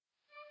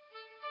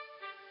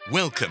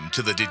Welcome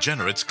to the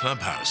Degenerates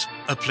Clubhouse,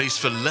 a place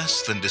for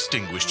less than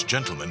distinguished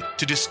gentlemen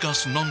to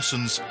discuss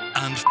nonsense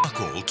and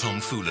fuck-all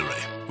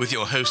tomfoolery, with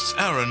your hosts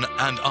Aaron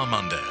and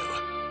Armando.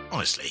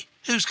 Honestly,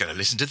 who's going to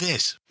listen to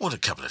this? What a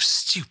couple of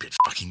stupid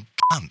fucking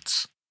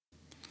cunts.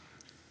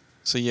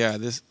 So yeah,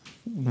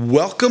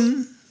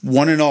 Welcome,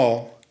 one and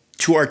all,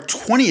 to our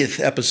 20th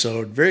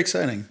episode, very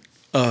exciting,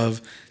 of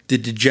the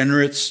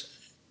Degenerates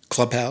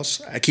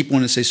Clubhouse. I keep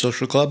wanting to say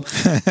social club.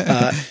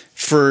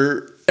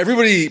 For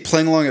everybody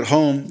playing along at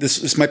home,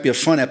 this might be a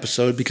fun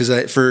episode because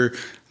I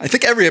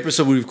think every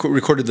episode we've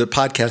recorded the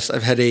podcast,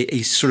 I've had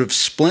a sort of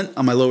splint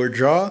on my lower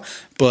jaw,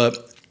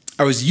 but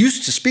I was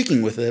used to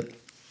speaking with it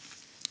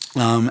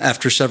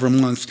after several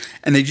months,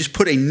 and they just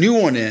put a new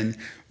one in,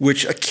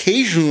 which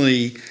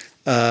occasionally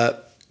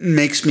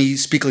makes me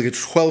speak like a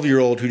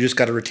 12-year-old who just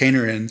got a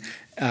retainer in,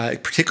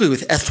 particularly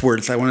with F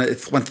words. I want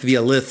to be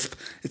a lisp.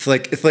 It's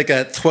like a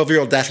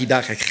 12-year-old Daffy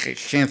Duck. I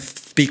can't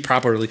speak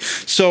properly.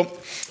 So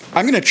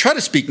I'm going to try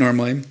to speak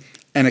normally,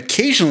 and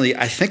occasionally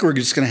I think we're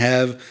just going to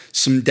have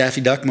some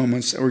Daffy Duck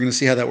moments, and we're going to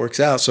see how that works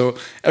out. So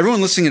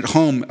everyone listening at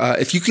home,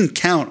 if you can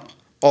count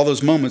all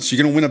those moments,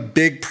 you're going to win a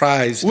big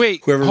prize.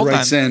 Wait, whoever hold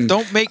writes on. in.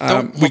 Hold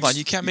on.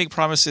 You can't make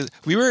promises.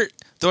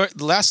 The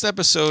last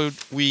episode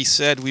we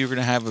said we were going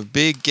to have a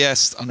big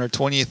guest on our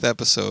 20th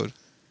episode,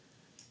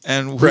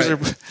 and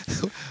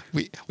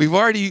we've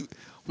already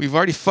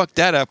fucked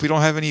that up. We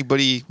don't have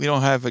anybody. We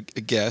don't have a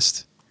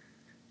guest.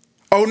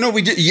 Oh no,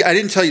 we did. Yeah, I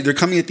didn't tell you. They're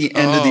coming at the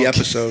end of the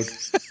episode.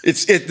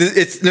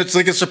 It's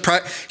like a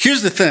surprise.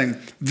 Here's the thing: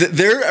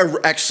 they're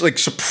actually like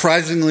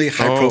surprisingly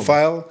high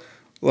profile,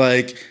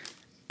 and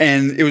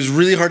it was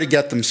really hard to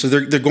get them. So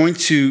they're going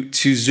to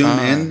zoom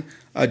in,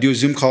 do a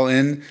Zoom call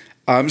in.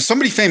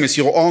 Somebody famous,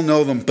 you'll all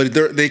know them, but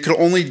they could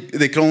only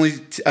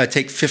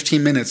take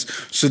 15 minutes.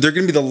 So they're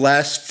going to be the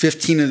last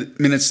 15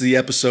 minutes of the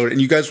episode,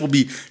 and you guys will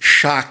be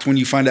shocked when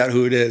you find out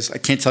who it is. I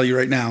can't tell you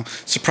right now.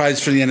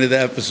 Surprise for the end of the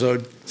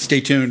episode.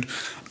 Stay tuned.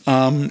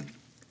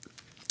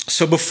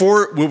 So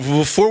before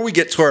we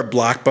get to our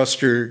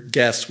blockbuster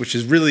guest, which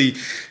is really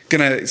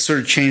going to sort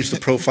of change the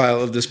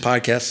profile of this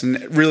podcast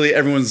and really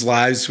everyone's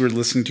lives who are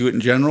listening to it in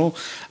general,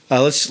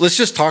 let's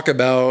just talk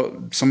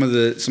about some of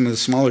the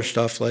smaller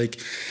stuff like.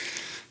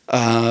 We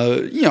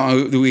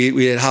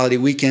had holiday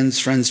weekends,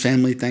 friends,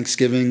 family,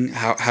 Thanksgiving.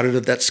 How did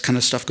that kind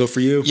of stuff go for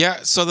you? Yeah,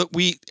 so that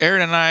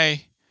Aaron and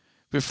I,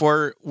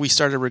 before we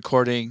started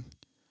recording,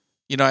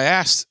 I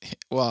asked.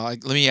 Well,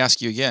 let me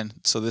ask you again.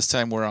 So this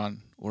time we're on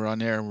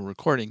air and we're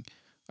recording.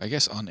 I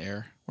guess on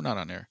air. We're not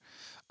on air.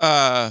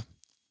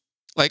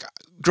 Like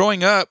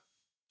growing up,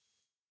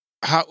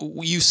 how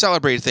you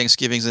celebrated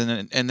Thanksgivings,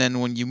 and then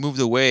when you moved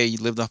away, you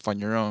lived off on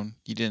your own.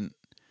 You didn't.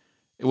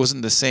 It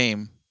wasn't the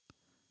same.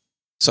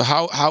 So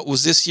how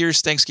was this year's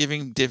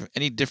Thanksgiving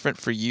any different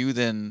for you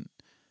than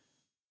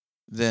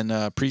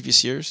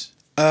previous years?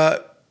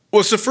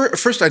 Well, so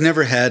first I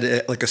never had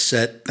a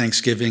set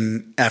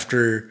Thanksgiving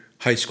after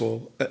high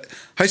school.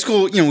 High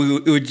school,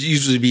 it would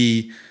usually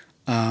be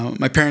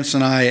my parents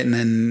and I, and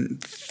then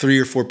 3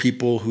 or 4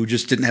 people who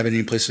just didn't have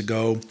any place to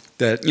go.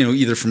 That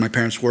either from my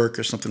parents' work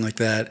or something like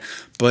that.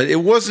 But it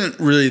wasn't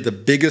really the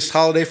biggest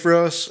holiday for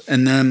us.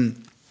 And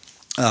then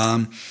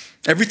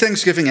every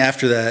Thanksgiving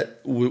after that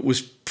was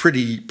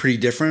pretty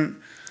different.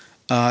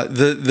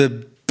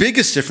 The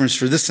biggest difference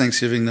for this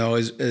Thanksgiving, though,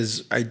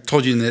 is I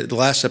told you in the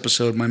last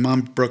episode, my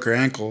mom broke her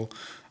ankle.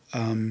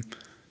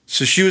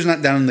 So she was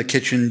not down in the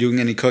kitchen doing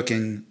any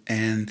cooking.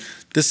 And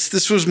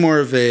this was more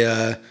of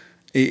a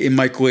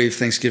microwave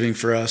Thanksgiving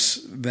for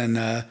us than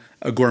a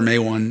gourmet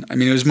one. I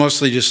mean, it was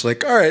mostly just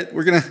like, all right,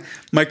 we're going to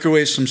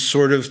microwave some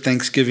sort of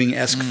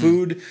Thanksgiving-esque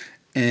food.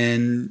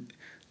 And,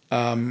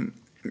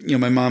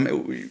 my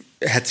mom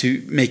had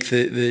to make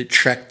the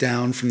trek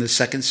down from the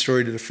second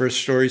story to the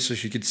first story so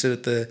she could sit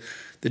at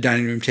the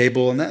dining room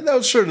table. And that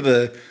was sort of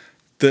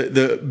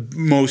the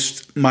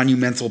most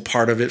monumental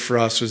part of it for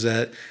us, was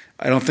that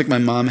I don't think my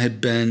mom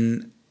had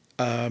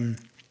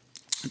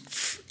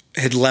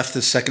left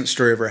the second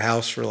story of her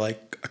house for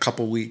like a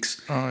couple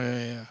weeks. Oh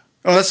yeah.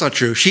 Oh, that's not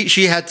true.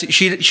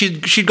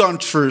 She'd gone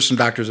for some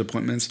doctor's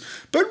appointments,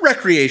 but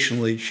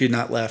recreationally she had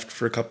not left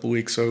for a couple of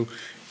weeks. So,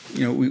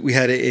 we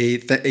had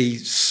a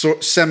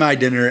semi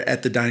dinner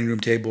at the dining room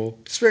table.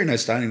 It's a very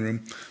nice dining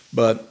room,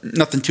 but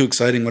nothing too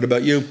exciting. What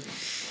about you?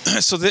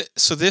 So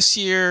this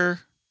year,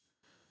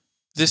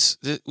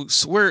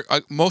 we're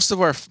most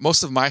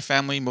of my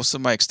family, most of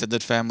my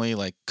extended family,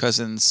 like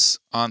cousins,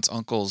 aunts,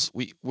 uncles,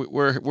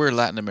 we're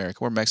Latin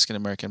American, we're Mexican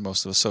American,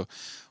 most of us. So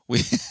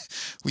we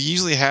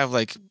usually have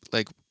like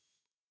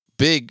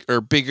big or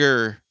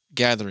bigger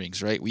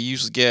gatherings, right? We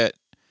usually get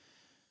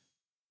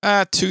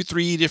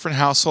 2-3 different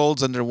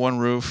households under one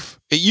roof.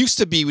 It used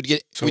to be we'd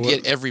get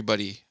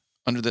everybody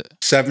under the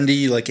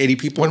 70, like 80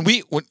 people. When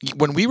we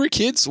were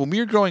kids, when we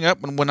were growing up,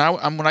 when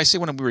I say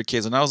when we were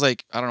kids, and I was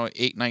like, I don't know,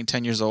 8, 9,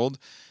 10 years old,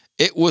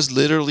 it was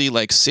literally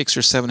like 6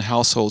 or 7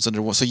 households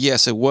under one. So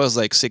yes, it was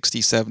like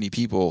 60, 70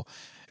 people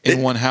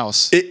in one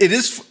house. It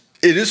is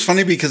It is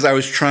funny because I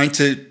was trying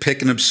to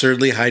pick an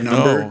absurdly high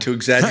number No. to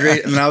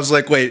exaggerate, and then I was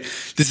like, "Wait,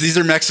 these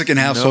are Mexican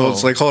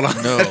households." No. Like, hold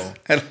on. No.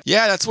 I don't-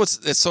 Yeah, that's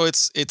so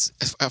it's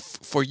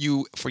for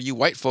you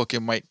white folk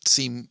it might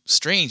seem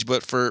strange,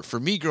 but for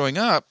me growing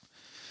up,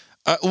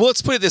 well,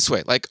 let's put it this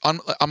way: like on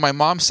my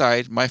mom's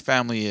side, my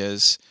family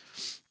is,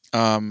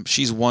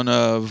 she's one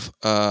of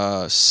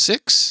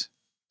 6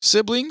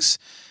 siblings,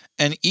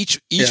 and each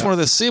Yeah. one of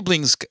the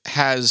siblings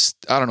has,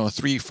 I don't know,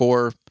 3,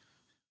 4.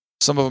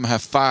 Some of them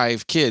have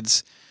 5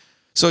 kids.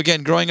 So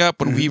again, growing up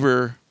when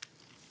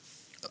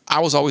I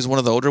was always one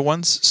of the older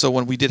ones. So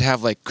when we did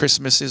have like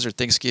Christmases or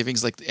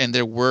Thanksgivings, like, and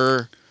there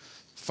were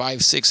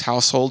 5, 6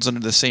 households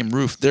under the same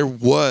roof, there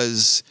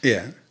was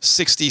Yeah.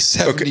 60,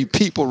 70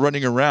 people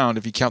running around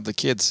if you count the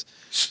kids.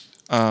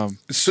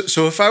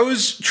 So if I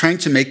was trying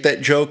to make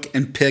that joke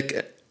and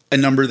pick a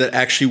number that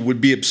actually would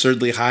be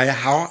absurdly high,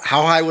 how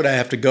high would I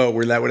have to go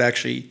where that would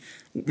actually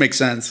make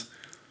sense?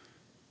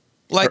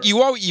 Like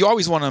you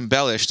always want to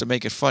embellish to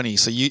make it funny.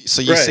 So you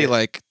say Right.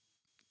 like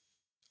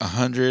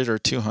 100 or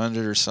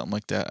 200 or something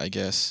like that, I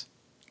guess.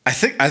 I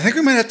think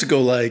we might have to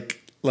go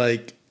like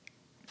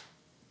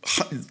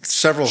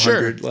several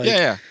hundred. Like,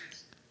 yeah.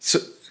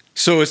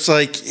 So it's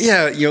like,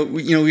 yeah,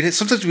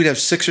 sometimes we'd have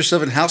 6 or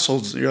 7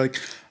 households. And you're like,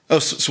 oh,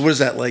 so what is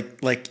that?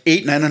 Like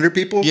 800-900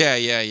 people?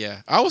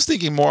 Yeah. I was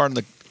thinking more on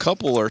the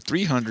couple or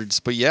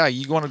 300s, but yeah,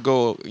 you want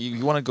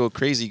to go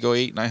crazy, go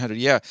 800-900.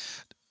 Yeah,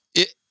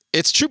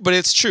 it's true, but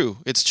it's true.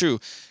 It's true.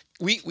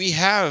 We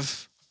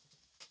have,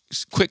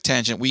 quick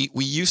tangent. We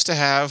used to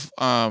have,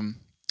 when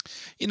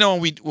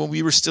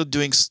we were still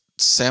doing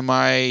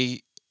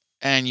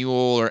semi-annual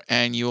or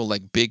annual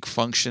like big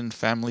function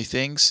family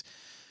things.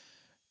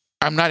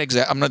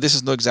 This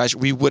is no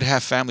exaggeration. We would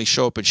have family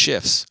show up at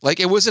shifts. Like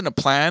it wasn't a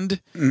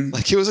planned,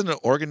 like it wasn't an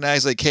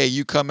organized, like, hey,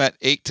 you come at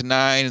 8 to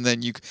 9 and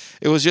then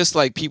it was just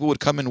like people would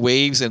come in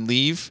waves and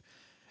leave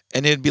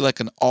and it'd be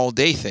like an all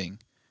day thing.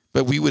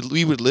 But we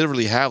would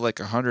literally have like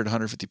 100,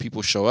 150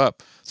 people show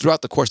up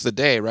throughout the course of the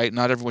day, right?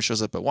 Not everyone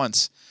shows up at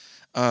once.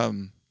 But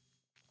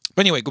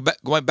anyway,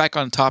 going back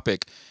on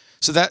topic.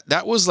 So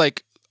that was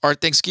like our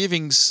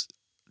Thanksgivings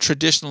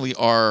traditionally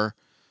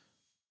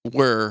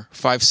were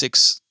 5,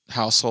 6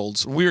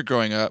 households when we were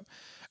growing up.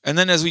 And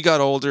then as we got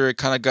older, it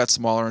kind of got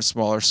smaller and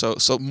smaller. So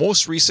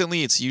most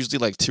recently, it's usually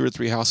like 2 or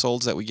 3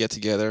 households that we get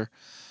together.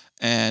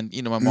 And,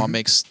 my mom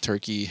makes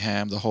turkey,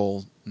 ham, the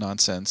whole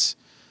nonsense.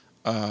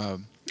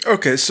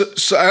 Okay,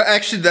 so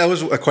actually that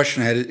was a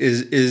question I had.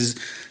 Is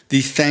the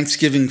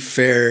Thanksgiving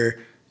fare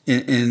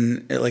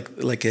in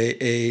like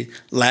a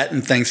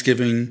Latin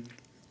Thanksgiving,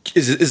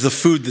 is the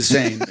food the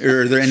same,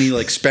 or are there any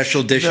like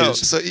special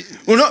dishes?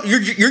 No,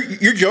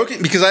 you're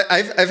joking, because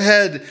I've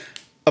had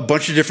a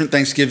bunch of different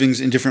Thanksgivings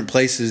in different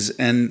places,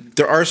 and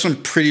there are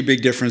some pretty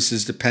big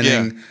differences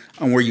depending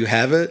on where you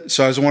have it.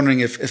 So I was wondering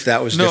if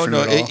that was different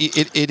at all.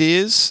 It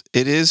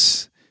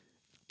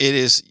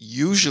is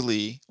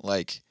usually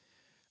like,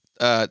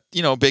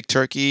 big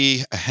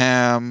turkey, a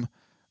ham,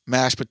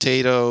 mashed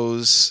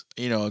potatoes,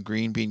 a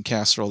green bean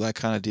casserole, that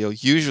kind of deal,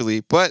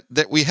 usually. But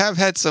that we have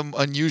had some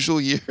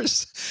unusual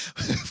years.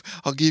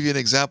 I'll give you an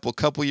example. A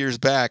couple years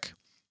back,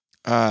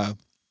 I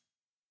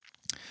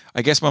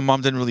guess my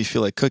mom didn't really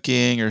feel like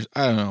cooking, or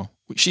I don't know.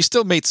 She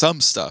still made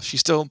some stuff. She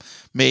still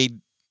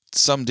made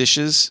some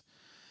dishes.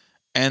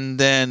 And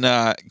then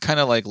kind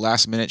of like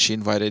last minute, she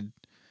invited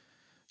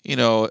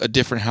a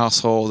different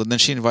household, and then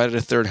she invited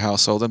a third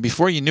household, and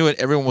before you knew it,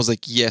 everyone was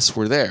like, yes,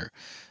 we're there.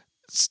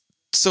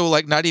 So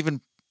like not even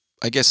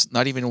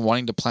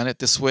wanting to plan it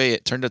this way,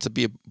 it turned out to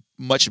be a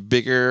much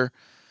bigger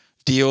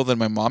deal than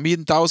my mom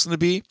even thought it was going to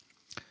be.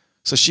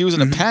 So she was in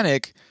a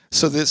panic.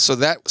 So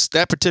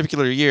that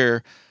particular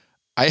year,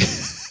 I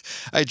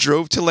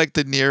drove to like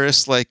the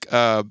nearest like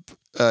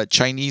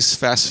Chinese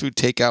fast food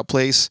takeout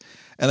place,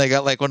 and I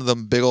got like one of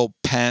them big old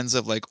pans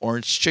of like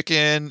orange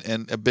chicken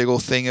and a big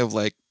old thing of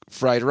like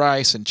fried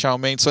rice and chow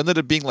mein. So it ended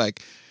up being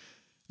like,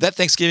 that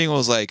Thanksgiving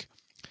was like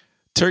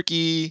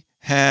turkey,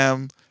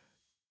 ham,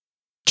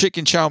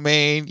 chicken chow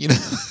mein,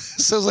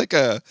 So it was like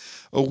a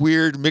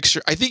weird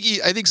mixture. I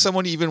think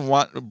someone even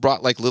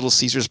brought like Little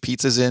Caesars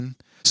pizzas in.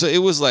 So it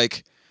was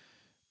like,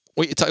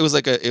 it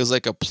was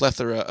like a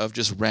plethora of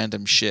just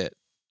random shit.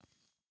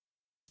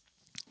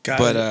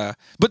 But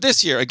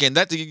this year, again,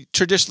 that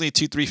traditionally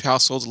 2-3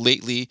 households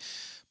lately.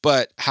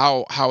 But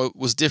how it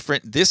was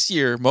different this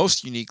year,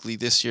 most uniquely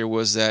this year,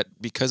 was that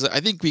because of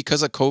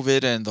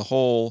COVID and the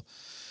whole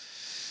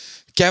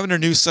Governor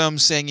Newsom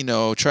saying,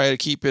 try to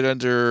keep it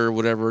under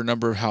whatever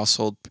number of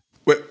household.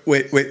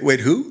 Wait,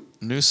 who?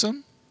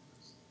 Newsom?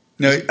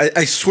 No,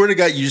 I swear to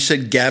God, you just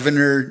said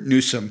Governor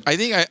Newsom. I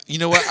think I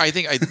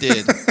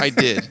did. I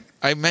did.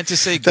 I meant to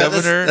say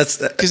Governor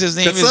because his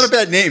name is not a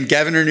bad name,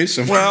 Governor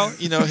Newsom. Well,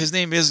 his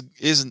name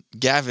isn't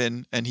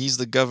Gavin, and he's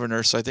the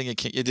governor, so I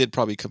think it did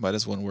probably come out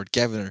as one word,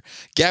 Governor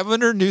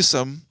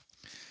Newsom.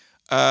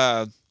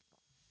 He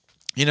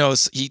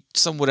was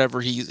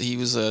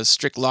a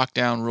strict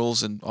lockdown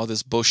rules and all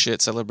this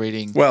bullshit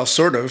celebrating. Well,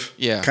 sort of.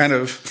 Yeah. Kind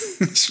of.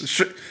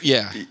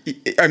 Yeah.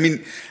 I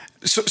mean,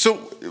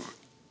 so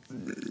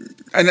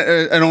I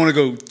don't want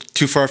to go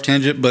too far off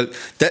tangent, but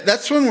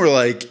that's when we're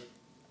like,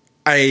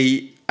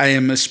 I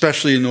am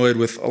especially annoyed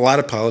with a lot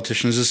of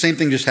politicians. The same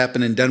thing just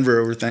happened in Denver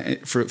over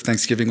for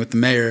Thanksgiving with the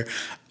mayor.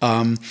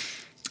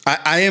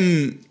 I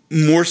am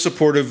more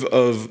supportive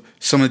of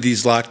some of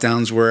these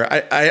lockdowns where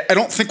I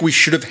don't think we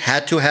should have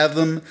had to have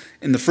them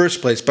in the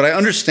first place, but I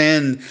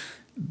understand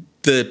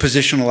the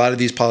position a lot of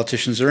these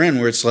politicians are in,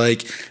 where it's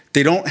like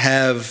they don't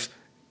have,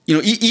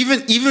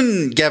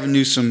 even Gavin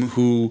Newsom,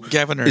 who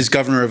is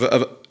governor of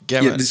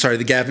Gavin.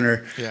 the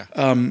governor, Yeah.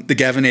 The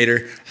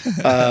Gavinator.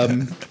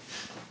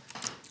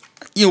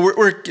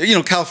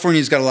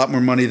 California's got a lot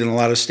more money than a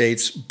lot of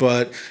states,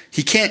 but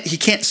he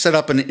can't set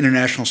up an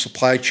international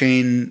supply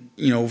chain,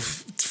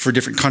 for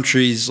different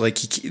countries. Like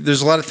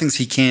there's a lot of things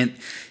he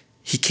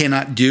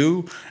cannot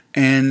do.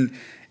 And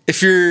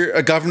if you're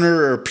a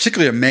governor or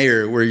particularly a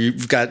mayor where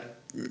you've got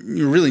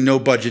really no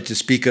budget to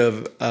speak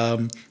of,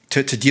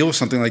 to deal with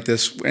something like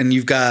this, and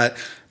you've got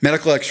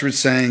medical experts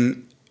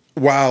saying,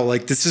 wow,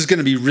 like this is going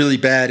to be really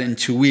bad in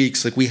 2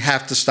 weeks. Like we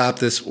have to stop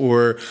this,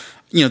 or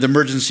the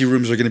emergency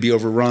rooms are going to be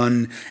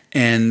overrun,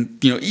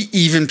 and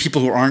even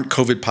people who aren't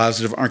COVID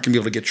positive aren't going to be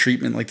able to get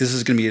treatment. Like this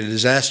is going to be a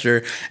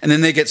disaster, and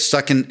then they get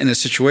stuck in a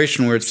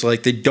situation where it's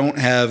like they don't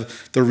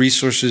have the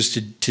resources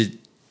to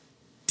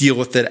deal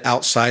with it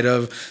outside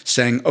of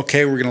saying,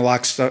 okay, we're going to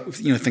lock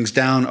things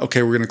down.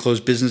 Okay, we're going to close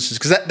businesses,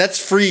 because that's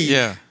free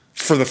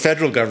for the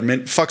federal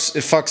government. It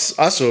fucks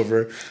us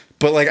over,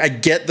 but like I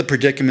get the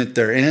predicament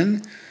they're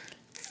in.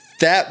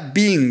 That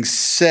being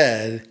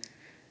said,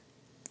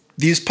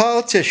 these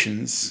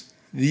politicians,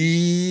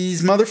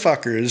 these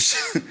motherfuckers,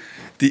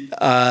 do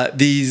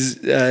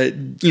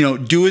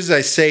as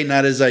I say,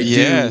 not as I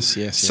do,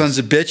 sons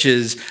of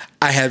bitches,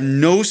 I have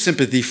no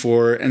sympathy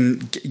for.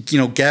 And,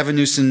 Gavin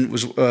Newsom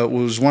was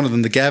one of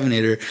them, the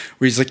Gavinator,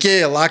 where he's like,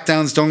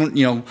 lockdowns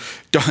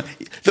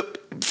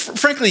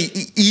frankly,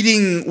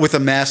 eating with a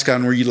mask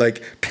on where you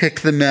like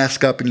pick the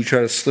mask up and you try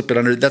to slip it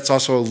under, that's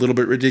also a little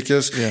bit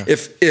ridiculous. Yeah.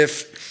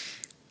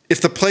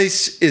 If the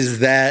place is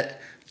that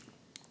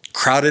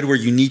crowded where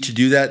you need to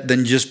do that,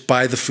 then just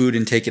buy the food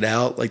and take it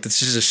out. Like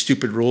this is a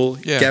stupid rule.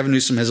 Yeah. Gavin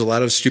Newsom has a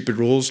lot of stupid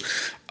rules.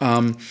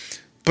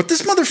 But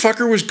this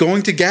motherfucker was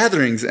going to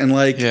gatherings and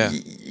I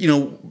don't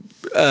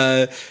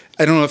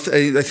know if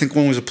I think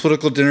one was a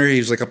political dinner. He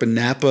was like up in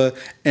Napa,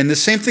 and the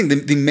same thing.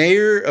 The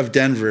mayor of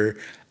Denver,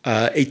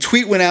 a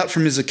tweet went out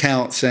from his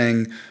account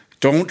saying,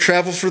 "Don't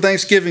travel for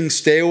Thanksgiving.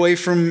 Stay away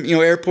from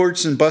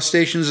airports and bus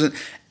stations."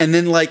 And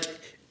then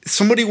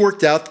somebody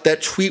worked out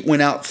that tweet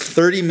went out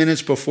 30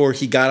 minutes before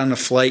he got on a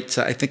flight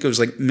to, I think it was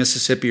like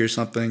Mississippi or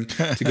something,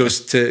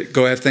 to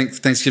go have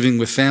Thanksgiving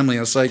with family.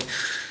 I was like,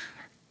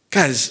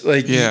 guys,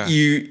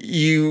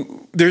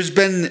 you there's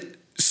been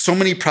so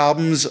many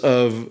problems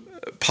of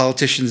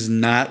politicians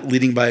not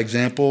leading by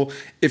example.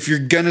 If you're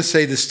gonna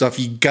say this stuff,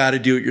 you got to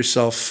do it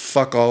yourself.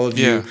 Fuck all of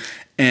you.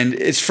 And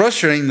it's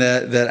frustrating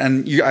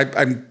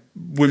I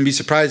wouldn't be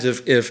surprised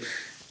if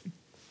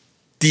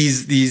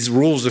these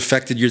rules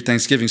affected your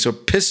Thanksgiving. So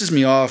it pisses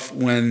me off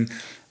when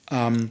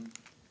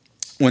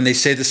they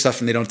say this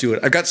stuff and they don't do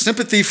it. I've got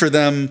sympathy for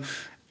them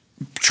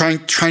trying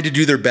to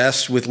do their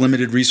best with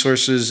limited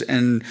resources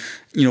and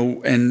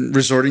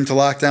resorting to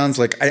lockdowns.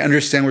 Like I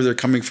understand where they're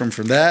coming from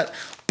that,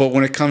 but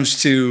when it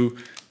comes to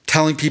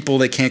telling people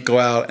they can't go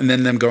out and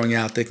then them going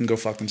out, they can go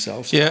fuck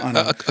themselves. Yeah, on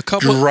a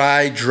couple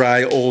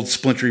dry old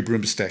splintery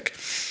broomstick.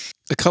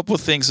 A couple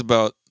of things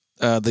about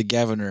the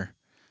governor.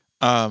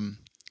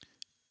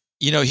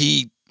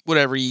 He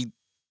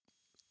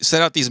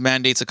set out these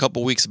mandates a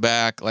couple weeks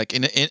back, like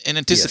in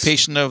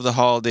anticipation of the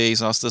holidays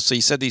and all stuff. So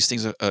he said these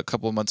things a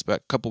couple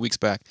weeks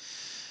back,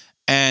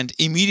 and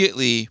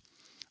immediately,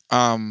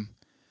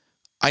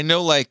 I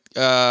know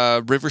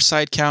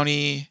Riverside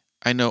County,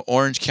 I know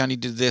Orange County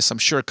did this. I'm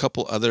sure a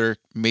couple other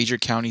major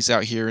counties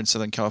out here in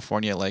Southern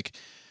California,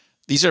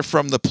 these are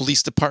from the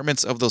police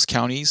departments of those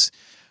counties,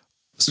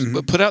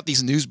 put out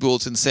these news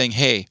bulletins saying,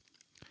 "Hey,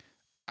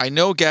 I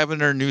know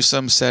Governor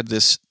Newsom said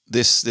this,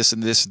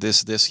 and this,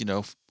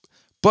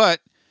 but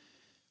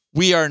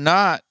we are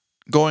not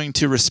going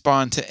to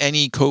respond to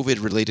any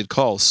COVID-related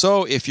calls.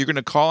 So if you're going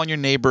to call on your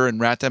neighbor and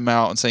rat them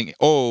out and saying,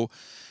 oh,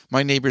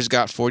 my neighbor's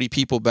got 40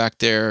 people back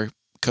there,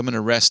 come and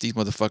arrest these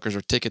motherfuckers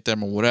or ticket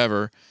them or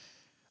whatever,"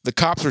 the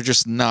cops are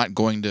just not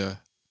going to,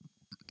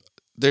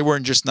 they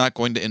weren't just not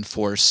going to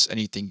enforce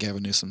anything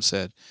Gavin Newsom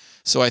said.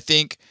 So I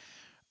think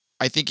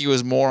it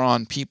was more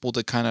on people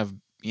to kind of,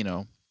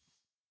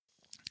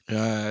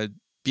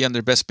 be on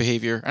their best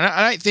behavior. And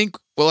I think,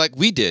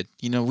 we did,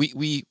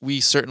 we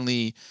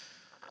certainly,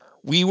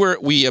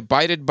 we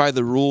abided by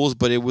the rules,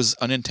 but it was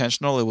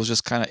unintentional. It was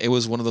just it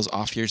was one of those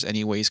off years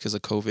anyways, because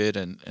of COVID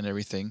and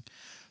everything.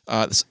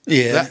 That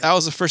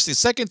was the first thing.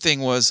 Second thing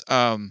was,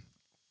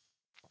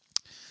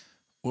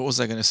 what was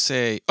I going to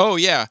say? Oh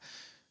yeah.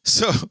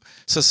 So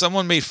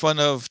someone made fun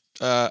of,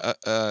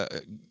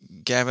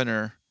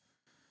 Governor.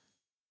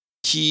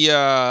 He,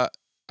 I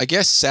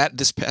guess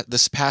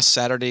this past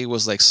Saturday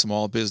was like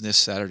Small Business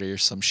Saturday or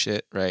some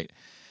shit, right?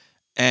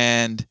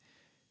 And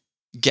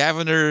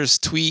Governor's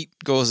tweet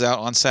goes out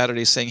on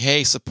Saturday saying,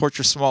 "Hey, support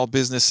your small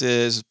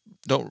businesses.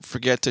 Don't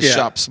forget to Yeah.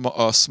 shop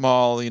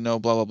small, blah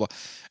blah blah."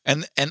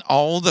 And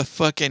all the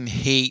fucking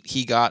hate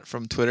he got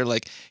from Twitter,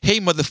 like, "Hey,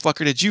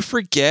 motherfucker, did you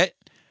forget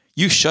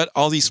you shut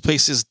all these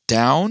places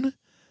down?"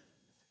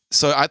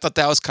 So I thought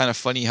that was kind of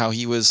funny how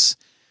he was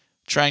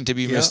trying to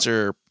be Yeah.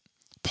 Mr.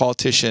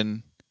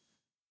 Politician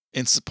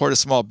in support of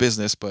small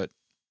business, but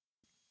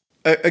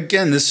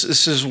Again, this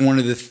is one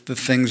of the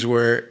things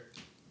where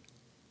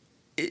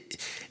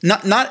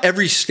not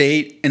every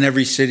state and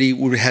every city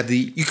would have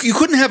you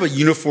couldn't have a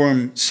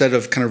uniform set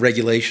of kind of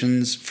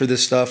regulations for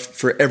this stuff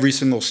for every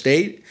single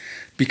state,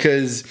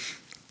 because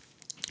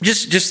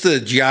just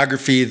the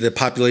geography, the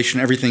population,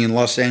 everything in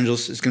Los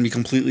Angeles is going to be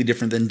completely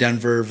different than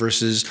Denver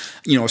versus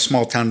a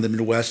small town in the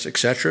Midwest,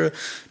 etc.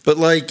 But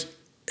like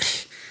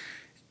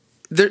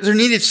there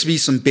needed to be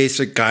some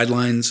basic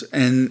guidelines.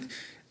 And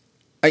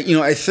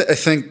I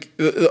think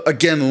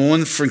again, the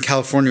one from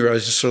California where I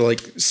was just sort of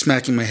like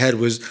smacking my head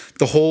was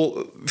the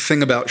whole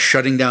thing about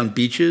shutting down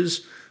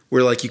beaches,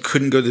 where like you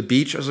couldn't go to the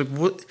beach. I was like,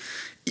 what?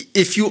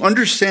 If you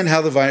understand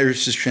how the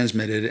virus is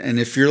transmitted, and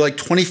if you're like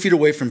 20 feet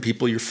away from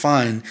people, you're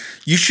fine.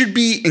 You should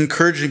be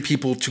encouraging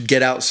people to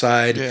get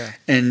outside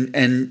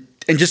and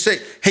just say,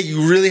 hey,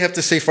 you really have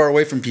to stay far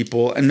away from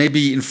people, and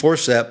maybe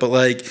enforce that. But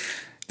like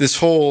this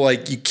whole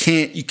like you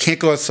can't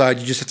go outside.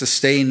 You just have to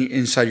stay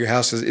inside your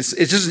house.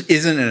 It just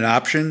isn't an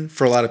option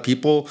for a lot of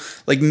people.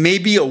 Like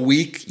maybe a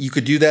week you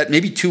could do that.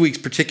 Maybe 2 weeks,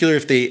 particularly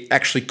if they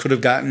actually could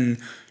have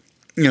gotten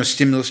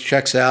stimulus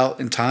checks out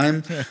in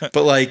time.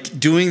 But like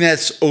doing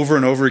that over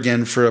and over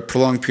again for a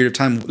prolonged period of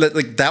time,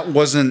 like that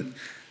wasn't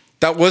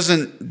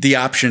the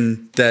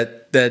option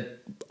that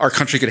our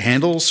country could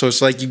handle. So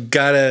it's like you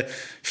gotta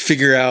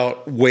figure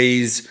out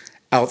ways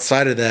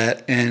outside of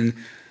that. And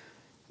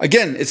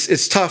again,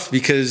 it's tough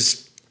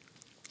because,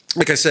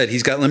 like I said,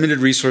 he's got limited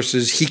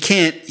resources.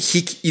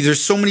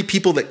 There's so many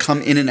people that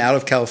come in and out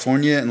of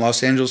California and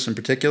Los Angeles in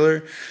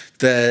particular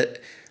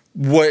that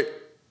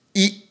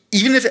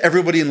even if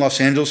everybody in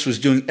Los Angeles was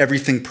doing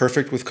everything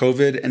perfect with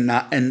COVID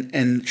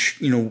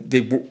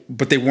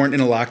but they weren't in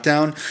a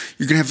lockdown,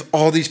 you're gonna have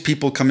all these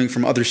people coming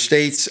from other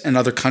states and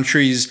other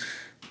countries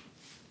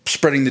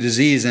spreading the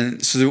disease,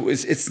 and so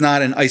it's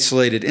not an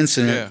isolated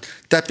incident. Yeah.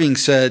 That being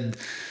said,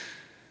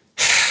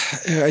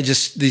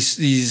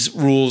 these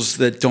rules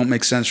that don't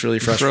make sense really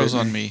frustrate froze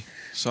on me.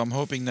 So I'm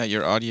hoping that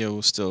your audio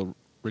is still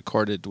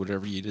recorded,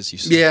 whatever it is you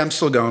said. Yeah, I'm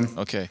still going.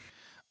 Okay.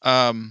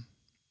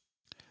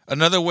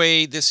 Another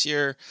way this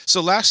year.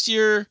 So last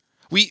year,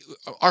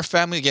 our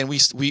family again.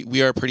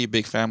 We are a pretty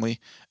big family,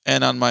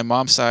 and on my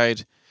mom's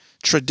side,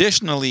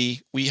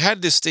 traditionally we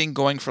had this thing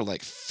going for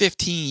like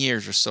 15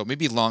 years or so,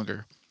 maybe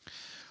longer,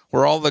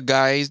 where all the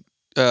guys,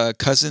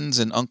 cousins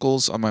and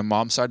uncles on my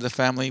mom's side of the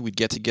family, we'd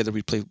get together.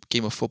 We'd play a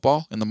game of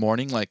football in the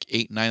morning, like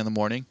 8, 9 in the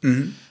morning.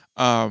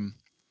 Mm-hmm.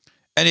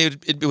 And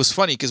it was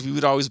funny because we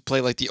would always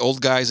play like the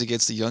old guys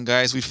against the young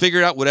guys. We'd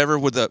figure out whatever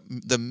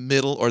the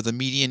middle or the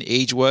median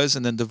age was,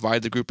 and then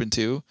divide the group in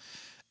two.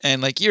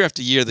 And like year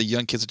after year, the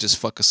young kids would just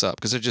fuck us up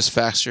because they're just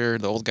faster.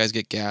 The old guys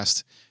get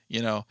gassed.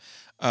 We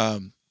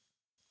had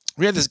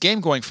this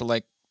game going for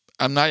like,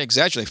 I'm not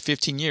exaggerating, like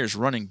 15 years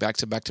running back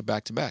to back to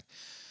back to back.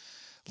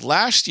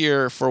 Last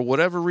year, for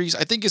whatever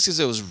reason, I think it's because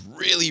it was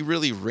really,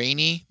 really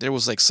rainy. There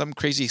was like some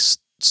crazy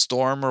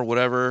storm or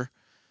whatever.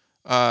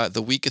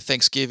 The week of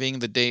Thanksgiving,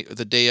 the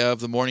day of,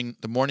 the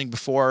morning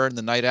before, and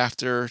the night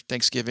after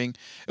Thanksgiving,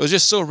 it was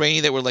just so rainy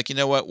that we're like, you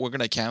know what, we're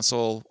gonna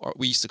cancel. Or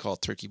we used to call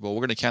it Turkey Bowl.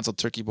 We're gonna cancel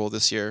Turkey Bowl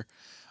this year.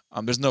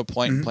 There's no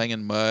point in playing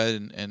in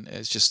mud, and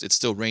it's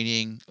still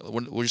raining.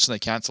 We're just gonna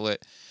cancel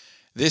it.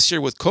 This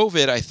year with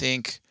COVID, I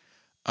think,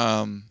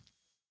 and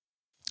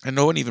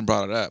no one even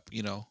brought it up.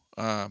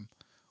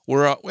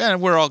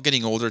 We're all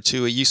getting older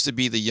too. It used to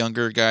be the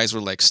younger guys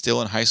were like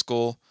still in high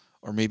school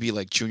or maybe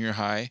like junior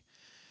high.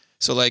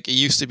 So like it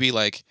used to be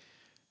like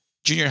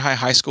junior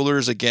high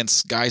schoolers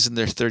against guys in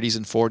their 30s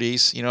and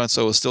 40s, and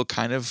so it was still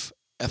kind of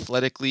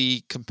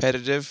athletically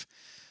competitive.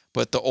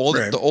 But the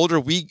older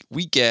we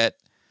get,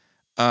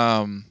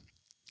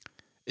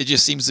 it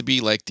just seems to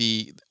be like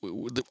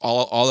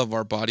all of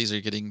our bodies are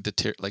getting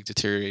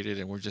deteriorated,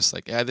 and we're just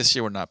like, this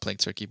year we're not playing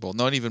Turkey Bowl.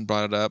 No one even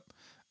brought it up.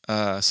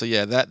 So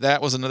yeah,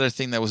 that was another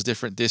thing that was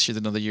different this year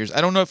than other years. I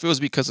don't know if it was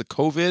because of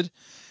COVID.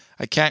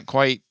 I can't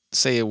quite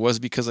say it was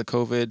because of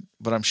COVID,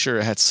 but I'm sure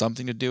it had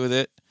something to do with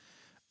it.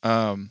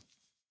 But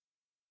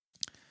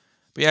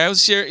yeah, I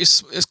was here.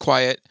 It's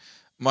quiet.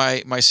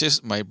 My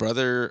brother's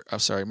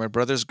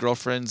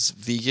girlfriend's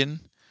vegan.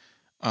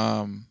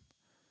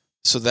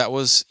 So that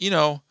was,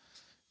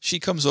 she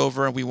comes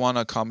over and we want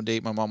to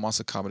accommodate. My mom wants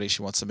to accommodate.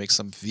 She wants to make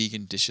some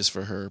vegan dishes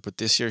for her. But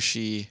this year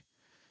she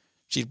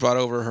brought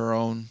over her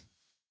own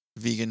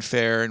vegan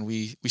fare, and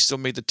we still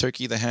made the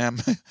turkey, the ham.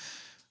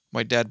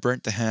 My dad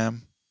burnt the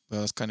ham.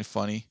 That was kind of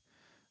funny.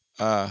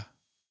 But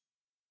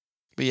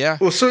yeah.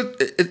 Well, so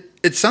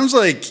it sounds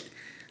like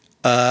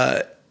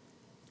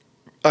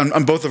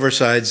on both of our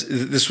sides,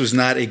 this was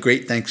not a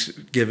great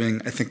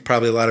Thanksgiving. I think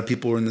probably a lot of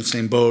people were in the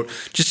same boat.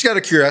 Just out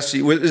of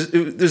curiosity,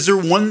 is there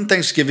one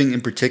Thanksgiving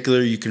in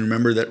particular you can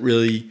remember that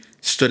really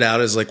stood out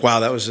as like, wow,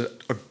 that was a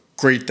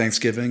great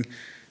Thanksgiving?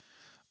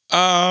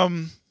 Yeah,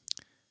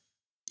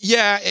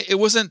 it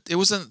wasn't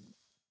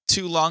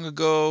too long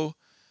ago.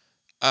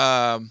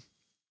 For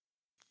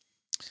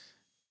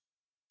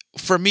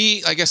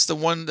me, I guess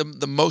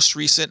the most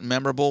recent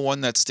memorable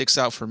one that sticks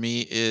out for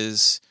me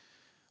is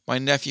my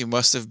nephew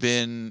must have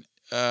been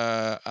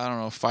I don't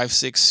know, 5,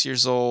 6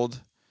 years old.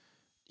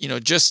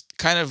 Just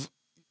kind of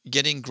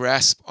getting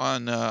grasp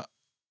on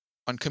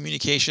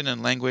communication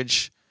and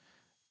language.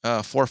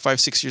 4, 5,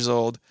 6 years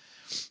old,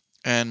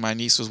 and my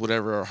niece was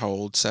whatever, how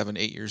old, 7,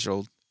 8 years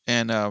old,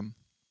 and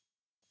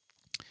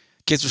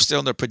kids were still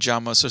in their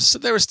pajamas, so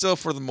they were still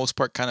for the most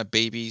part kind of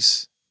baby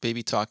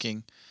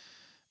talking,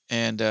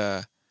 and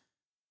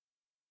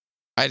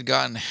I'd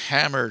gotten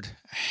hammered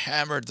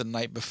the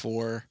night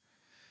before,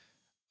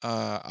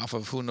 off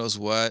of who knows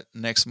what.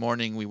 Next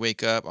morning we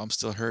wake up, I'm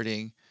still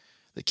hurting.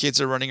 The kids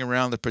are running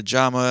around their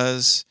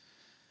pajamas,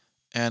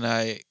 and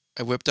I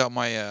whipped out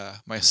my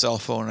my cell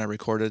phone and I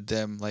recorded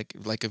them, like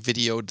I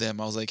videoed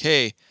them. I was like,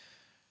 "Hey,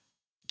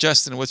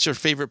 Justin, what's your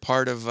favorite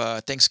part of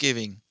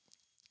Thanksgiving?"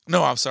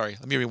 No, I'm sorry.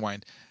 Let me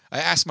rewind. I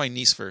asked my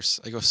niece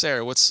first. I go,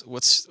 "Sarah, what's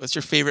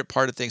your favorite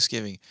part of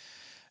Thanksgiving?"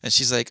 And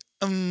she's like,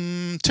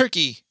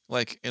 turkey,"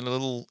 like in a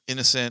little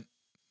innocent,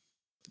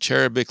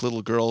 cherubic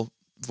little girl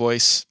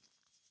voice.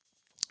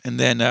 And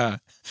then I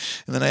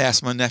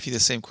asked my nephew the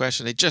same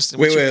question. Hey, Justin,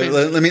 what's your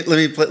favorite? Let me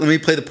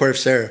play the part of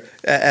Sarah.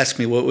 Ask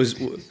me what was.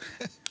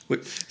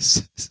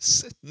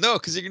 No,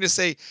 because you're gonna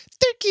say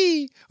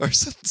turkey or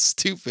something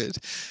stupid.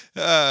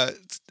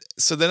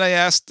 So then I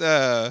asked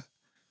my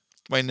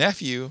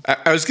nephew.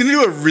 I was gonna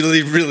do a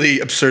really, really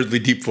absurdly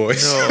deep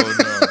voice. No, don't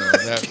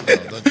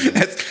do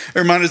that.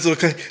 Armando's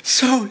little,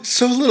 so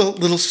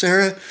little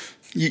Sarah.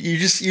 You're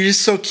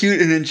just so cute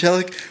and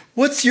angelic.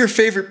 What's your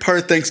favorite part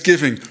of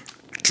Thanksgiving?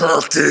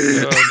 Turkey.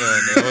 No,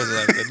 it wasn't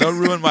like that. Don't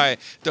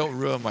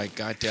ruin my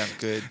goddamn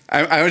good.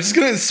 I was just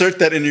gonna insert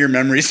that into your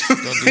memories.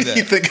 Don't do that.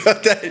 You think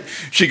about that?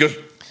 She goes,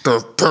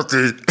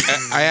 turkey.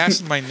 I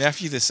asked my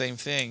nephew the same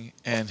thing,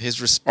 and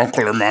his response.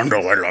 Uncle Armando,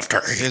 I love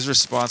turkey. His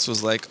response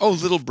was like, "Oh,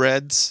 little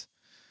breads."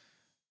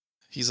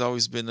 He's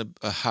always been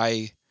a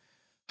high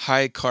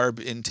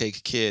carb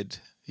intake kid.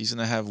 He's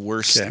gonna have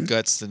worse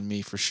guts than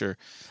me for sure.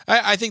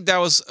 I think that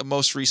was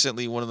most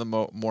recently one of the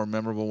more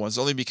memorable ones,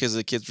 only because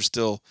the kids were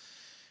still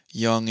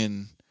young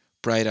and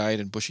bright-eyed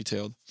and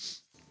bushy-tailed.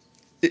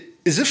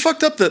 Is it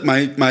fucked up that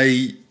my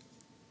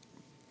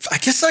I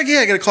guess I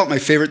got to call it my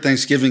favorite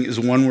Thanksgiving is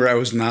one where I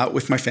was not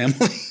with my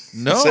family?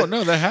 No,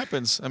 that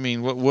happens. I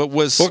mean, what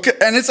was? Well,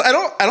 and it's I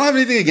don't have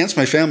anything against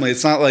my family.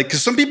 It's not like,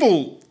 because some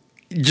people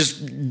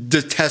just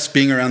detest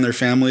being around their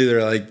family.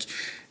 They're like,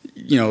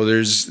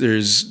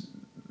 there's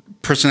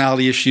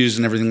personality issues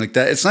and everything like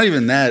that. It's not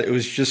even that. It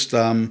was just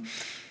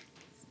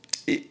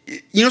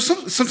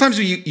sometimes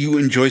you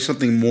enjoy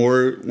something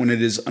more when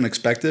it is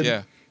unexpected.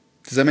 Yeah.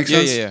 Does that make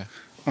sense? Yeah.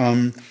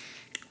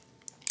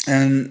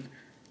 And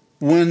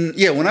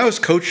when I was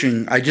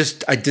coaching, I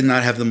did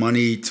not have the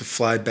money to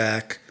fly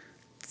back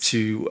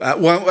to,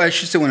 I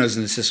should say when I was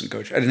an assistant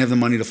coach, I didn't have the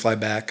money to fly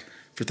back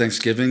for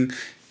Thanksgiving,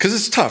 because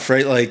it's tough,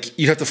 right? Like,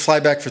 you'd have to fly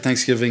back for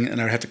Thanksgiving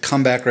and I'd have to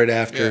come back right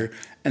after.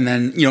 And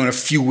then, in a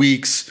few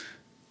weeks,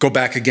 go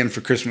back again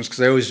for Christmas,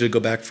 because I always did go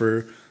back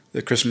for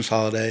the Christmas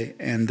holiday.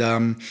 And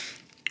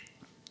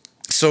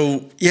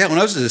so, when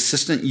I was an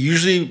assistant,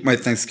 usually my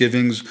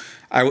Thanksgivings,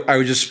 I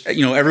would just,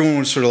 everyone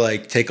would sort of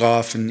like take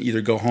off and either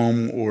go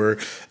home, or,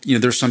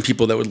 there's some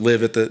people that would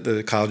live at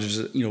the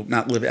colleges,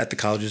 not live at the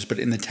colleges, but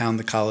in the town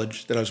the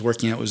college that I was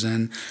working at was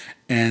in.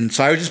 And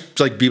so I would just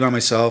like be by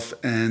myself,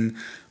 and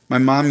my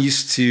mom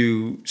used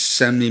to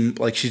send me,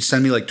 she'd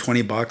send me like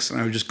 $20, and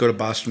I would just go to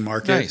Boston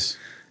Market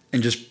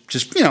and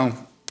just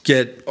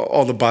get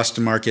all the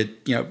Boston Market,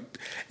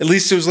 at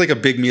least it was like a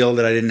big meal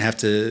that I didn't have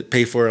to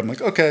pay for. I'm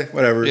like, okay,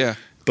 whatever. Yeah.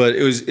 But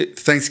it was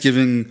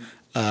Thanksgiving,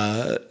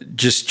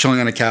 just chilling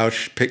on a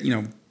couch,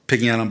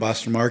 picking out on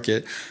Boston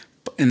Market.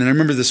 And then I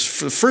remember this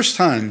for the first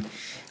time,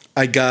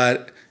 I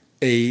got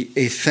a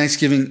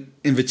Thanksgiving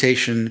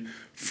invitation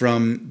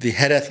from the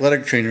head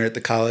athletic trainer at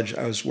the college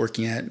I was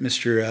working at,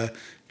 Mr.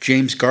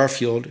 James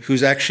Garfield,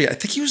 who's actually, I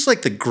think he was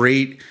like the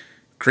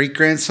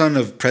great-grandson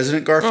of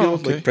President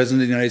Garfield, like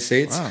President of the United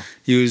States. Wow.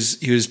 He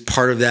was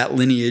part of that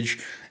lineage.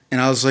 And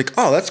I was like,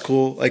 oh, that's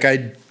cool. Like,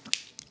 I'd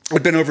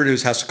been over to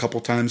his house a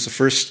couple times. I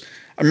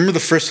remember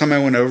the first time I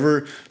went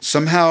over,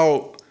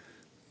 somehow,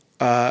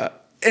 and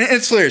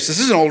it's hilarious. This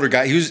is an older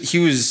guy. He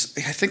was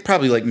I think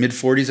probably like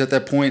mid-40s at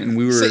that point, and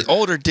we were Say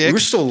older, dick. We were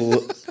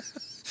still,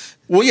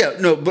 well, yeah,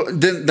 no, but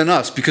than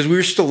us, because we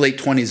were still late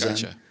 20s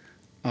Gotcha.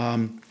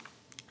 then.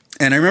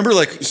 And I remember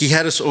like he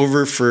had us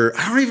over for,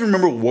 I don't even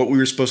remember what we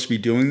were supposed to be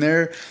doing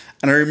there,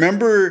 and I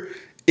remember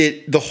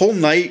the whole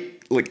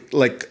night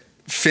like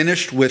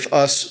finished with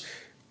us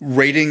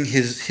rating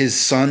his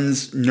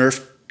son's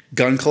Nerf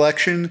gun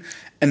collection.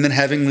 and then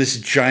having this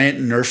giant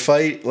Nerf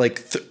fight like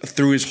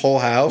through his whole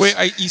house. Wait,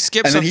 you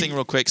skipped And then something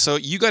real quick. So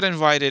you got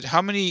invited.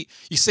 How many?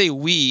 You say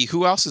we.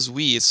 Who else is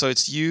we? So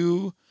it's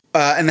you.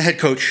 And the head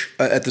coach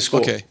at the school.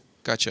 Okay,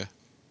 gotcha.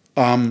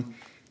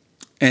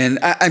 And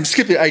I'm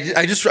skipping.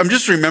 I'm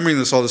just remembering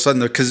this all of a sudden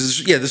though,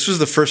 because this was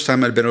the first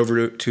time I'd been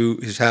over to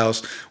his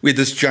house. We had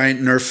this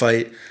giant Nerf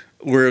fight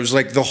where it was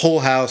like the whole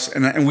house,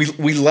 and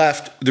we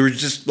left. There was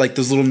just like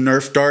those little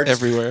Nerf darts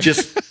Everywhere.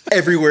 just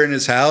everywhere in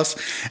his house.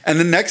 And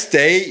the next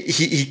day,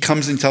 he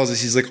comes and tells us,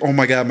 he's like, "Oh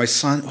my god, my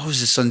son! What was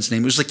his son's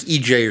name? It was like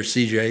EJ or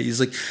CJ." He's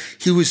like,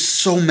 he was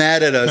so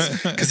mad at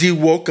us because he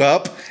woke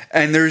up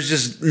and there was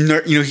just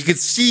he could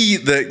see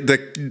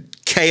the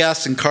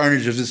chaos and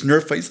carnage of this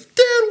Nerf fight. He's like,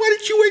 "Dad, why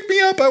didn't you wake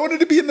me up? I wanted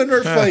to be in the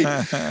Nerf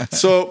fight."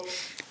 So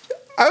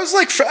I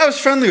was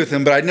friendly with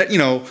him, but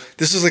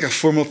this is like a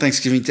formal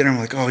Thanksgiving dinner. I'm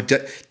like, oh,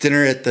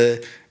 dinner at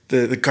the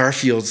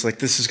Garfields, like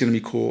this is going to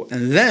be cool.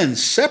 And then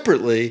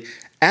separately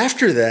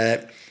after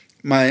that,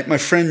 my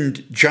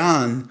friend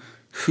John,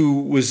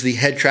 who was the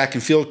head track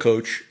and field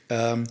coach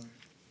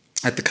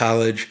at the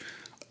college,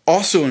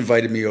 also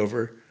invited me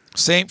over.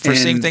 Same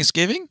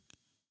Thanksgiving?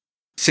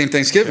 Same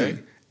Thanksgiving.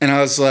 Okay. And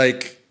I was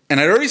like, and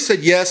I'd already said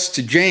yes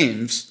to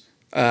James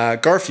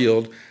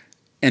Garfield,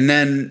 and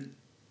then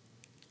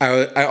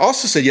I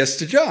also said yes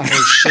to John.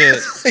 Oh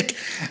shit! Like,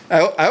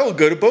 I will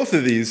go to both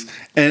of these,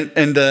 and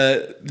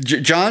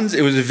John's.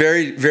 It was a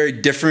very, very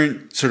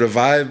different sort of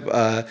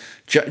vibe.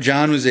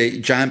 John was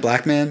a giant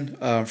black man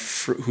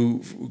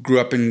who grew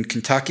up in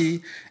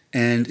Kentucky,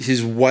 and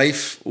his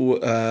wife.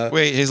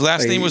 Wait, his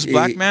last name was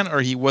Blackman,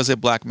 or he was a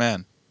black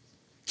man?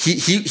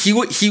 He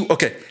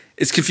okay.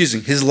 It's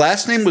confusing. His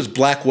last name was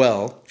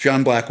Blackwell,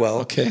 John Blackwell.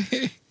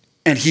 Okay.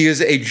 And he is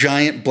a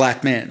giant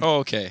black man. Oh,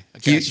 okay.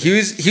 He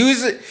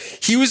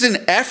was an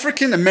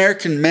African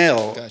American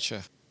male.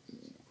 Gotcha.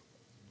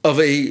 Of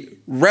a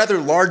rather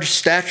large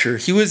stature.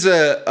 He was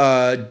a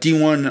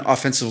D1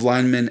 offensive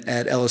lineman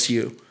at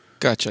LSU.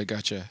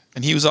 Gotcha.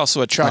 And he was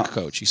also a track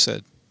coach, you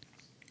said.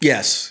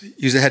 Yes,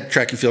 he was a head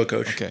track and field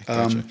coach. Okay,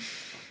 gotcha.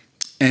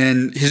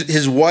 And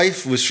his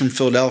wife was from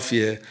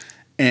Philadelphia,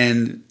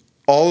 and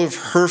all of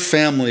her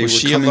family was were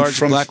she coming a large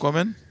from black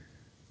woman?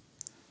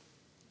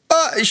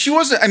 She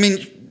wasn't. I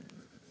mean,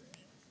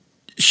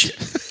 she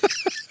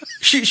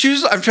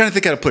was. I'm trying to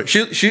think how to put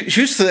it.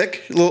 She was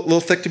thick, a little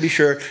thick to be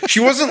sure. She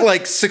wasn't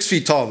like 6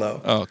 feet tall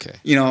though. Oh, okay.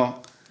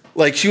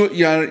 Like she.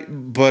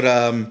 But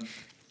I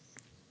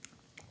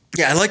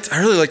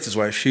really liked his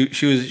wife. She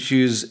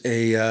was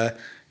a.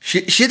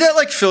 She had that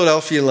like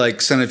Philadelphia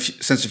like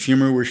sense of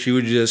humor where she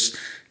would just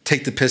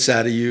take the piss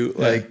out of you,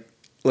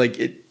 like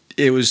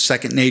it was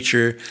second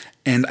nature.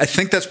 And I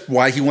think that's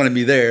why he wanted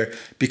me there,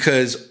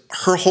 because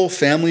her whole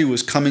family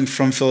was coming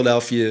from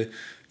Philadelphia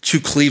to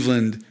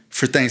Cleveland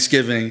for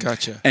Thanksgiving.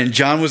 Gotcha. And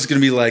John was going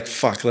to be like,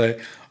 fuck,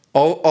 like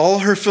all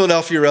her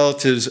Philadelphia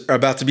relatives are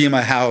about to be in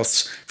my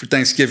house for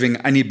Thanksgiving.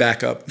 I need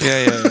backup.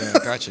 Yeah.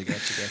 Gotcha.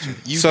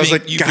 So I was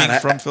like, God, being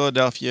from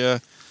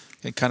Philadelphia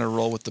can kind of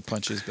roll with the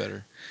punches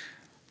better.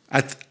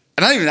 I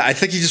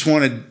think he just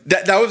wanted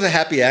that. That was a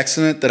happy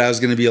accident that I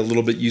was going to be a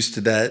little bit used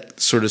to that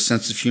sort of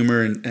sense of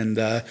humor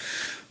and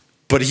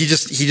but he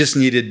just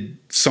needed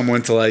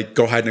someone to like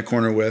go hide in a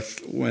corner with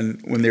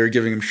when they were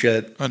giving him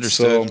shit.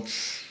 Understood. So,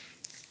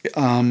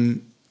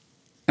 and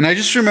I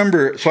just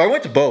remember. So I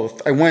went to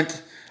both. I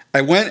went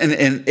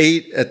and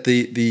ate at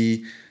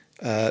the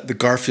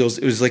Garfields.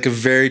 It was like a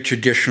very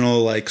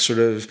traditional, like sort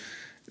of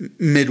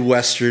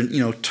Midwestern,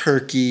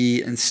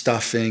 turkey and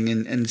stuffing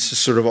and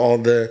just sort of all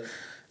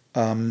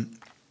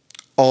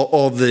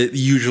the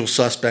usual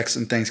suspects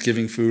in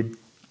Thanksgiving food.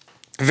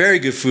 Very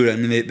good food. I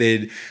mean,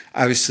 they'd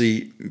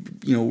obviously,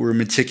 were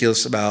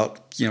meticulous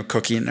about,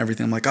 cooking and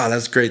everything. I'm like, oh,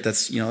 that's great.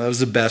 That's, that was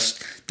the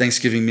best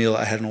Thanksgiving meal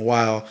I had in a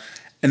while.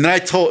 And then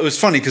it was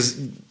funny because,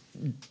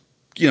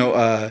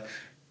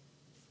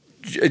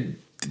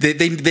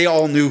 they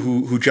all knew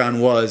who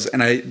John was.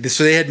 And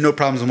so they had no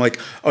problems. I'm like,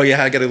 oh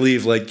yeah, I got to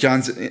leave. Like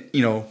John's,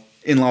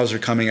 in-laws are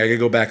coming. I got to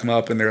go back them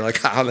up. And they're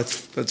like,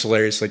 that's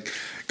hilarious. Like,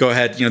 go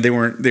ahead. They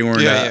weren't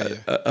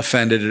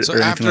offended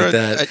or anything like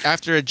that.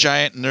 After a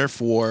giant Nerf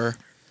war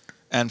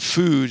and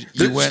food,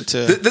 went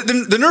to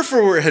the Nerf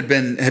war had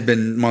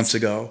been months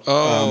ago.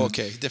 Oh,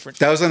 okay, different.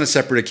 That was on a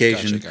separate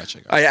occasion. Gotcha.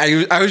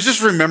 I was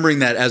just remembering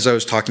that as I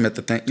was talking about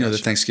the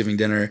Thanksgiving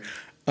dinner.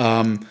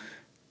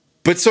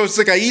 But so it's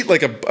like I eat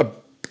like a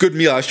good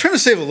meal. I was trying to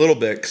save a little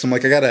bit because I'm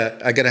like I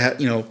gotta have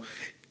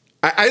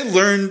I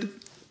learned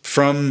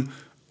from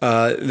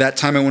that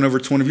time I went over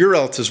to one of your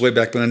relatives way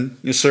back then.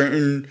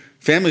 Certain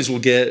families will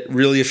get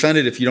really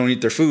offended if you don't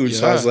eat their food. Yeah.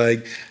 So I was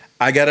like,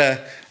 I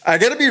gotta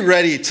be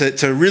ready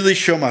to really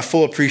show my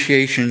full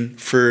appreciation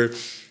for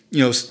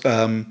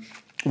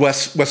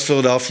West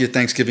Philadelphia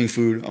Thanksgiving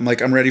food. I'm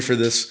like, I'm ready for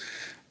this.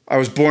 I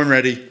was born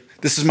ready.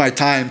 This is my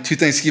time. 2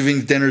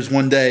 Thanksgiving dinners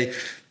one day.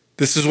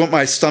 This is what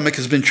my stomach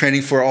has been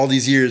training for all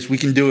these years. We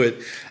can do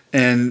it.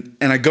 And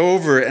I go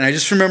over and I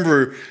just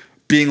remember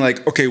being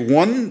like, okay,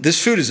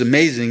 this food is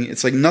amazing.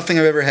 It's like nothing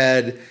I've ever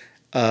had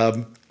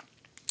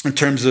in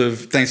terms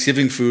of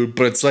Thanksgiving food,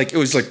 but it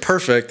was like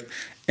perfect.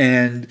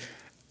 and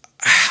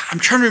I'm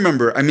trying to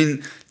remember. I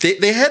mean,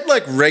 they had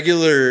like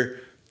regular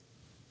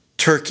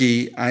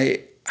turkey. I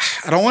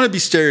don't want to be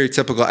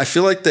stereotypical. I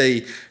feel like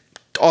they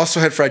also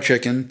had fried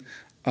chicken.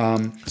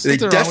 They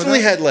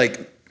definitely had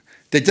like.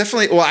 They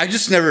definitely. Well, I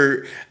just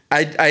never.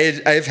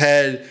 I've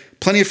had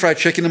plenty of fried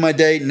chicken in my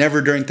day.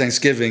 Never during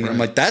Thanksgiving. Right. I'm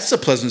like, that's a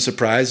pleasant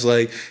surprise.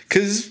 Like,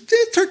 because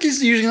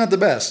turkey's usually not the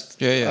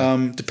best.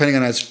 Yeah. Depending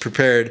on how it's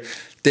prepared.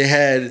 They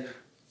had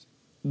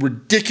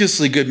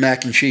ridiculously good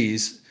mac and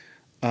cheese.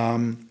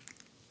 And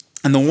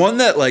the one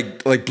that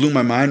like blew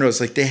my mind was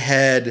like they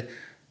had.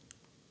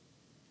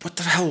 What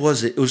the hell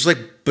was it? It was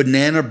like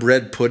banana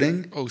bread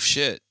pudding. Oh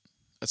shit,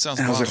 that sounds.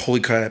 And I was like,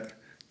 holy crap,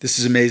 this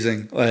is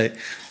amazing. Like,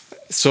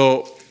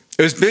 so.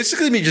 It was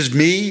basically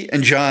me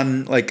and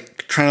John,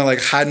 like trying to like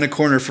hide in a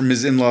corner from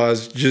his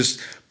in-laws, just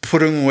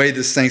putting away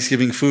this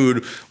Thanksgiving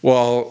food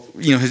while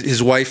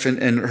his wife and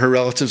her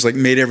relatives like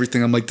made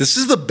everything. I'm like, this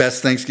is the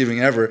best Thanksgiving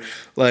ever.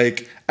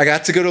 Like, I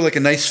got to go to like a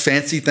nice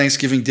fancy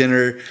Thanksgiving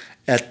dinner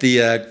at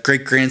the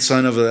great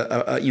grandson of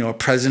a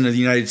president of the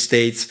United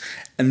States,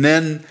 and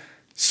then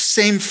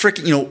same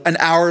freaking an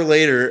hour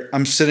later,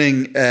 I'm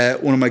sitting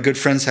at one of my good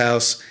friends'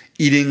 house.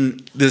 Eating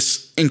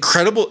this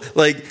incredible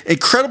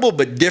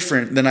but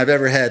different than I've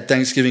ever had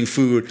Thanksgiving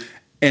food.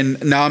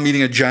 And now I'm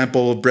eating a giant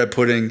bowl of bread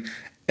pudding.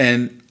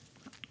 And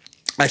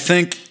I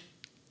think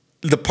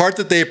the part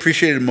that they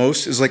appreciated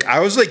most is like, I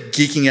was like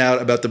geeking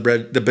out about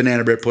the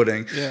banana bread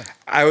pudding. Yeah.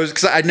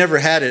 Because I'd never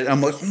had it.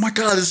 I'm like, oh my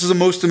God, this is the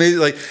most amazing.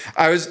 Like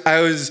I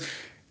was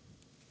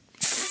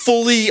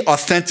fully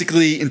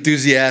authentically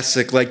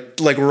enthusiastic, like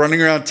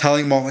running around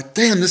telling them all, like,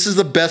 damn, this is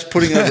the best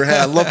pudding I've ever had.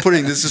 I love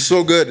pudding. This is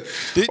so good.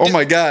 Oh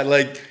my God.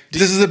 Like,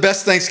 this is the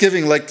best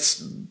Thanksgiving. Like,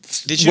 West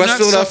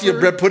Philadelphia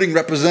bread pudding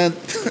represent.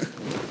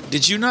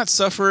 Did you not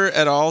suffer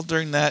at all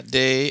during that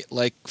day,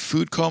 like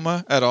food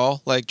coma at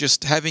all? Like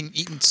just having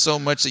eaten so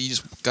much that you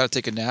just got to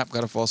take a nap,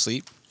 got to fall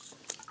asleep?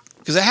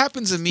 Because that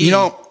happens to me.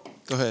 Go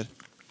ahead.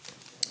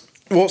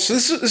 Well, so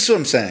this is what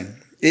I'm saying.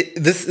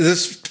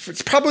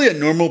 It's probably a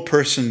normal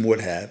person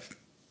would have,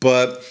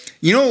 but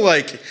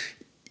like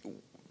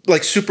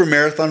super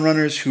marathon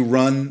runners who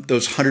run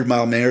those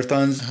 100-mile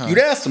marathons, you'd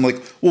ask them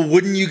like, well,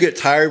 wouldn't you get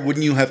tired?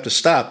 Wouldn't you have to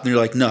stop? And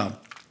they're like, no,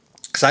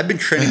 because I've been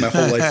training my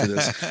whole life for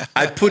this.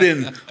 I put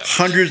in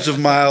hundreds of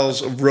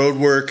miles of road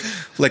work.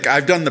 Like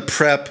I've done the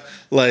prep.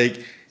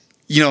 Like,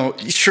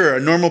 sure,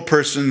 a normal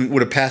person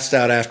would have passed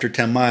out after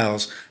 10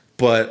 miles.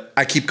 But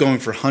I keep going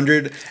for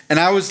 100, and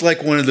I was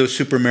like one of those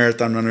super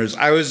marathon runners.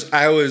 I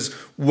was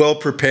well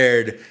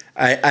prepared.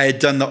 I had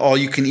done the all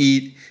you can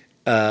eat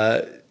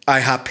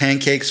IHOP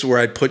pancakes where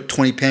I'd put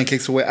 20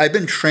 pancakes away. I've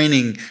been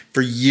training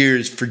for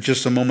years for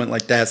just a moment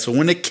like that. So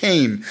when it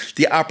came,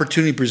 the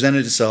opportunity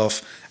presented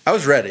itself, I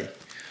was ready.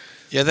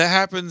 Yeah, that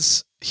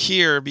happens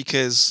here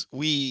because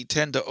we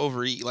tend to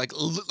overeat. Like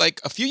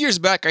a few years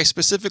back, I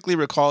specifically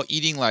recall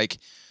eating like.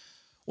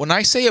 When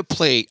I say a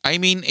plate, I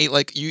mean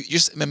you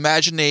just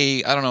imagine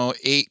a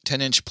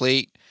 8-10-inch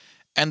plate,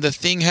 and the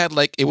thing had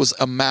it was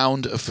a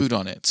mound of food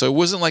on it. So it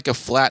wasn't like a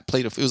flat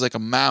plate of food, it was like a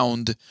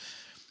mound.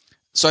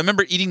 So I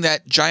remember eating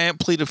that giant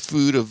plate of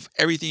food of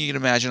everything you can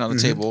imagine on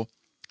the table,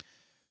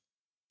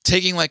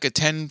 taking like a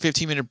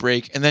 10-15 minute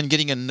break, and then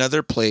getting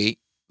another plate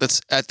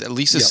that's at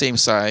least the same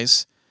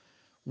size,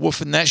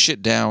 woofing that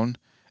shit down,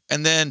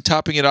 and then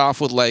topping it off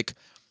with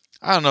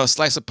a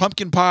slice of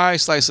pumpkin pie,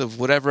 slice of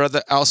whatever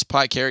other else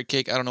pie, carrot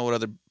cake. I don't know what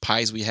other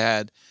pies we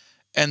had.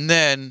 And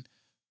then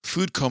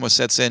food coma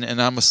sets in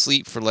and I'm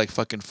asleep for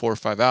fucking 4 or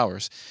 5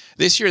 hours.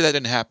 This year that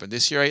didn't happen.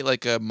 This year I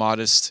ate a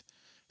modest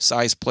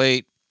size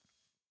plate,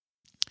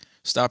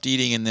 stopped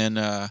eating, and then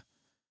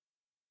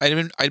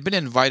I'd been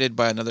invited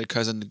by another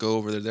cousin to go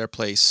over to their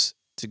place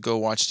to go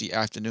watch the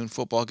afternoon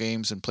football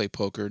games and play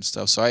poker and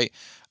stuff. So I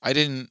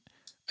didn't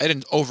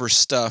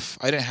overstuff.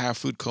 I didn't have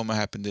food coma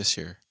happen this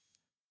year.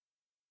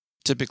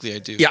 Typically, I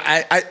do. Yeah,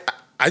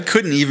 I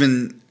couldn't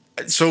even.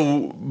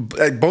 So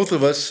both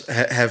of us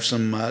have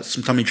some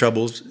tummy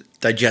troubles,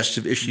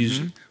 digestive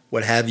issues,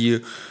 what have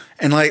you,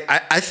 and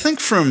I think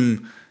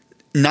from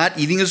not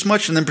eating as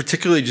much, and then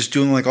particularly just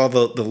doing all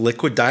the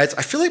liquid diets,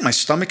 I feel like my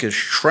stomach has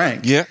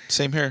shrank. Yeah,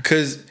 same here.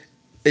 Because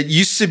it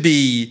used to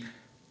be,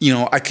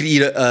 I could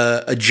eat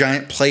a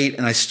giant plate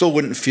and I still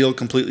wouldn't feel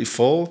completely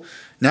full.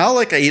 Now,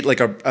 I eat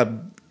a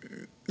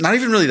not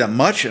even really that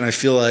much, and I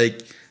feel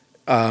like.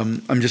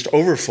 I'm just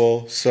over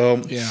full,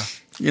 so yeah.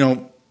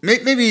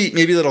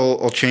 Maybe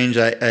that'll change.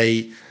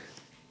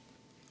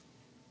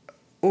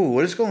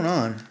 What is going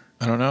on?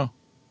 I don't know.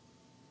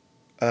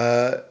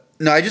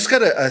 No, I just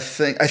got a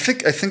thing. I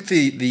think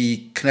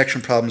the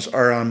connection problems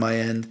are on my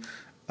end,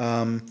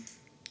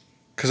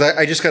 because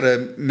I just got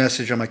a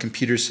message on my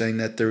computer saying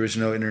that there was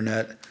no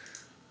internet.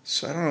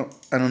 So I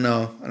don't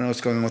know. I don't know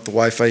what's going on with the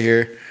Wi-Fi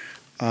here.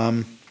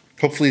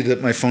 Hopefully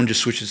that my phone just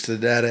switches to the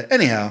data.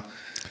 Anyhow.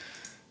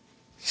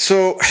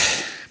 So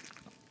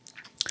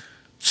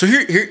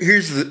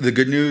here's the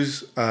good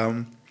news.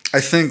 I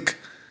think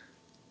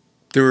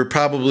there were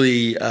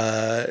probably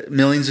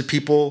millions of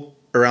people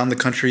around the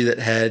country that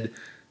had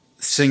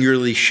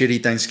singularly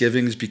shitty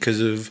Thanksgivings because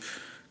of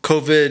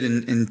COVID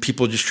and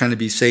people just trying to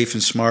be safe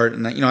and smart.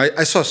 And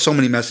I saw so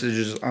many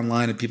messages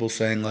online of people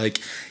saying like,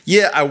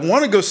 "Yeah, I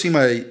want to go see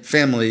my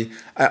family.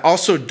 I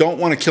also don't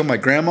want to kill my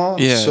grandma.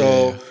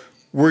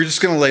 We're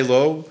just going to lay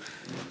low."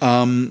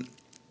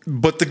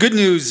 But the good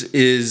news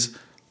is,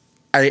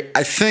 I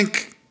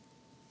think,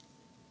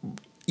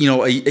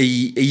 a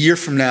year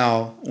from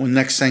now, when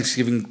next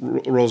Thanksgiving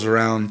rolls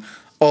around,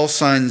 all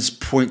signs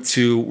point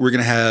to we're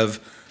going to have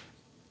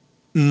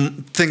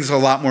things a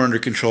lot more under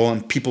control,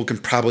 and people can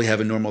probably have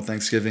a normal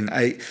Thanksgiving.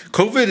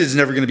 COVID is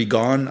never going to be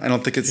gone. I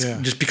don't think it's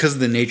just because of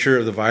the nature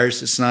of the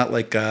virus. It's not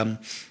like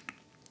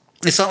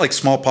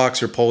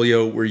smallpox or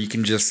polio where you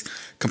can just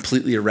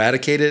completely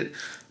eradicate it.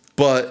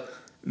 But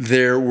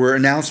there were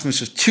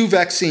announcements of 2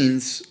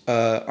 vaccines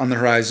on the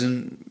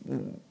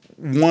horizon.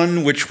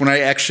 One, which when I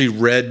actually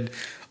read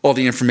all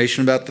the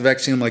information about the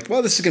vaccine, I'm like,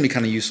 well, this is going to be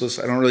kind of useless.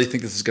 I don't really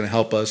think this is going to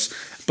help us.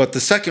 But the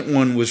second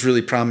one was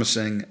really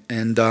promising.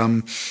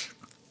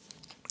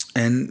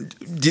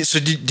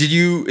 Did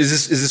you?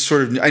 Is this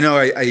sort of? I know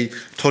I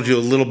told you a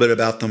little bit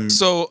about them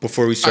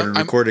before we started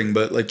recording,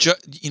 but like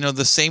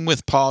the same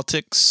with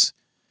politics,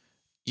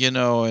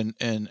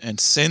 and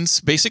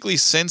since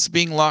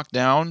being locked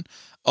down,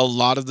 a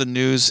lot of the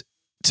news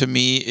to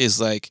me is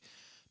like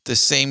the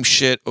same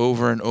shit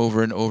over and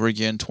over and over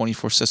again,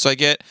 24/7. So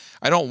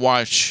I don't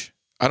watch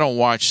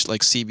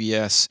like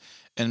CBS,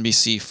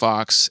 NBC,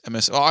 Fox,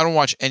 MS. I don't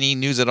watch any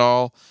news at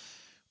all.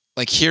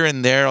 Like here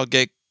and there, I'll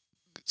get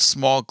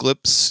small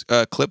clips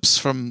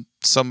from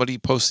somebody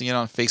posting it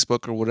on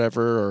Facebook or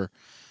whatever, or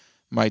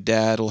my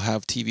dad will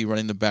have TV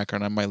running in the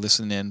background. I might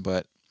listen in,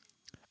 but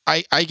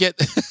I get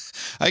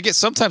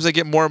sometimes I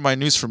get more of my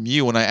news from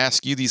you when I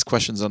ask you these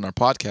questions on our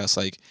podcast.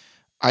 Like,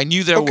 I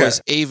knew there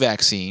was a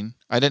vaccine.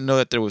 I didn't know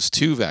that there was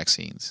 2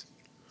 vaccines.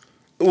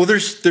 Well,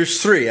 there's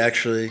 3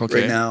 actually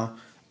right now.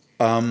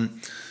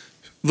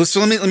 So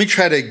let me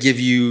try to give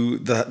you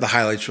the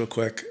highlights real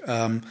quick.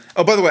 By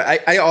the way,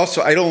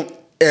 I don't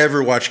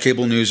ever watch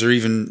cable news or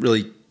even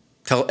really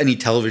any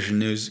television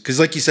news, because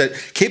like you said,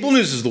 cable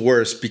news is the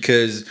worst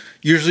because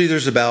usually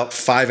there's about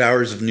 5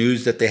 hours of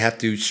news that they have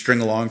to string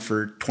along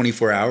for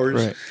 24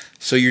 hours. Right.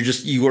 So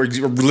you are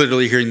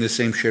literally hearing the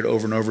same shit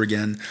over and over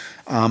again.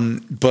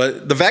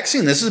 But the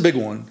vaccine, this is a big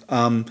one.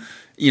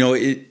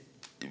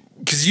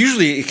 Because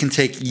usually it can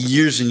take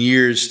years and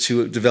years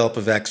to develop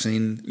a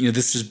vaccine.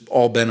 This has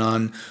all been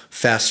on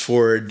fast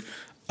forward.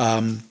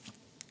 And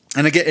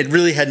again, it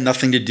really had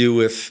nothing to do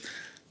with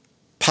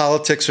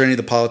politics or any of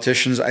the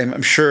politicians.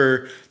 I'm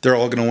sure they're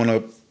all going to want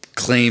to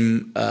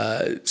claim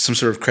some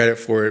sort of credit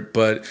for it.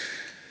 But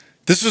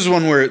this was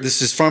one where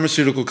this is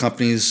pharmaceutical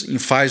companies.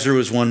 Pfizer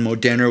was one,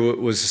 Moderna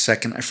was the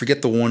second. I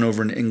forget the one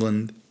over in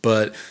England.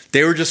 But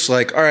they were just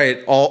like, all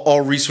right,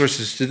 all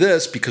resources to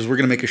this because we're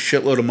going to make a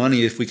shitload of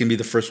money if we can be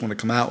the first one to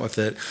come out with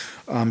it.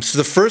 So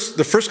the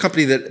first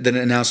company that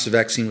announced the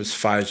vaccine was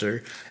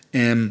Pfizer.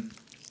 And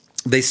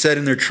they said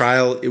in their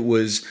trial it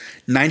was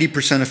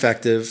 90%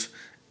 effective.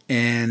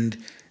 And,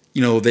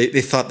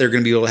 they thought they were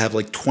going to be able to have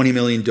like 20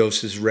 million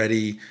doses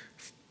ready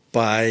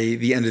by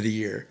the end of the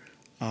year.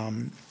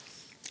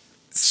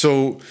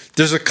 So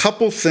there's a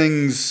couple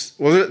things.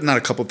 Well, not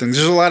a couple things.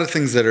 There's a lot of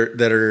things that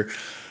are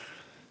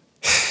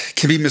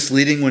can be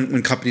misleading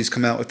when companies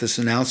come out with this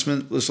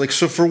announcement. It's like,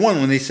 so for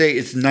one, when they say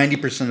it's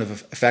 90%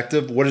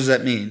 effective, what does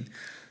that mean?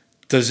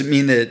 Does it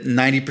mean that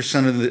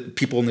 90% of the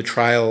people in the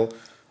trial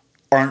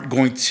aren't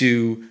going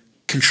to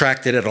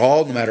contract it at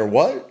all, no matter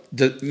what?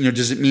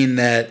 Does it mean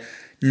that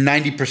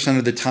 90%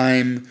 of the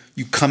time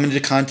you come into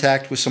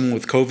contact with someone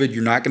with COVID,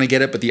 you're not going to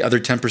get it, but the other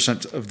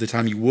 10% of the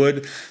time you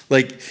would?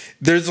 Like,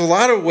 there's a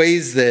lot of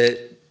ways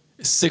that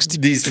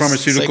these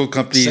pharmaceutical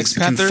companies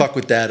can fuck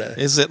with data.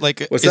 Is it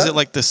like it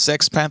like the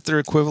Sex Panther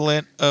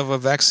equivalent of a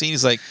vaccine?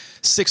 It's like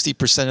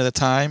 60% of the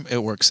time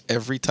it works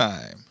every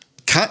time.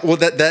 Well,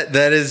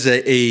 that is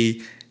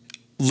a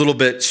little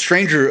bit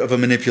stranger of a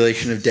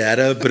manipulation of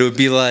data, but it would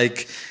be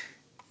like,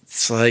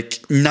 it's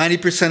like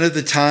 90% of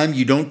the time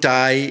you don't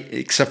die,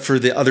 except for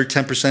the other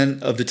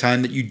 10% of the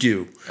time that you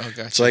do. Oh,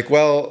 gotcha. It's like,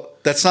 well,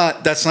 that's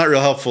not real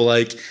helpful.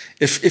 Like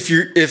if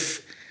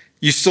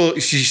you still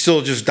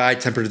just die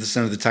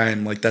 10% of the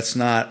time, like that's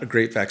not a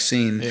great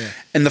vaccine. Yeah.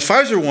 And the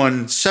Pfizer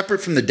one,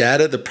 separate from the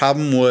data, the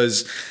problem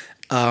was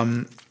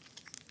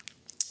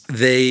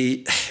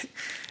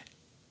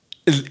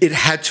it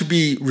had to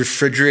be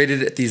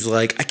refrigerated at these,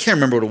 like, I can't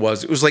remember what it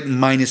was. It was like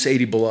minus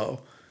 80 below,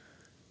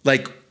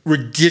 like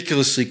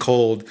ridiculously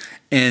cold.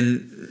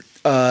 And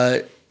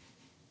there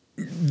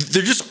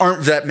just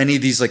aren't that many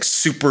of these like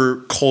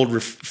super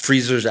cold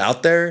freezers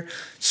out there.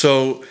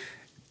 So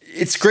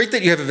it's great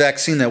that you have a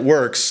vaccine that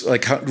works,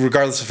 like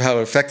regardless of how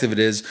effective it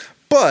is.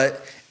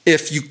 But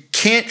if you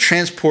can't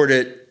transport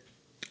it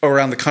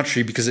around the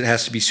country because it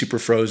has to be super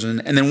frozen,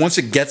 and then once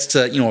it gets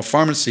to a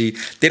pharmacy,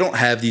 they don't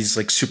have these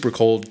like super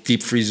cold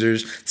deep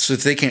freezers, so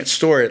if they can't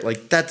store it,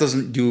 like that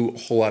doesn't do a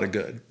whole lot of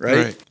good,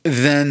 right?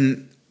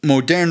 Then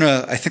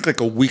Moderna, I think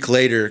like a week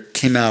later,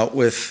 came out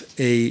with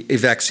a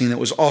vaccine that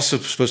was also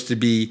supposed to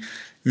be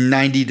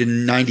 90 to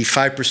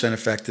 95%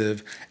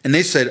 effective. And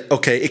they said,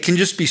 okay, it can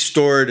just be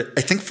stored.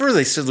 I think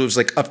they said it was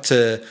like up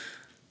to,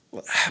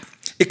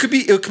 it could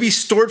be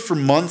stored for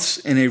months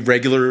in a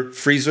regular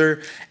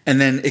freezer. And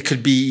then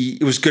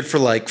it was good for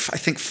like, I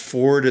think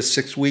 4 to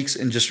 6 weeks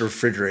in just a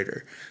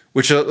refrigerator,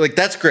 which like,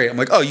 that's great. I'm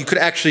like, oh, you could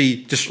actually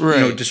just,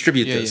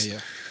 distribute this. Yeah.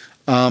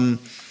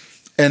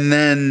 And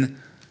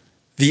then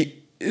the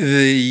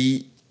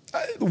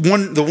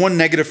one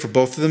negative for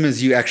both of them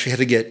is you actually had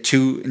to get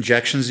 2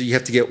 injections. You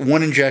have to get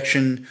 1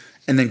 injection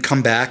and then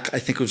come back. I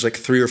think it was like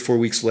 3 or 4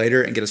 weeks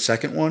later and get a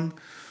second one.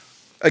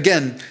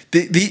 Again,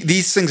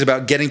 these things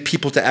about getting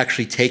people to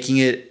actually take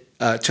it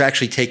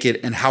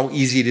and how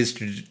easy it is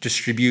to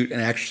distribute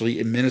and actually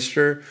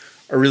administer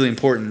are really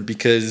important,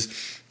 because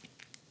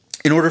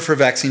in order for a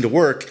vaccine to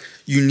work,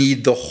 you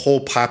need the whole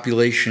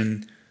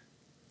population,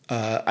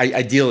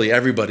 ideally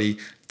everybody,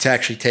 to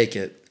actually take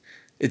it.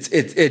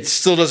 It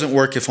still doesn't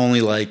work if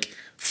only like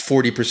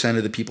 40%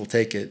 of the people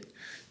take it,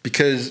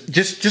 because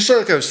just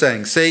like I was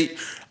saying,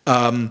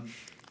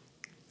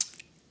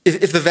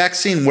 if the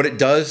vaccine, what it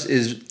does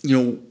is,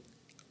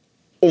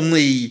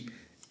 only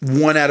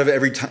 1 out of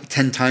every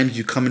 10 times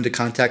you come into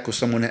contact with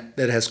someone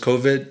that has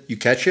COVID, you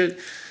catch it.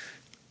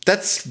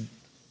 That's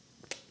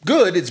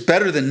good. It's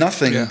better than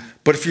nothing. Yeah.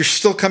 But if you're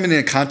still coming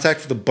into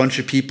contact with a bunch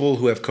of people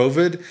who have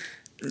COVID,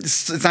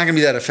 it's not going to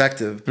be that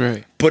effective.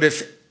 Right. But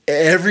if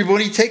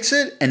everybody takes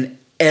it and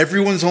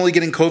everyone's only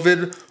getting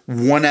COVID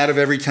 1 out of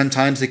every 10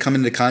 times they come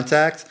into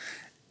contact,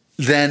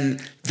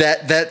 then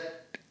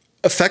that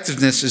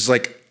effectiveness is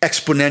like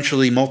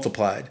exponentially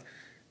multiplied.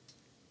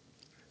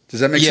 Does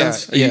that make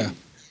sense? Yeah.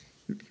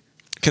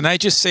 Can I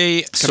just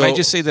say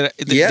that?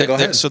 Go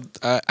ahead. So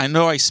I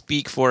know I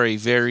speak for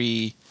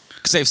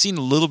because I've seen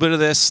a little bit of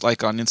this,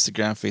 like on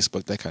Instagram,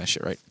 Facebook, that kind of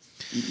shit, right?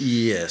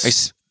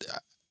 Yes.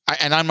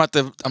 And I'm not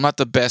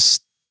the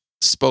best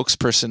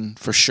spokesperson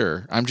for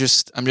sure. I'm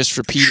just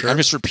repeating. Sure. I'm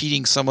just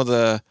repeating some of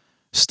the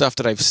stuff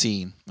that I've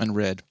seen and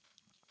read.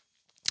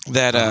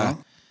 That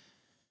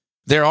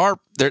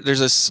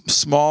there's a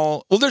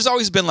small. Well, there's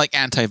always been like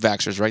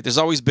anti-vaxxers, right? There's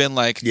always been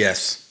like,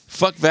 yes,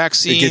 fuck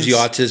vaccines. It gives you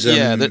autism.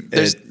 Yeah,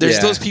 there's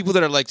those people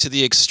that are like to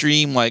the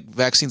extreme, like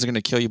vaccines are going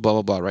to kill you, blah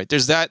blah blah. Right?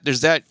 There's that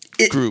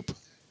group.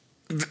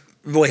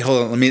 Wait,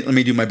 hold on. Let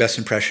me do my best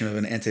impression of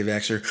an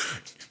anti-vaxxer.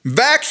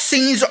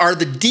 Vaccines are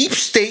the deep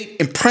state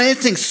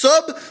implanting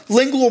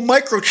sublingual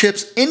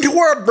microchips into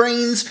our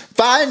brains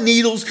via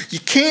needles. You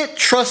can't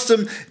trust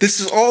them.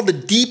 This is all the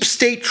deep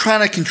state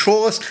trying to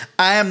control us.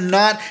 I am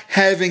not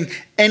having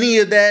any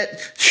of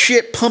that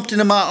shit pumped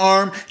into my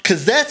arm,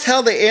 because that's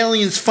how the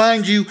aliens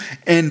find you,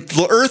 and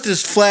the earth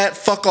is flat.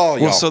 Fuck all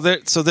y'all. Well,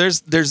 there's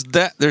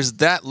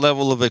that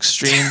level of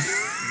extreme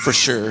for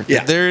sure.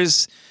 Yeah. There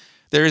is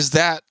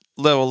that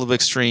level of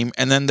extreme,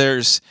 and then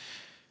there's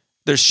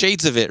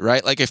shades of it,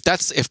 right? Like if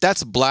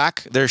that's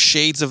black, there's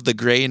shades of the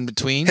gray in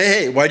between.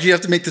 Hey, why'd you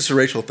have to make this a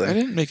racial thing? I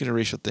didn't make it a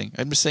racial thing.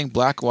 I'm just saying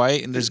black,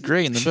 white, and there's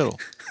gray in the middle.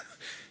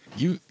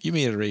 You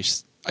made it a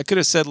race. I could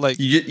have said like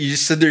you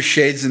just said there's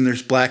shades and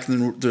there's black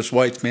and then there's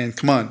whites, man.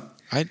 Come on.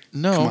 Come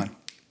on.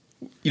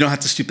 You don't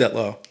have to stoop that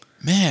low.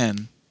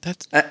 Man,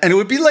 and it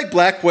would be like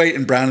black, white,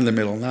 and brown in the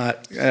middle. I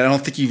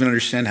don't think you even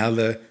understand how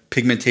the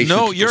pigmentation.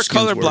 No, you're work.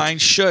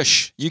 colorblind.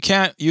 Shush. You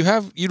can't.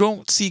 You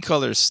don't see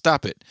colors.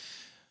 Stop it.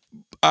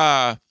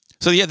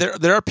 So yeah,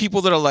 there are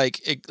people that are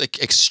like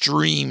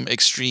extreme,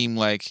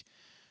 like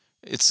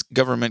it's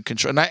government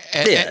control,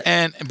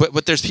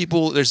 but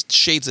there's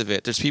shades of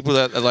it. There's people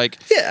that are like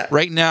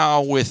right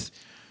now with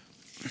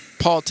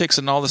politics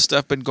and all the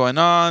stuff been going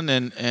on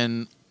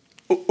and.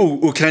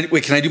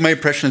 Can I do my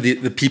impression of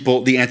the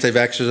people, the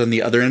anti-vaxxers on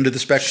the other end of the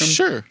spectrum?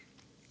 Sure.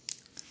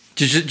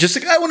 Just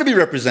like, I want to be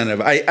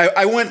representative.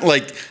 I went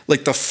like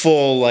the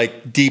full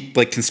like deep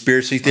like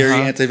conspiracy theory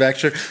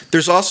anti-vaxxer.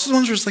 There's also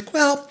ones where it's like,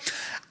 well,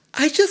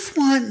 I just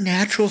want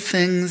natural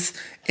things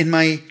in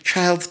my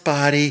child's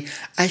body.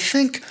 I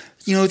think,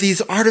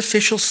 these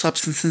artificial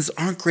substances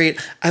aren't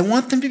great. I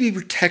want them to be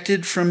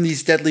protected from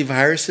these deadly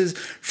viruses,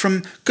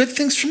 from good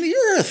things from the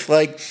earth.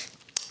 Like,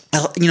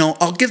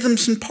 I'll give them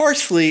some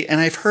parsley. And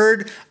I've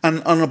heard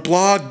on a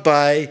blog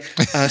by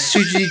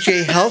Suji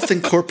J Health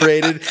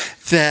Incorporated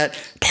that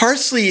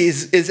parsley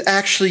is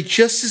actually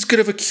just as good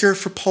of a cure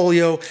for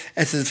polio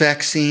as a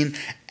vaccine.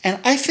 And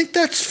I think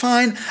that's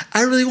fine.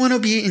 I really want to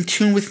be in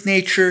tune with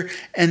nature.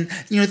 And,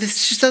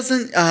 this just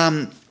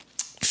doesn't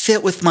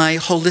fit with my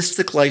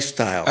holistic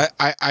lifestyle.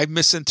 I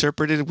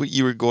misinterpreted what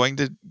you were going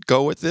to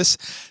go with this.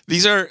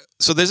 These are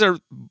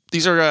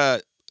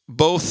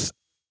both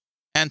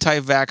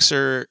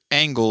anti-vaxxer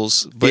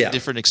angles, but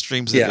different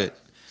extremes of it.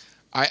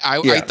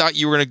 I thought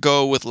you were going to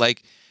go with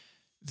like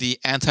the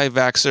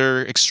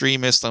anti-vaxxer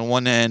extremist on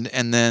one end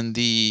and then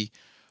the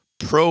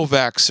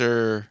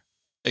pro-vaxxer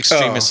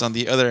extremists on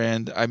the other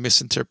end. I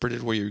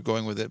misinterpreted where you're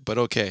going with it, but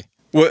okay.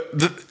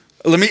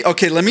 Let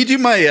me do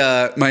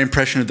my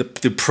impression of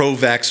the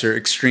pro-vaxxer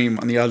extreme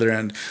on the other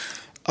end.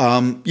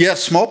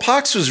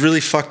 Smallpox was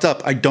really fucked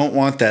up. I don't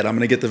want that. I'm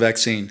going to get the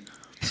vaccine.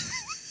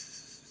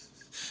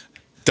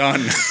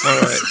 Done.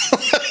 All right.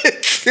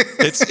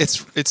 It's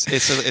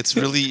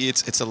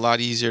a lot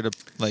easier to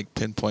like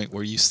pinpoint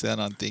where you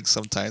stand on things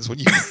sometimes when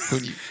you.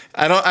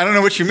 I don't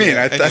know what you mean.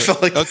 Yeah, I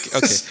felt like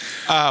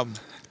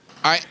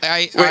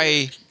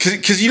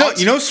because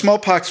you know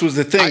smallpox was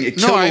the thing. It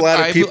killed a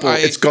lot of people.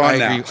 It's gone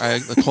now.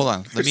 Hold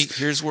on.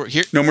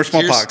 No more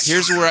smallpox.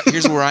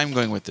 Here's where I'm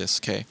going with this.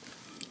 Okay.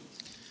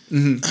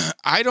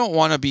 I don't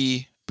want to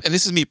be, and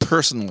this is me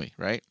personally,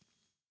 right?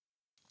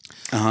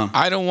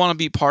 I don't want to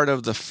be part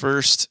of the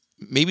first,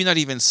 maybe not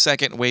even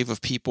second wave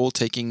of people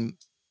taking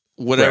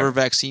whatever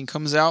vaccine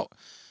comes out,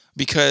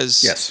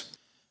 because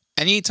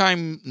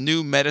anytime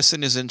new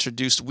medicine is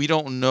introduced, we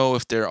don't know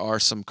if there are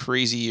some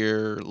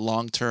crazier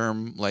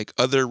long-term, like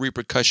other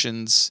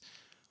repercussions.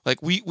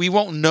 Like we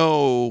won't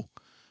know,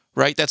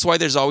 right? That's why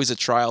there's always a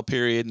trial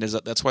period, and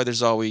that's why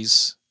there's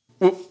always.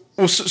 Well,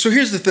 so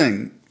here's the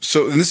thing.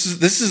 So, and this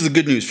is the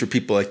good news for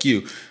people like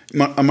you,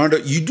 Armando.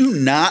 You do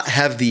not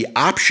have the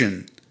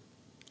option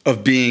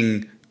of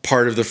being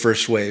part of the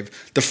first wave.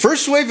 The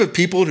first wave of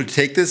people who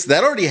take this,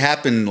 that already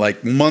happened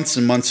like months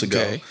and months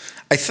ago.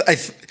 Okay.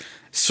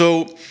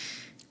 So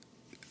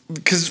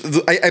because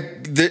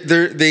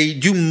they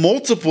do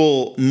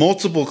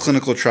multiple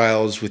clinical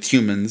trials with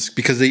humans,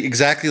 because they,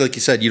 exactly like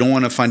you said, you don't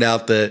want to find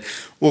out that,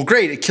 well,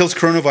 great, it kills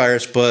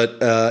coronavirus, but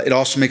it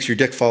also makes your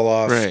dick fall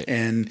off, right,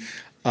 and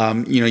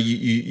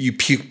you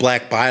puke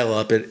black bile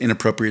up at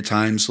inappropriate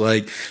times,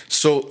 like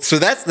so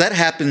that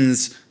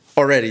happens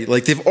already.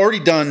 Like they've already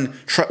done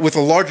with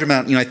a large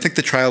amount. I think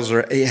the trials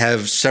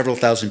have several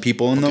thousand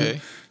people in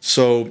them.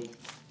 So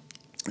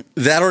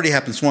that already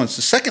happens once.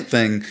 The second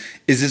thing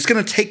is it's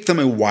going to take them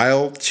a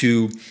while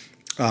to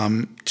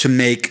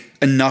make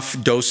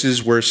enough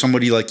doses where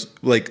somebody like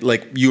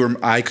you or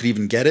I could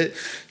even get it.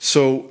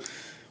 So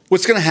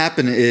what's going to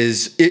happen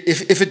is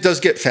if it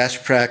does get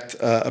fast-tracked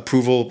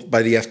approval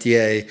by the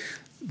FDA,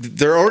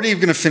 they're already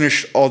going to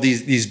finish all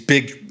these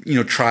big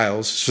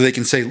trials, so they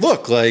can say,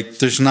 look, like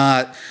there's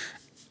not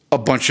a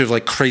bunch of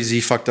like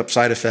crazy fucked up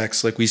side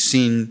effects like we've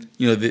seen,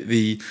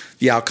 the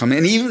outcome.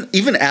 And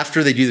even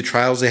after they do the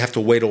trials, they have to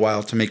wait a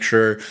while to make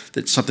sure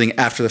that something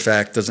after the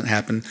fact doesn't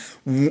happen.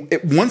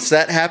 Once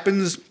that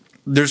happens,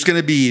 there's going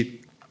to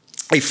be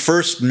a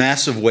first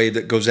massive wave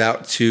that goes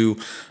out to,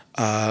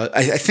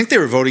 I think they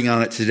were voting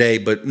on it today,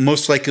 but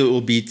most likely it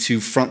will be to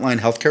frontline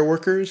healthcare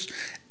workers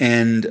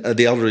and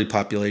the elderly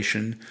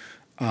population.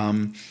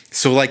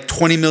 So like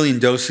 20 million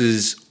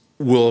doses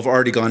will have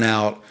already gone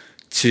out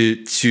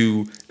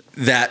to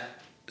that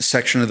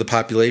section of the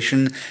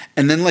population.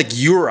 And then like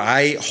you or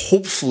I,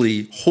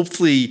 hopefully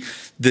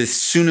the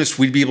soonest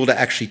we'd be able to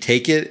actually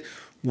take it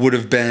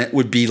would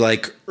be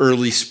like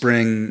early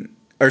spring,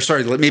 or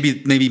sorry,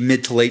 maybe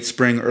mid to late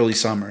spring, early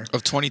summer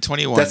of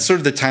 2021. That's sort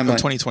of the timeline. Of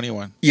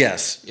 2021.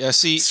 Yes. Yeah.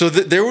 See, so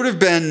there would have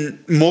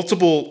been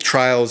multiple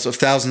trials of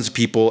thousands of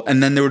people,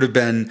 and then there would have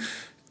been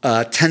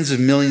tens of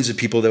millions of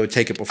people that would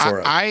take it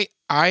before us.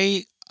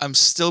 I'm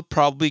still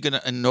probably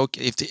gonna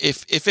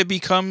if it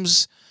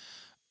becomes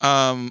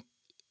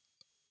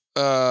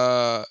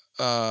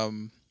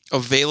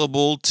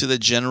available to the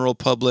general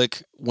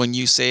public when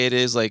you say it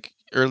is like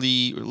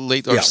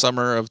late or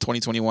summer of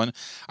 2021.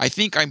 I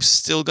think I'm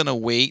still gonna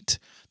wait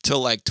till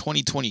like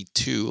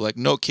 2022. Like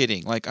no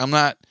kidding. Like I'm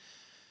not.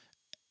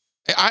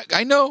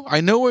 I know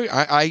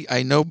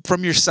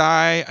from your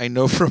sigh. I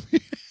know from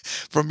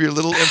your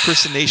little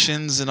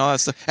impersonations and all that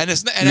stuff. And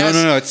it's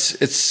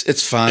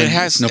it's fine. It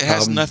has no problem.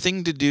 Has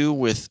nothing to do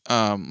with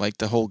like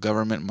the whole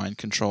government mind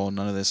control,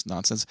 none of this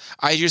nonsense.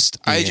 Just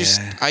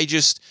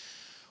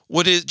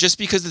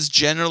because it's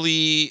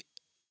generally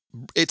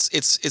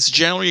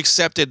generally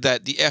accepted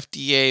that the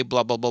FDA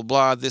blah blah blah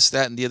blah this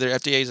that and the other,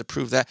 FDA has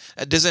approved that.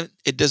 It doesn't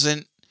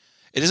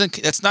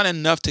that's not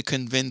enough to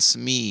convince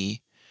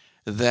me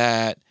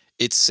that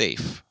it's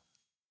safe.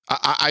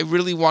 I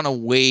really want to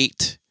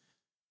wait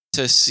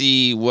to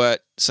see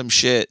what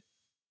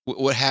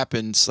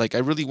happens. Like I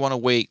really want to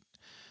wait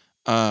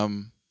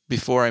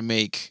before I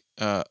make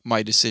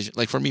my decision.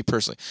 Like for me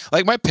personally,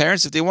 like my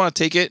parents, if they want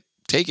to take it,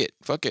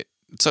 fuck it.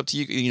 It's up to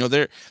you.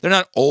 They're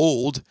not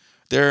old,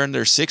 they're in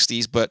their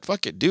 60s, but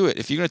fuck it, do it.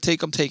 If you're gonna take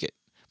them, take it.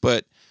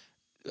 But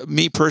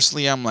me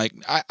personally, I'm like,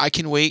 I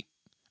can wait.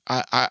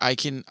 I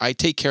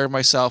take care of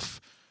myself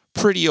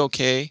pretty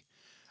okay.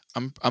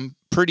 I'm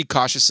pretty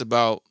cautious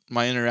about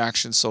my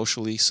interactions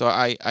socially, so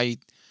I'm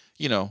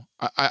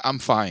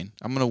fine.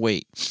 I'm gonna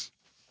wait.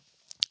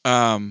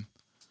 I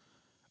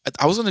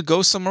was gonna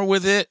go somewhere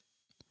with it,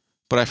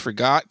 but I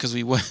forgot because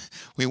we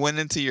went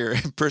into your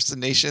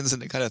impersonations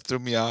and it kind of threw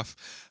me off.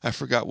 I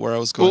forgot where I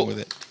was going with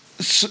it.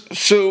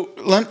 So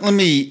let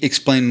me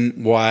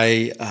explain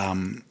why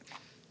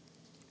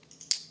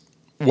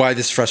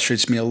this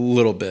frustrates me a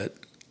little bit.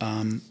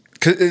 The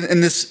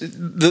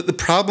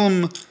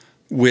problem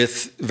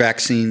with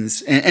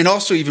vaccines and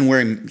also even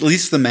wearing at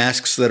least the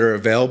masks that are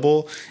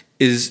available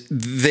is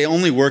they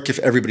only work if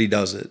everybody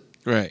does it.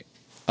 Right.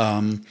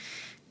 And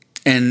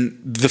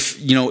if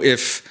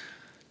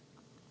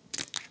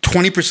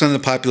 20% of the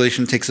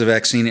population takes the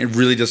vaccine, it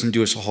really doesn't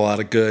do us a whole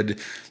lot of good.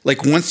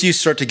 Like once you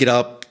start to get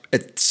up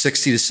at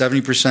 60 to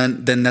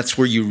 70%, then that's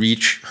where you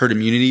reach herd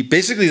immunity.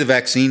 Basically, the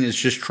vaccine is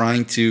just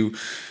trying to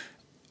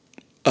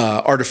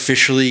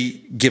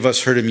artificially give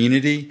us herd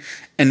immunity.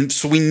 And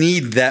so we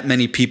need that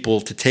many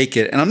people to take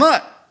it. And I'm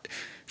not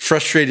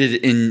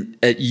frustrated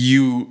at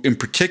you in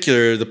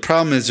particular. The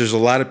problem is there's a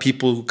lot of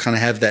people who kind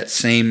of have that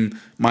same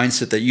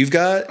mindset that you've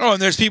got. Oh,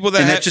 and there's people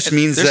that there's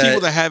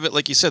people that have it,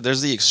 like you said,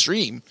 there's the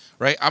extreme,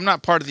 right? I'm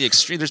not part of the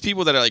extreme. There's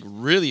people that are like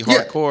really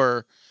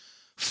hardcore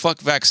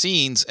fuck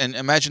vaccines, and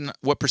imagine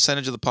what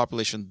percentage of the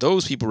population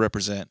those people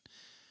represent.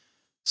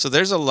 So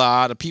there's a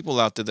lot of people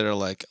out there that are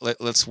like,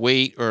 let's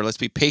wait, or let's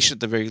be patient at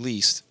the very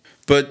least.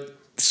 But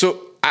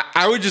so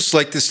I would just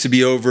like this to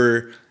be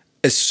over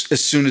as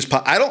soon as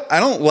possible. I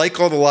don't like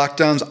all the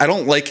lockdowns. I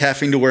don't like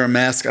having to wear a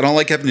mask. I don't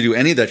like having to do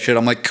any of that shit.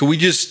 I'm like, could we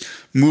just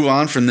move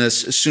on from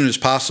this as soon as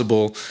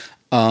possible?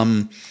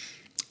 And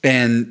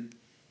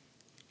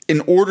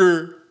in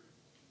order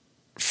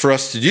for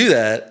us to do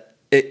that,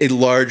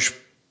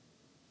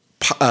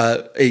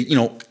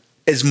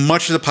 as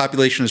much of the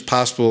population as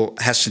possible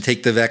has to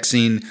take the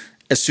vaccine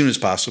as soon as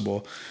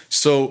possible.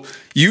 So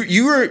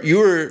you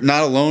are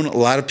not alone. A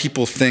lot of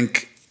people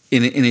think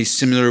in a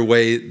similar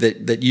way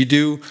that you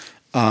do.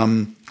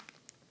 But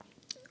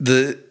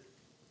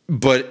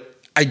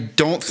I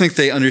don't think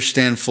they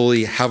understand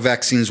fully how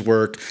vaccines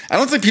work. I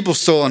don't think people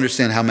still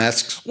understand how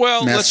masks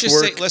work. Let's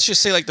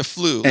just say like the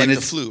flu,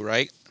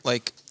 right?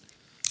 Like,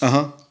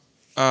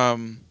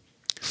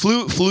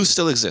 flu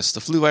still exists.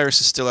 The flu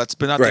virus is still, that's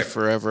been out there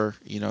forever.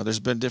 There's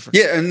been different.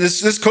 Yeah, and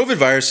this COVID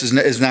virus is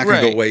not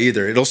going to go away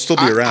either. It'll still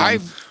be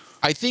around.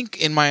 I think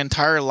in my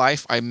entire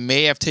life, I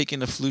may have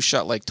taken a flu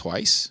shot like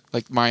twice,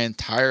 like my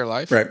entire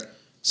life. Right.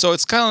 So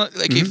it's kind of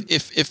like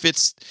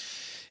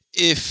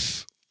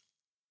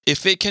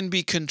if it can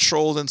be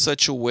controlled in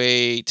such a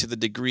way to the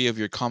degree of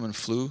your common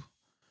flu,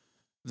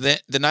 then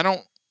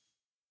I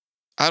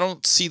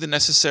don't see the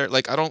necessary,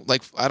 I don't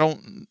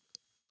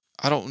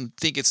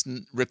think it's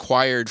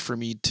required for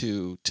me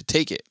to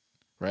take it,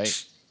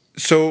 right?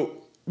 So,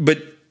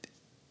 but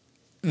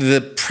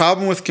the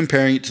problem with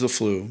comparing it to the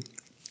flu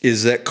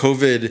is that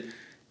COVID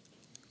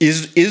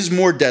is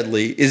more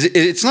deadly.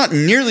 It's not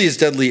nearly as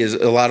deadly as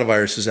a lot of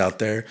viruses out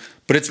there,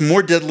 but it's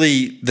more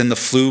deadly than the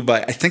flu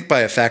by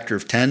a factor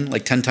of 10,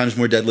 like 10 times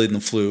more deadly than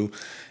the flu.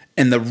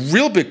 And the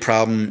real big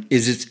problem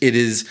is it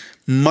is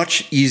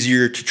much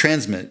easier to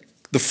transmit.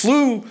 The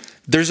flu,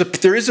 there is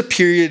a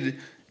period,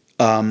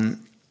 when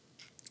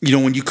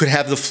you could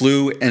have the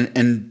flu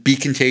and be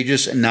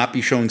contagious and not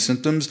be showing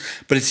symptoms,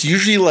 but it's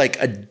usually like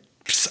I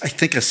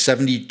think a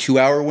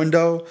 72-hour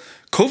window.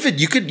 COVID,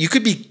 you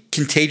could be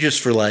contagious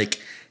for like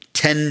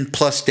 10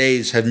 plus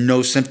days, have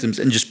no symptoms,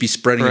 and just be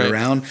spreading it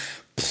around.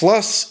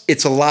 Plus,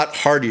 it's a lot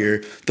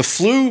harder. The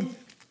flu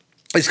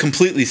is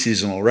completely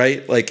seasonal,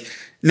 right? Like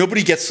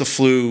nobody gets the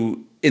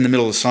flu in the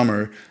middle of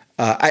summer.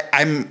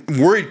 I'm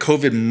worried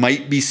COVID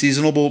might be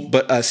seasonable,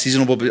 but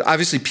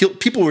obviously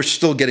people were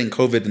still getting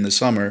COVID in the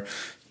summer.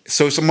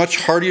 So it's a much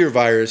hardier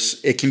virus.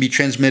 It can be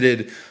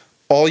transmitted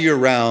all year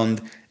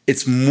round.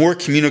 It's more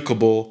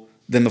communicable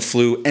than the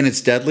flu, and it's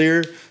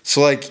deadlier.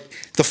 So like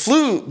the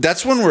flu,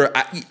 that's one where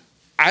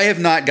I have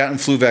not gotten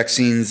flu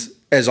vaccines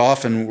as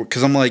often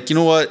because I'm like, you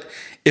know what?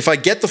 If I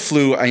get the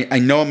flu, I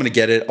know I'm going to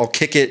get it. I'll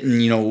kick it in,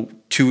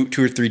 2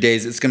 or 3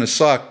 days. It's going to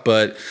suck,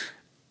 but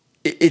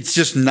it's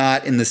just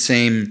not in the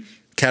same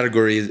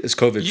category as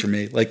COVID for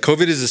me. Like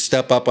COVID is a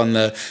step up on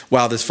the,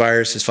 wow, this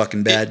virus is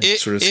fucking bad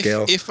sort of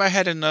scale. If I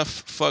had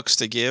enough fucks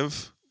to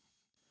give,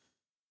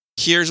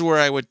 here's where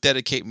I would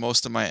dedicate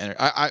most of my energy.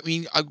 I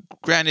mean,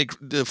 granted,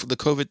 the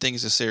COVID thing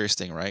is a serious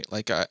thing, right?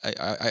 Like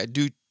I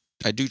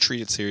do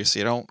treat it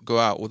seriously. I don't go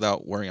out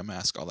without wearing a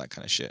mask, all that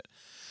kind of shit.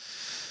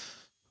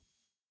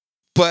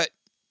 But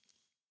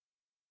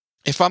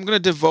if I'm going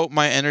to devote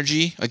my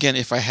energy, again,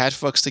 if I had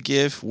fucks to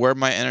give, where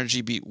my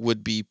energy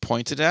would be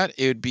pointed at,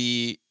 it would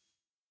be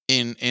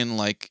in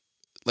like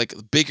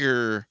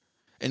bigger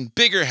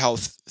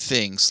health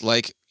things.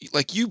 Like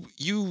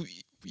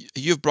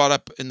you've brought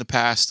up in the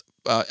past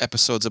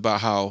episodes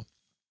about how,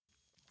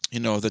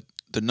 the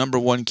number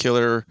one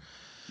killer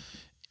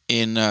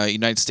in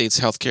United States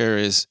healthcare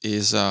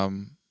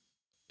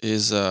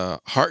is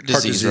heart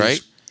disease,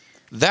 right?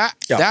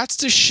 That's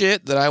the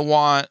shit that I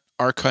want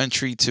our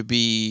country to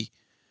be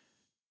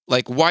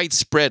like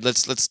widespread.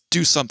 Let's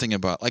do something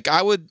about. Like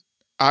I would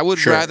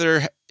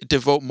rather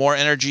devote more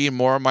energy and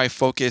more of my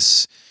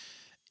focus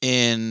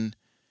in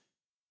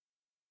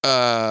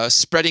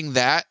spreading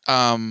that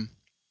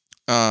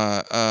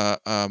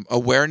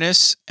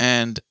awareness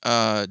and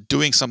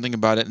doing something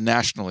about it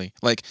nationally.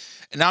 Like,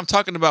 and now I'm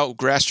talking about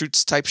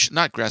grassroots type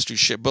not grassroots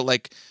shit, but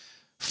like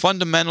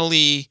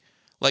fundamentally,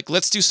 like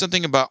let's do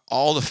something about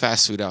all the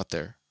fast food out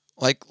there.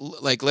 Like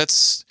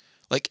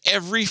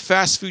every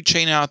fast food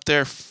chain out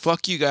there,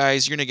 fuck you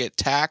guys, you're gonna get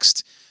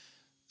taxed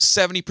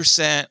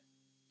 70%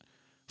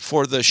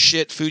 for the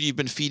shit food you've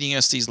been feeding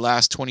us these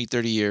last 20,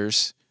 30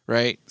 years,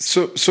 right?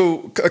 So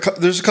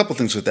there's a couple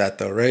things with that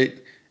though, right?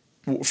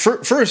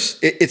 First,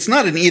 it's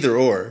not an either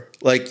or.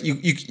 Like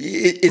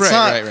it's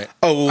not. Right.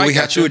 Oh well, we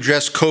have to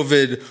address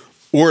COVID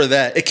or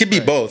that. It could be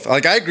both.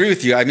 Like, I agree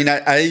with you. I mean,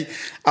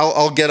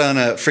 I'll get on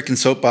a freaking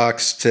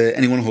soapbox to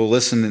anyone who will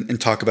listen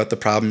and talk about the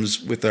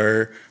problems with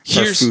our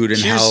food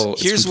and how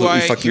it's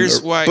completely fucking.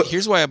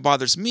 Here's why it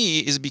bothers me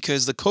is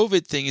because the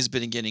COVID thing has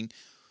been getting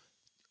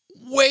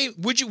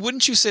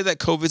wouldn't you say that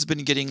COVID's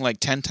been getting like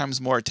 10 times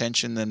more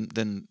attention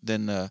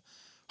than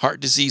heart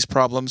disease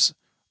problems,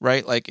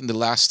 right? Like in the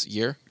last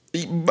year?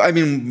 I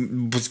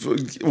mean,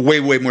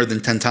 way more than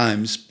 10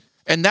 times.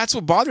 And that's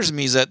what bothers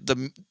me is that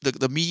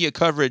the media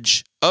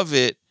coverage of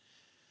it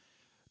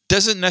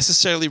doesn't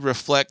necessarily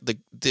reflect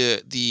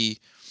the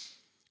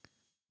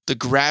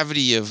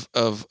gravity of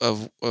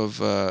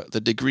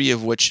the degree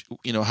of which,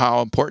 you know,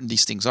 how important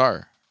these things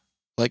are.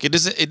 Like it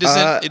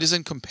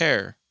doesn't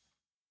compare.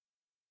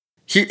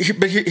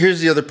 But here's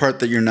the other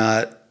part that you're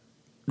not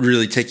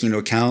really taking into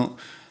account.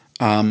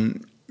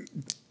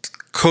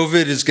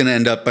 COVID is going to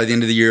end up by the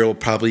end of the year. Will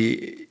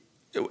probably,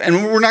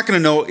 and we're not going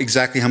to know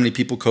exactly how many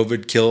people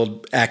COVID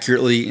killed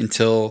accurately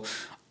until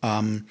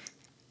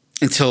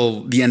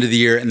the end of the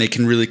year, and they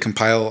can really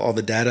compile all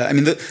the data. I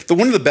mean, the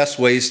one of the best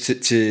ways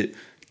to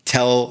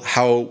tell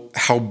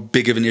how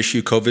big of an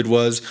issue COVID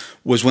was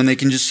when they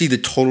can just see the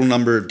total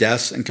number of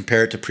deaths and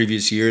compare it to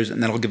previous years,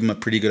 and that'll give them a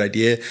pretty good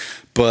idea.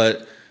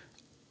 But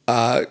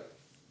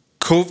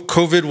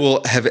COVID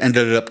will have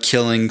ended up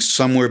killing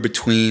somewhere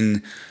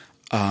between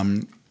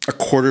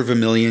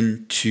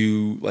 250,000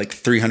 to like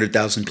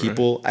 300,000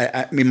 people. Right.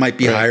 I mean, it might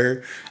be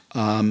higher.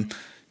 In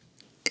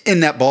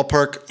that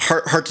ballpark,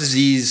 heart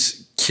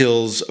disease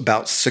kills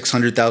about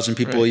 600,000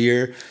 people a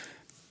year.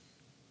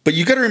 But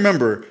you got to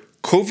remember,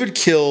 COVID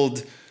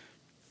killed,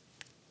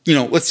 you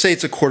know, let's say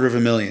it's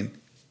 250,000.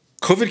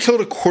 COVID killed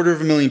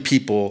 250,000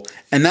 people,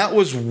 and that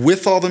was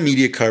with all the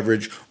media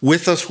coverage,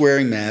 with us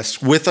wearing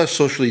masks, with us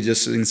socially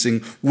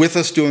distancing, with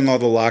us doing all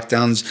the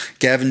lockdowns,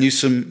 Gavin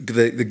Newsom,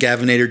 the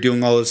Gavinator,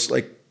 doing all this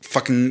like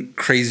fucking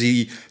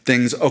crazy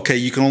things. Okay,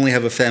 you can only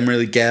have a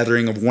family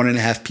gathering of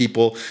 1.5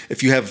 people.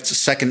 If you have a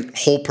second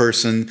whole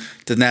person,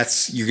 then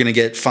you're gonna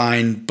get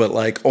fined. But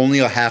like only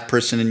a half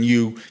person and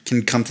you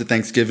can come to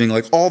Thanksgiving.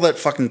 Like all that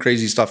fucking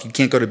crazy stuff. You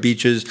can't go to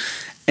beaches,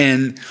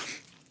 and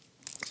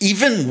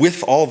even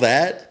with all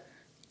that.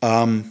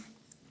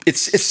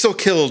 It's still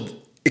killed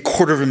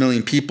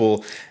 250,000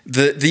 people.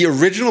 The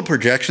original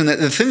projection, that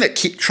the thing that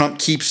Trump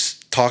keeps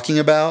talking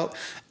about,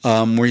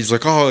 where he's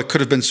like, oh, it could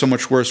have been so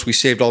much worse, we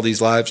saved all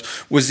these lives,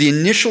 was the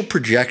initial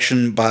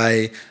projection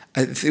by,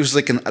 it was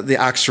like the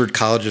Oxford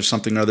College of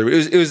something or other.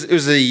 It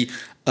was a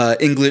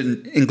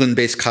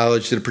England-based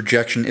college did a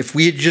projection. If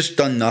we had just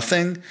done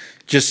nothing,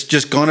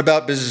 just gone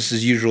about business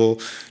as usual,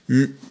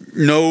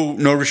 no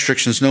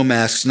restrictions, no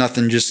masks,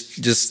 nothing,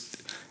 just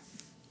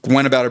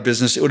went about our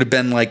business, it would have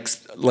been like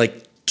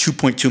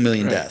 2.2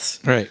 million deaths.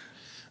 Right.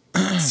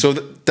 So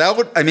that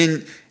would, I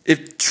mean,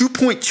 if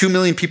 2.2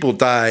 million people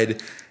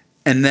died,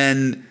 and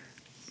then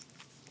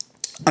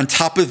on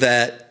top of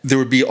that, there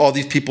would be all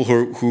these people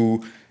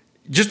who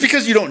just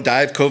because you don't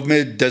die of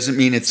COVID doesn't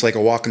mean it's like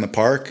a walk in the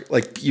park.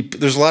 Like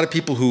there's a lot of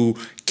people who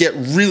get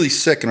really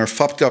sick and are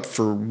fucked up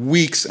for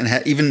weeks,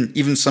 and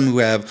even some who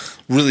have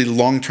really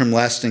long-term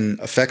lasting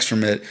effects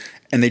from it,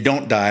 and they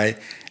don't die.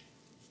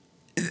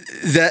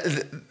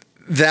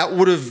 That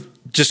would have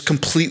just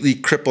completely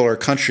crippled our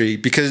country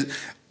because,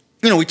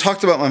 you know, we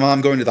talked about my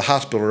mom going to the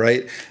hospital,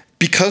 right?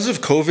 Because of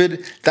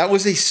COVID, that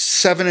was a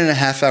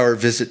 7.5-hour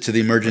visit to the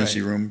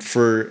emergency room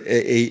for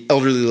a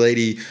elderly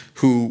lady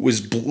who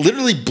was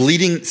literally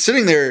bleeding,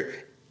 sitting there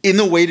in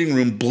the waiting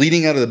room,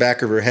 bleeding out of the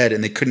back of her head,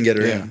 and they couldn't get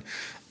her in.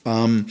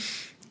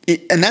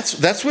 And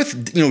that's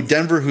with, you know,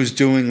 Denver, who's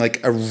doing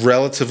like a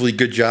relatively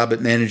good job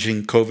at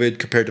managing COVID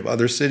compared to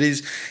other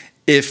cities.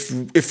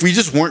 If we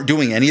just weren't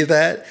doing any of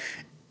that,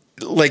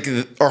 like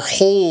our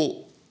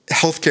whole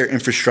healthcare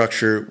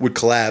infrastructure would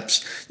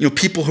collapse. You know,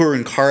 people who are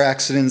in car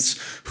accidents,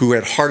 who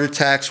had heart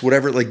attacks,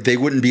 whatever, like they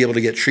wouldn't be able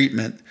to get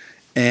treatment.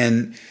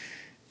 And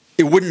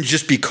it wouldn't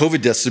just be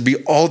COVID deaths. There'd be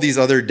all these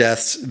other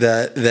deaths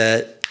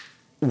that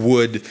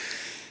would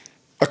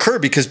occur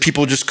because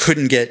people just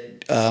couldn't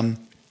get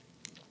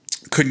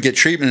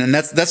treatment. And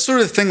that's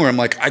sort of the thing where I'm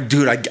like, I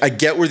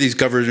get where these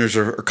governors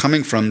are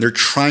coming from. They're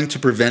trying to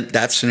prevent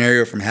that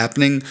scenario from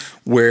happening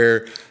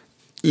where,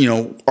 you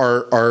know,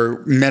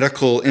 our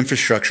medical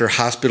infrastructure,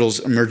 hospitals,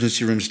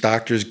 emergency rooms,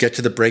 doctors get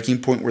to the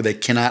breaking point where they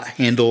cannot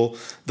handle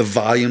the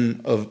volume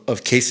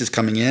of cases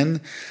coming in.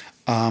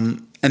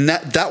 And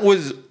that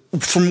was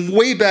from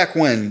way back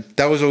when,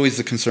 that was always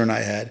the concern I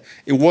had.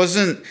 It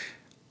wasn't,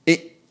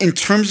 in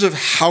terms of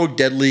how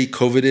deadly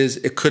COVID is,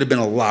 it could have been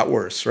a lot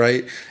worse,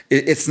 right?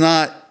 It's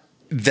not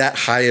that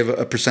high of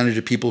a percentage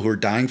of people who are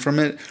dying from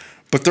it,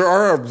 but there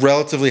are a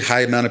relatively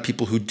high amount of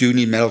people who do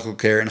need medical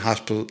care and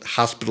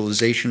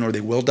hospitalization, or they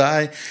will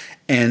die.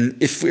 And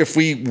if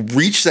we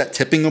reach that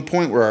tipping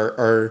point where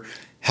our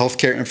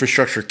healthcare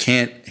infrastructure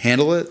can't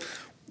handle it,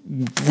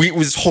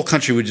 this whole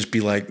country would just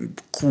be like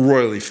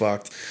royally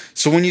fucked.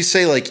 So when you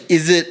say like,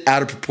 is it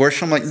out of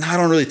proportion? I'm like, no, I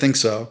don't really think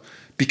so.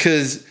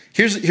 Because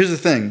here's the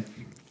thing.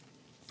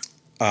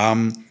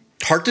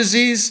 Heart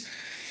disease,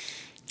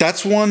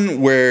 that's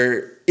one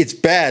where it's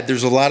bad.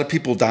 There's a lot of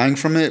people dying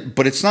from it,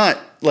 but it's not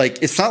like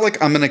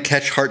I'm gonna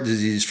catch heart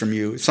disease from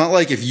you. It's not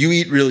like if you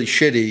eat really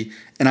shitty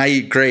and I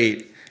eat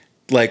great,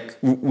 like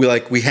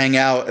we hang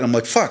out and I'm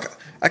like, fuck,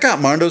 I got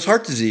Mondo's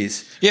heart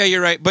disease. Yeah,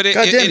 you're right. But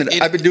God damn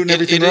it, I've been doing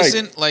everything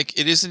right.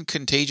 It isn't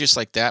contagious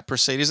like that per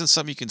se. It isn't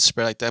something you can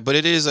spread like that. But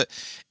it is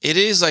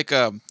like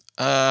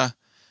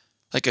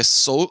a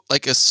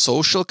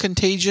social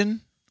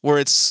contagion where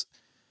it's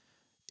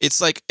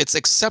like it's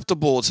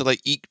acceptable to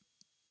like eat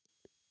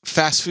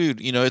fast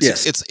food. You know,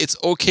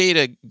 it's okay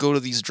to go to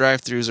these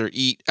drive-throughs or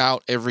eat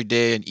out every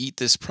day and eat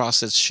this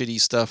processed shitty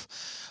stuff.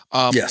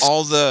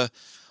 All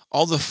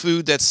the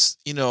food that's,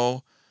 you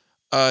know,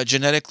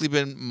 genetically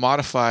been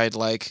modified,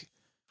 like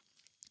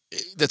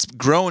that's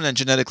grown and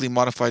genetically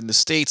modified in the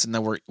States, and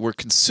then we're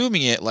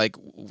consuming it, like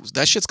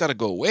that shit's got to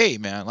go away,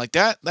 man. Like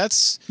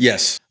that's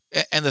yes.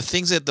 And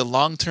the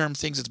long-term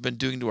things it's been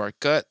doing to our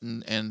gut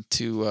and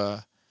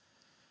to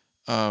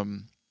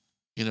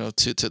you know,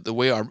 to the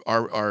way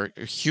our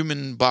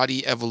human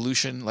body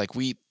evolution,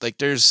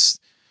 there's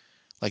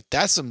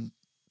that's some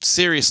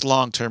serious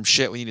long-term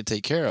shit we need to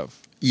take care of.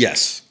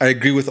 Yes, I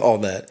agree with all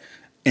that.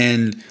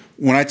 And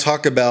when I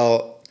talk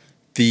about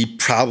the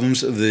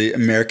problems of the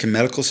American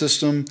medical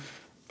system,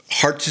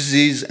 heart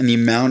disease and the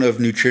amount of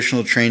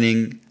nutritional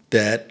training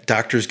that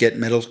doctors get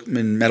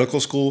in medical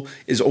school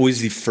is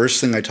always the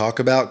first thing I talk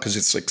about because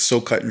it's like so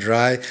cut and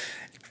dry.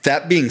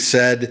 That being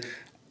said,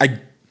 I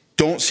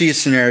don't see a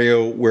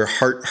scenario where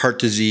heart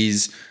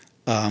disease,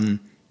 in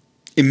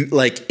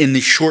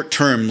the short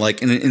term,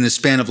 like in the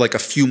span of like a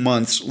few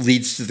months,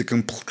 leads to the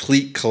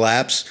complete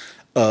collapse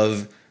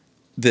of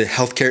the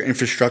healthcare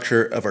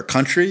infrastructure of our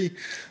country.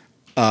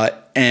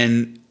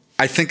 And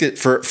I think that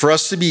for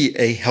us to be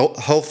a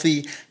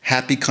healthy,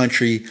 happy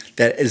country,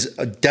 that is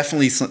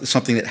definitely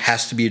something that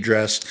has to be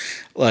addressed.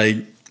 Like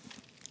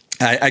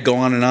I go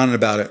on and on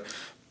about it,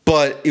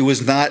 but it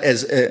was not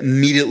as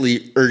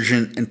immediately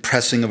urgent and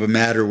pressing of a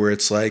matter where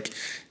it's like,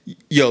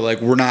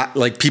 like we're not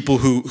like people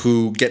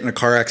who get in a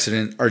car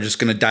accident are just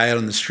going to die out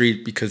on the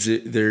street because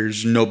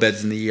there's no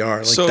beds in the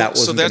ER. Like that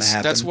wasn't going to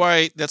happen.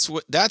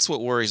 That's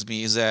what worries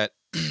me is that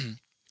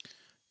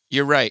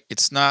you're right.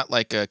 It's not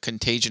like a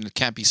contagion. It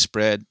can't be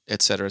spread,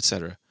 et cetera, et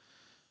cetera.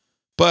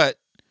 But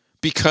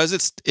because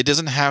it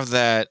doesn't have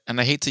that, and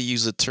I hate to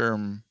use the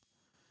term,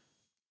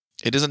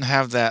 it doesn't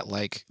have that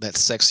like that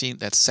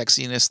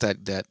sexiness,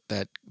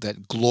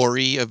 that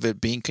glory of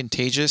it being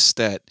contagious,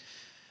 that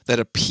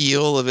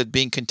appeal of it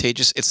being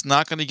contagious. It's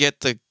not going to get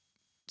the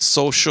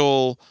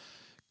social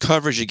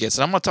coverage it gets.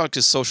 And I'm going to talk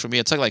to social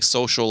media. It's like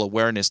social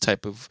awareness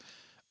type of.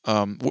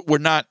 We're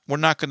not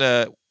going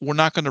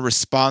to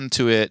respond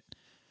to it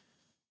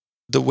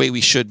the way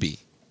we should be.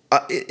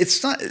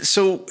 It's not.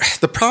 So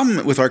the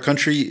problem with our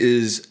country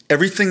is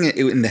everything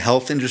in the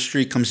health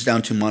industry comes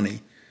down to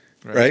money,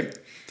 right?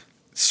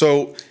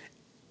 So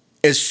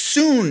as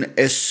soon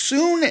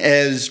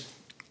as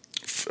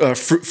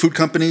food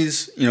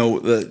companies,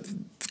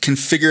 can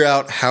figure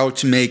out how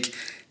to make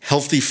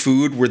healthy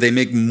food where they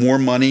make more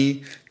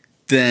money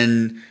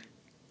than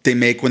they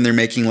make when they're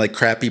making like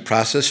crappy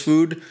processed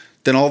food,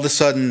 then all of a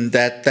sudden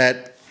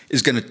that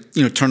is going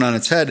to turn on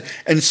its head.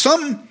 And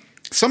some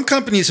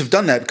companies have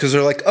done that because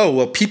they're like, oh,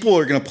 well, people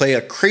are going to pay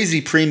a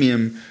crazy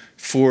premium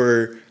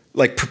for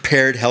like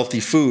prepared healthy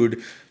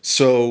food,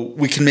 so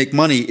we can make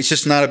money. It's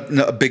just not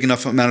a big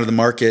enough amount of the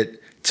market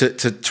to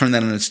turn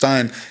that on its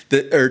dime,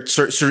 or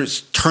sort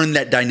of turn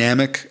that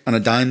dynamic on a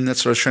dime.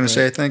 That's what I was trying to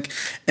say, I think.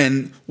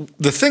 And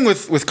the thing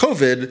with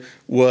COVID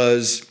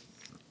was,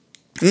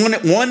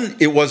 one,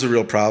 it was a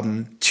real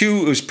problem.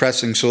 Two, it was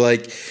pressing. So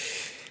like,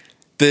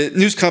 the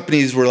news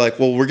companies were like,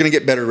 well, we're going to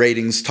get better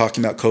ratings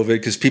talking about COVID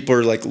because people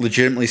are like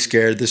legitimately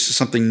scared. This is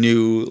something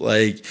new.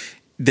 Like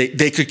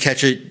they could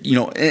catch it,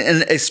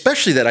 and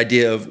especially that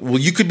idea of, well,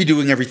 you could be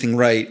doing everything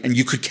right and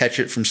you could catch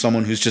it from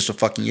someone who's just a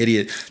fucking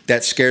idiot.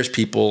 That scares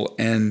people,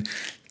 and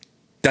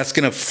that's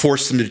going to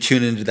force them to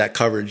tune into that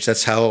coverage.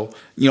 That's how,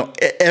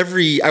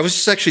 I was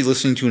just actually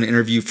listening to an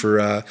interview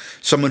for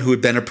someone who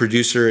had been a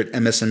producer at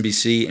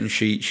MSNBC, and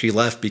she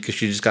left because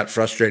she just got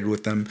frustrated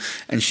with them.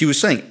 And she was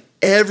saying,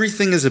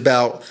 everything is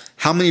about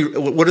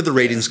what are the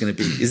ratings going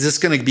to be? Is this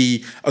going to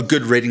be a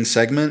good rating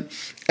segment?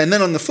 And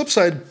then on the flip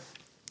side,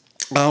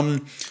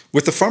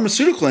 with the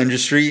pharmaceutical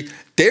industry,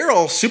 they're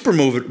all super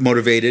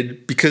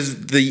motivated because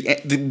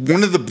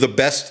one of the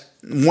best,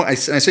 I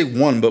say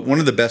one, but one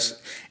of the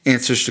best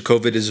answers to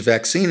COVID is a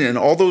vaccine. And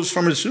all those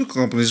pharmaceutical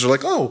companies are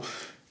like, oh,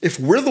 if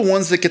we're the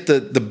ones that get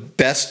the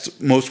best,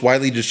 most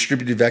widely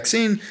distributed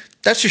vaccine,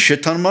 that's a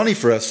shit ton of money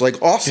for us.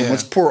 Like, awesome. Yeah.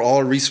 Let's pour all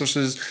our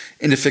resources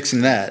into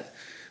fixing that.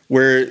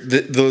 Where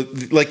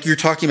the like you're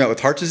talking about with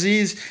heart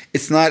disease,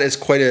 it's not as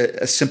quite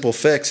a simple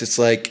fix. It's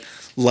like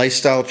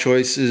lifestyle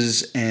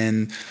choices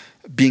and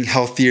being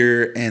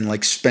healthier and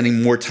like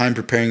spending more time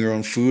preparing your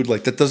own food.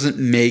 Like that doesn't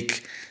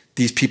make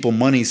these people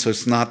money, so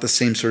it's not the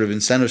same sort of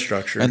incentive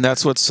structure. And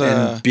that's what's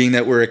being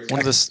that we're a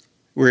capitalist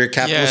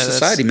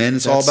society, man.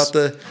 It's all about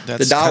the dollar.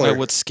 That's kind of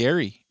what's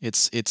scary.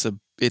 It's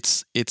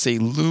a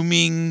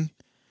looming.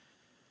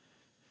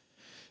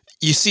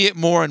 you see it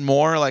more and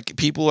more. Like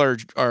people are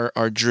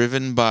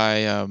driven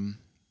by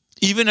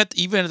even at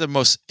the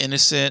most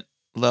innocent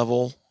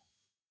level.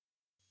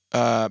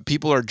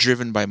 People are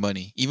driven by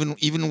money,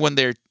 even when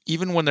they're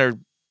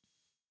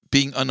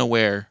being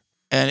unaware,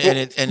 and Well,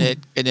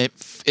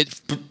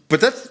 it but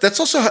that's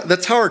also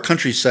that's how our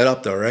country's set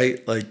up, though,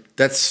 right? Like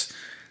that's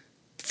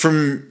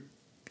from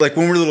like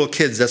when we're little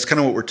kids. That's kind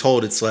of what we're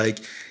told. It's like,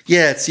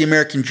 yeah, it's the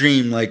American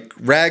dream, like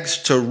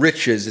rags to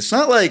riches. It's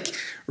not like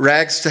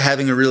rags to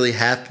having a really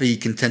happy,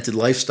 contented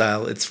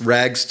lifestyle. It's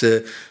rags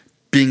to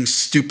being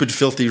stupid,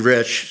 filthy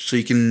rich, so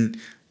you can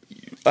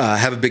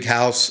have a big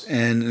house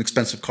and an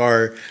expensive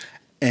car,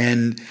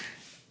 and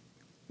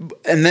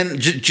then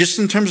just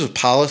in terms of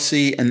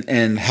policy and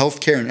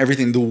healthcare and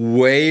everything, the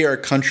way our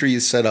country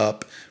is set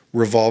up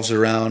revolves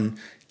around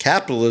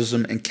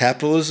capitalism, and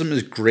capitalism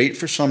is great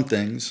for some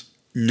things,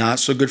 not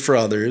so good for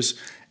others.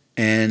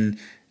 And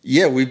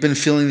yeah, we've been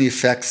feeling the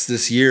effects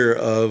this year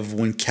of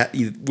with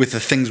the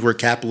things where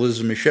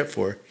capitalism is shit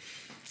for.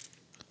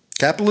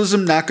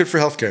 Capitalism not good for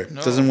healthcare.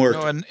 Doesn't work.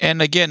 No,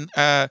 and again,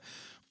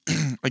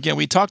 again,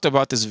 we talked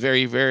about this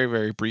very, very,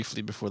 very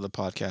briefly before the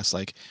podcast.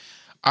 Like,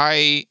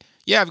 I've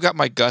got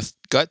my gut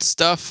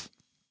stuff,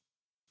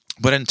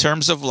 but in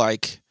terms of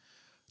like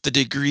the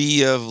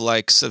degree of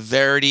like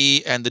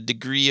severity and the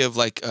degree of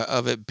like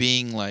of it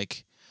being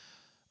like,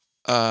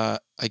 I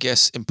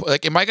guess,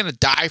 like, am I gonna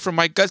die from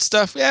my gut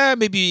stuff? Yeah,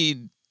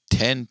 maybe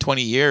 10,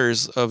 20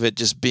 years of it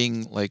just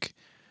being like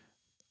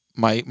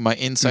my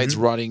insides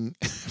rotting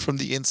from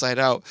the inside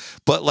out.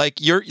 But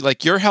like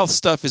your health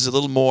stuff is a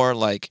little more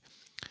like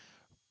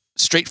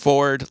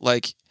straightforward.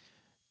 Like,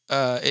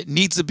 it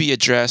needs to be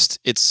addressed.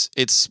 It's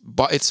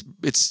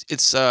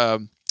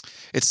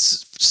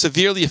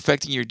severely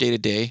affecting your day to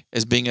day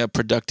as being a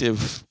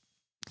productive,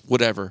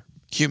 whatever,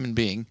 human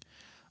being.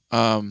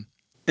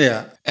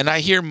 Yeah. And I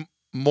hear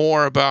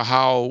more about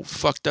how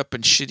fucked up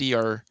and shitty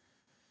our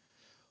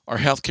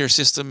healthcare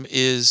system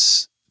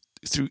is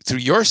through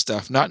your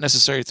stuff, not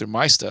necessarily through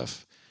my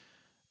stuff.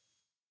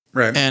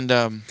 Right. And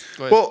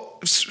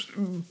well,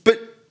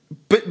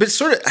 but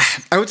sort of,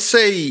 I would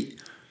say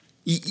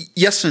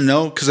yes and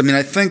no, because I mean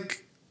I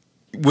think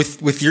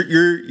with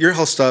your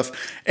health stuff,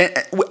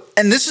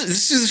 and this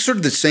is sort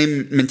of the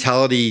same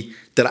mentality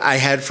that I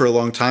had for a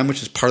long time,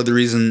 which is part of the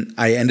reason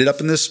I ended up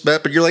in this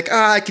bet. But you're like,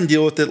 I can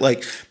deal with it.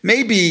 Like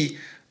maybe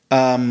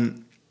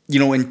in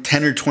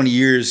 10 or 20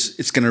 years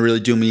it's going to really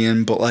do me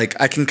in, but like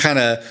I can kind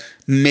of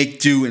make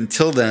do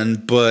until then.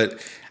 But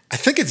I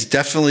think it's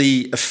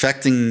definitely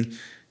affecting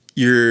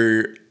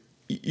your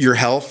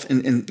health,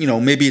 and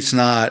maybe it's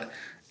not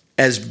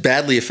as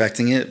badly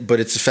affecting it, but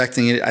it's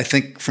affecting it. I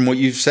think from what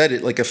you've said,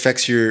 it like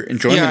affects your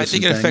enjoyment. Yeah, I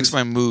think it affects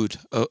my mood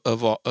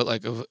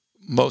of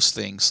most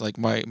things, like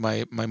my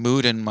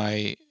mood and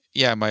my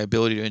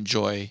ability to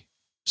enjoy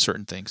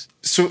certain things.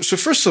 So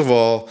first of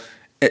all,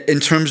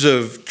 in terms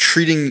of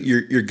treating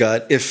your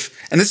gut,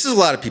 and this is a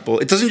lot of people,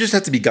 it doesn't just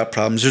have to be gut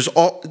problems. There's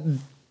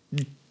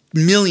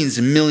millions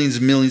and millions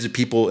and millions of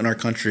people in our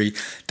country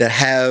that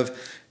have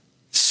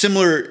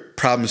similar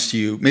problems to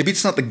you. Maybe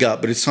it's not the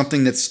gut, but it's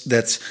something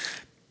that's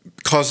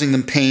causing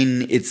them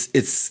pain.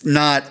 It's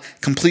not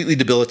completely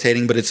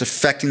debilitating, but it's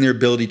affecting their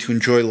ability to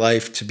enjoy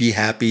life, to be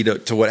happy,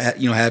 to what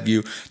have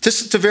you,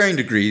 to varying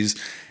degrees.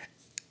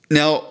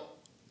 Now,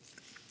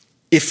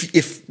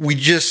 if we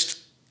just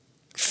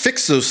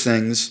fix those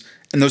things,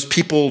 and those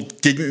people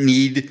didn't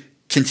need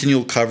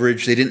continual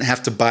coverage, they didn't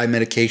have to buy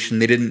medication,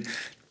 they didn't,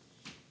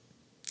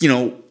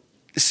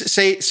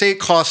 say it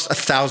costs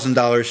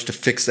 $1,000 to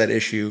fix that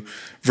issue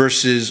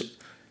versus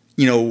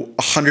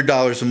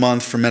 $100 a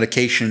month for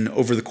medication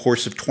over the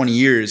course of 20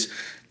 years.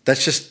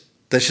 That's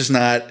just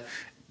not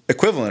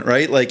equivalent,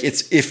 right? Like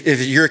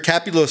if you're a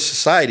capitalist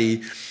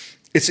society,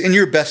 it's in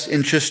your best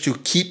interest to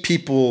keep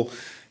people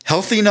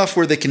healthy enough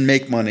where they can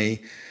make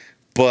money,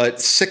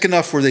 but sick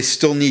enough where they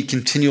still need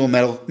continual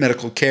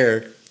medical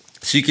care,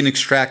 so you can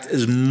extract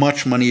as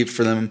much money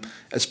for them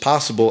as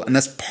possible. And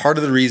that's part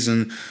of the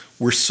reason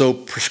we're so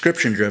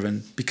prescription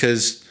driven,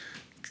 because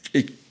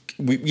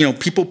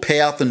people pay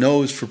out the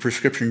nose for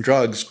prescription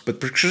drugs, but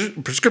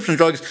prescription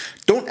drugs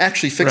don't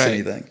actually fix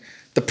anything.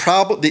 The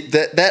problem,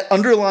 that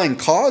underlying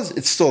cause,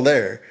 it's still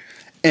there.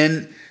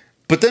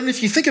 But then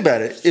if you think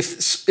about it,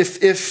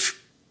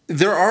 if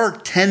there are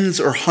tens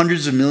or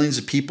hundreds of millions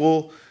of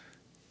people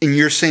in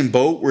your same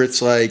boat where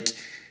it's like,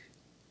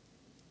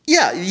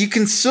 yeah, you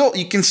can still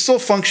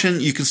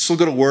function, you can still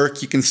go to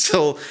work, you can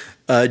still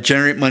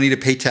generate money to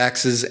pay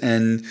taxes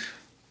and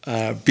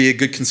be a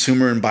good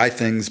consumer and buy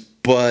things,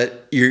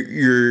 but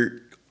your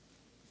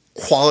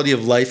quality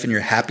of life and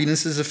your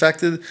happiness is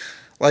affected.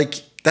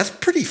 Like that's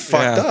pretty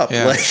fucked up.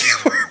 Yeah. Like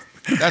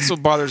that's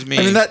what bothers me.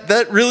 I mean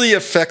that really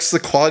affects the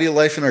quality of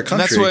life in our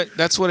country. And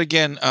that's what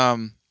again.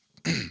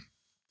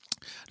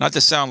 Not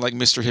to sound like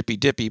Mr. Hippy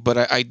Dippy,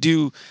 but I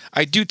do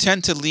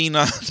tend to lean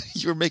on.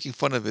 You were making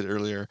fun of it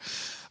earlier.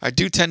 I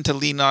do tend to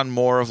lean on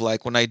more of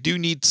like when I do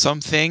need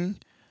something.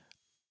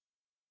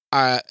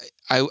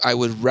 I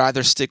would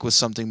rather stick with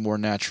something more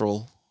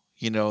natural,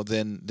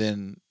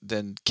 than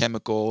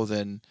chemical,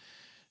 than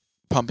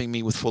pumping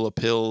me with full of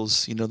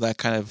pills, that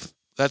kind of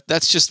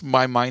that's just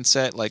my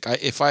mindset. Like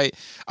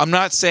I'm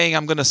not saying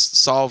I'm going to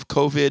solve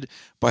COVID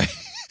by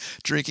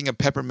drinking a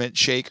peppermint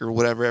shake or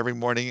whatever every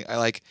morning.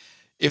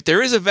 If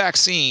there is a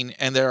vaccine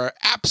and there are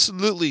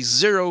absolutely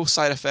zero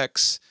side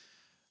effects,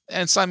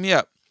 and sign me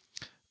up.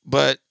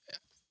 But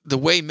the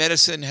way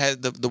medicine has,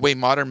 the way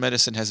modern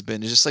medicine has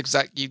been, is just like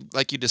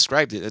you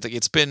described it.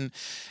 It's been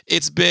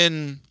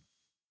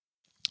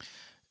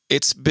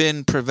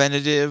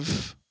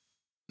preventative.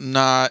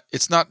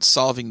 It's not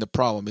solving the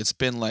problem. It's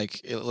been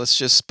like, let's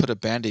just put a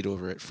Band-Aid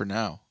over it for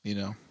now.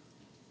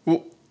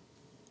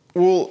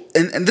 Well,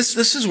 and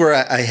this is where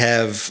I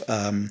have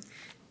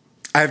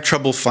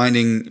trouble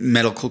finding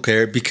medical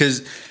care,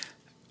 because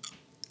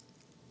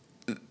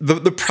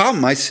the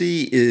problem I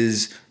see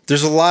is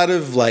there's a lot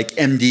of like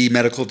MD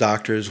medical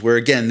doctors where,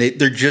 again,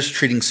 they're just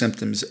treating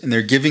symptoms, and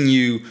they're giving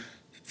you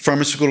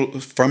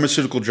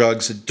pharmaceutical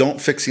drugs that don't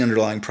fix the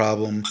underlying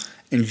problem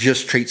and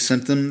just treat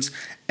symptoms.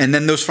 And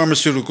then those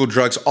pharmaceutical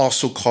drugs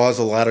also cause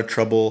a lot of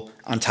trouble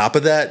on top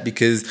of that,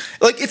 because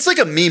it's like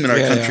a meme in our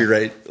country,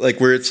 right? Like,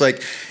 where it's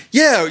like,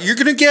 yeah, you're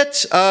going to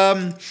get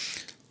I'm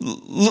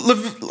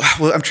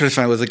trying to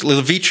find it, like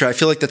Levitra. I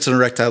feel like that's an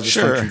erectile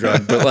dysfunction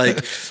drug, but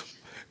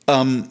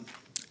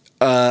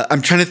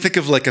I'm trying to think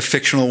of like a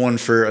fictional one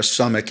for a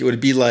stomach. It would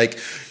be like,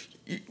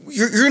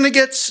 you're going to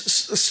get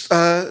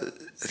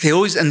they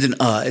always end in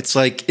It's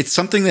like, it's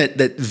something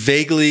that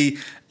vaguely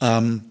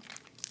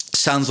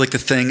sounds like the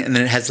thing, and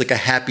then it has like a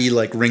happy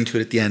like ring to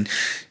it at the end.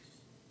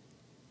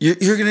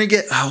 You're gonna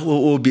get what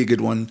would be a good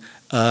one?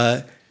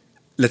 That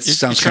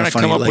sounds kind of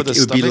funny. Like it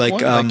would be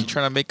like you're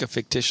trying to make a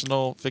fictitious.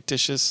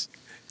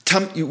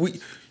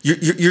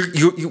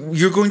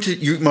 You're going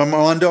to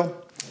Armando.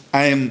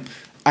 I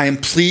am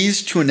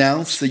pleased to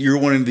announce that you're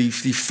one of the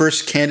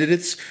first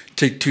candidates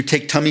to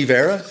take Tummy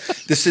Vera.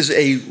 This is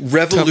a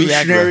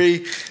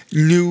revolutionary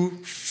new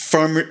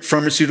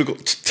pharmaceutical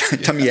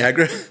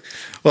Tummy-Agra.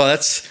 Well,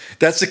 that's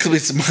the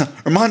complete.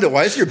 Armando,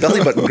 why is your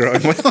belly button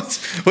growing?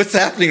 What's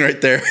happening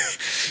right there?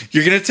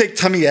 You're going to take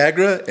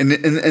Tummy-Agra, and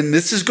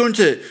this is going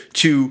to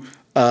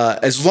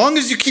as long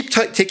as you keep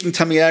taking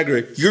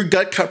Tummy-Agra, your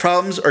gut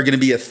problems are going to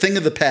be a thing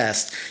of the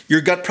past.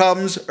 Your gut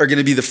problems are going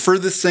to be the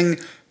furthest thing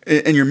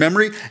in your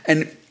memory,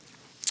 and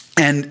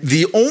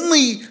the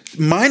only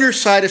minor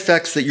side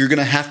effects that you're going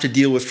to have to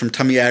deal with from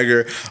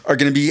Tummy-Agra are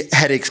going to be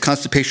headaches,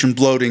 constipation,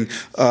 bloating,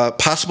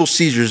 possible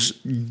seizures,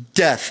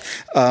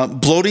 death,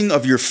 bloating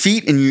of your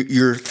feet and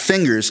your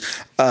fingers,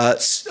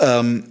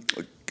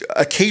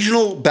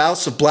 occasional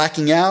bouts of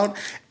blacking out,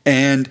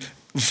 and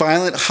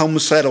violent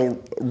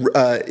homicidal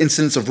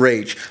incidents of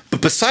rage.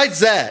 But besides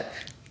that,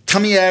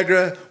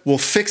 Tummy-Agra will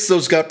fix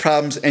those gut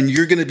problems, and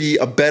you're going to be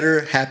a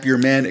better, happier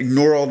man.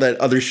 Ignore all that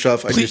other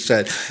stuff I just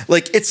said.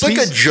 Like, it's like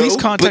a joke. Please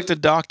contact a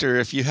doctor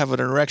if you have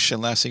an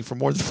erection lasting for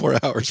more than 4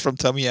 hours from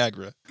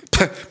Tummy-Agra.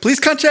 Please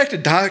contact a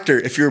doctor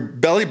if your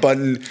belly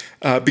button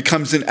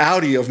becomes an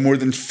Audi of more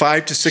than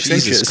 5 to 6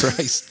 inches. Jesus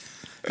Christ.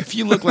 If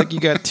you look like you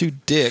got 2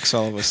 dicks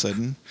all of a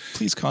sudden,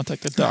 please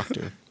contact a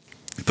doctor.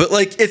 But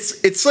like,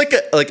 it's like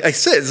I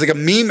said, it's like a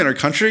meme in our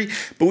country.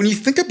 But when you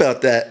think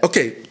about that,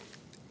 okay.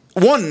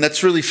 One,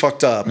 that's really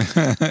fucked up,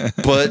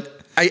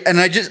 but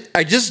I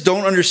just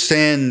don't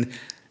understand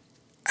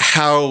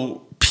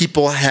how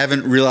people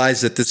haven't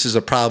realized that this is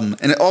a problem.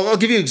 And I'll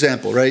give you an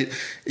example, right?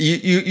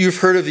 You've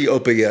heard of the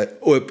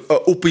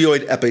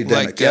opioid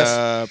epidemic, like,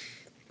 yes?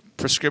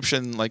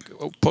 Prescription, like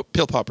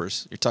pill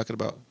poppers. You're talking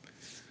about.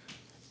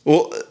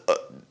 Well,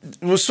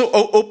 so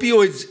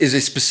opioids is a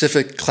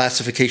specific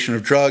classification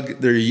of drug.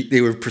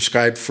 They were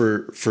prescribed for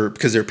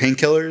because they're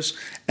painkillers,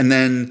 and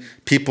then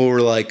people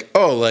were like,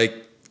 oh, like,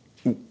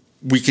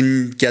 we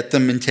can get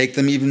them and take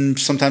them even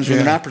sometimes when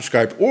they're not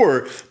prescribed.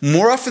 Or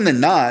more often than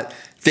not,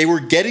 they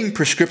were getting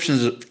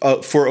prescriptions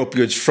for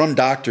opioids from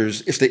doctors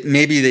if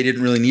maybe they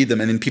didn't really need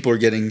them, and then people are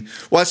getting.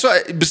 Well, so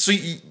have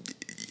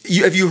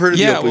you heard of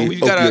the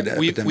opioid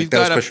epidemic?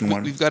 That was question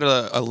one. We've got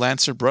a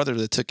Lancer brother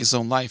that took his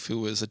own life, who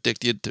was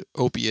addicted to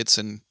opiates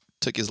and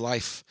took his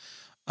life.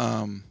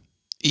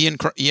 Ian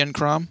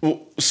Crom.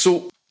 Well,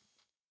 so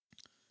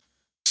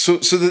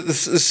the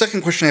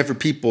second question I have for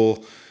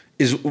people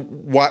is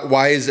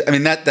why is, I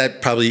mean,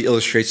 that probably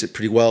illustrates it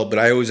pretty well, but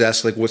I always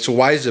ask, like, so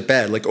why is it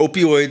bad? Like,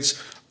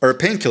 opioids are a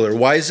painkiller.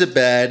 Why is it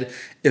bad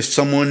if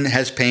someone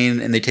has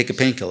pain and they take a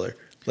painkiller?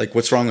 Like,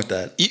 what's wrong with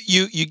that?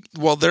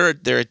 Well, they're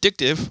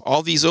addictive.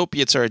 All these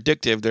opiates are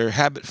addictive. They're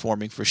habit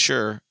forming for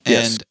sure.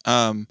 Yes.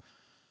 And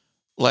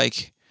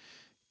like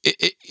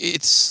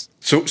it's.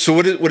 So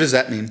what does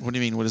that mean? What do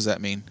you mean? What does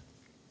that mean?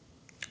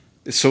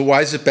 So why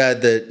is it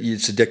bad that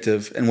it's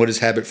addictive, and what does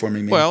habit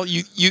forming mean? Well,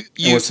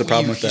 what's the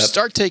problem with that? You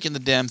start taking the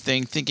damn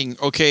thing, thinking,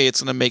 okay,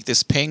 it's gonna make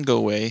this pain go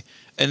away,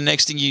 and the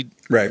next thing you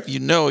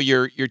know,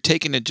 you're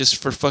taking it just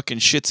for fucking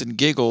shits and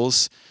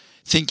giggles,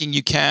 thinking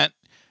you can't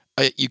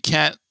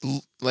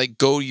like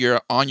go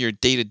on your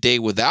day to day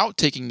without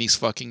taking these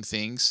fucking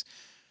things.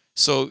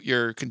 So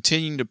you're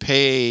continuing to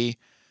pay,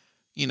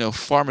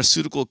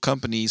 pharmaceutical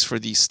companies for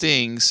these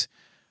things.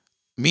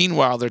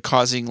 Meanwhile, they're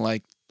causing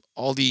like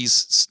all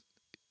these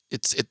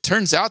it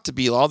turns out to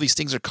be all these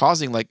things are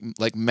causing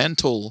like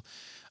mental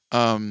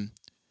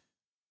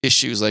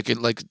issues, like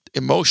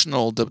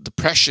emotional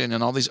depression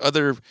and all these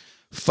other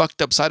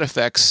fucked up side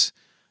effects.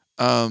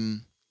 I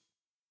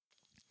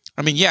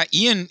mean, yeah,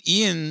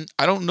 Ian,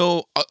 I don't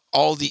know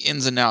all the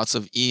ins and outs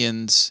of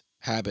Ian's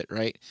habit,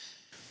 right?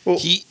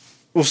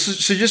 Well,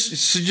 so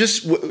just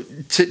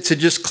to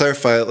just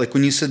clarify, like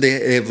when you said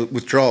they have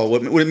withdrawal,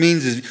 what it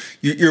means is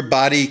your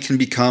body can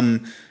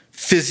become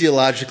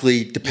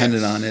physiologically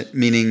dependent on it,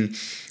 meaning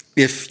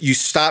if you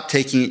stop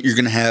taking it, you're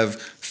going to have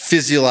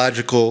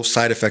physiological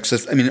side effects.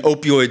 I mean,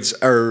 opioids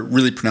are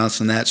really pronounced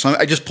in that. So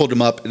I just pulled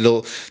them up.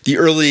 The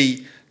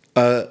early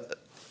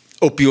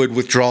opioid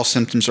withdrawal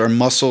symptoms are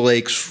muscle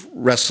aches,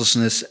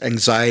 restlessness,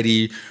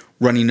 anxiety,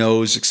 runny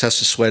nose,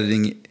 excessive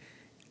sweating,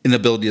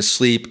 inability to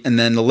sleep. And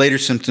then the later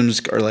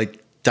symptoms are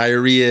like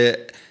diarrhea,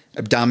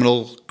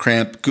 abdominal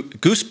cramp,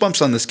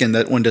 goosebumps on the skin.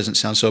 That one doesn't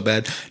sound so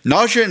bad.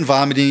 Nausea and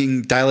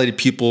vomiting, dilated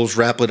pupils,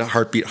 rapid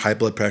heartbeat, high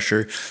blood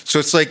pressure. So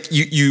it's like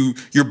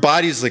your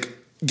body's like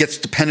gets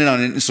dependent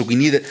on it, and so we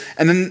need it.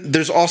 And then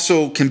there's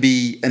also you could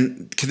be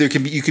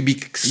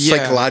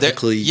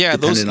psychologically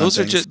dependent those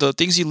on are just the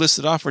things you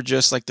listed off are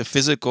just like the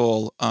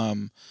physical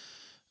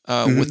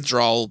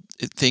withdrawal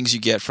things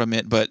you get from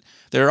it, but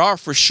there are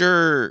for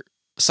sure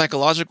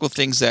psychological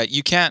things that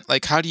you can't,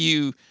 like, how do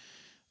you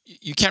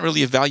can't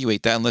really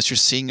evaluate that unless you're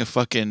seeing a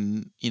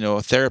fucking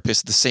a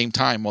therapist at the same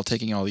time while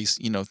taking all these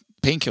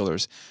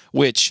painkillers,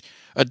 which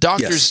a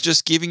doctor's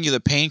just giving you the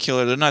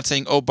painkiller. They're not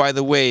saying, oh, by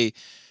the way,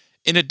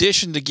 in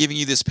addition to giving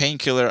you this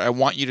painkiller, I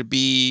want you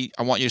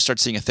to start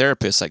seeing a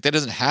therapist. Like, that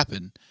doesn't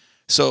happen.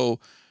 So,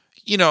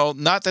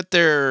 not that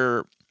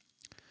they're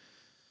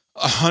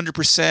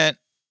 100%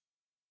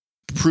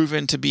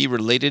 proven to be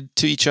related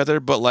to each other,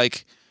 but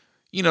like,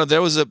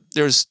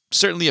 there's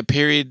certainly a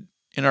period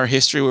in our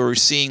history where we're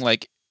seeing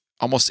like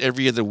almost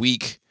every other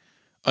week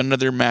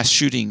another mass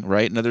shooting,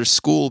 right? Another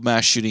school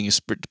mass shooting is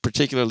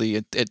particularly.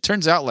 It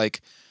turns out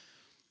like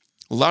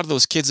a lot of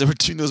those kids that were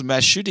doing those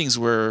mass shootings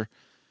were,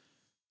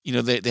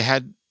 they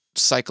had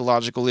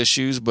psychological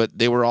issues, but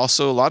they were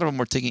also, a lot of them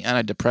were taking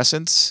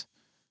antidepressants,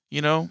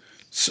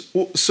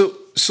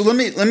 So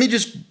let me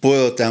just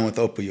boil it down with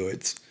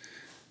opioids,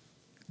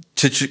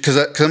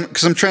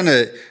 because I'm trying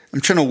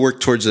to work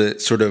towards a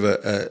sort of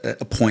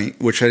a point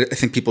which I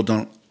think people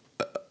don't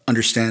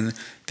understand.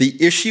 The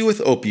issue with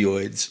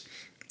opioids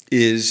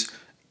is,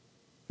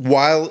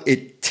 while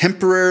it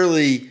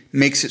temporarily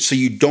makes it so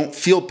you don't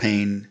feel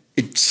pain,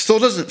 it still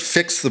doesn't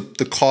fix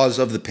the cause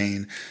of the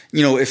pain.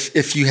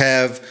 If you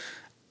have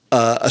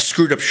a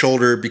screwed up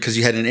shoulder because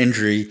you had an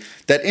injury,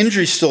 that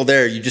injury's still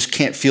there. You just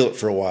can't feel it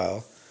for a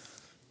while.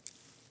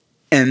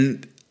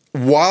 And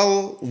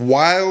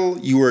while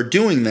you are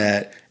doing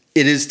that,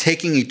 it is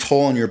taking a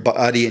toll on your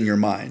body and your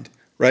mind,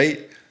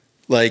 right?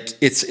 Like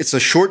it's a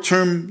short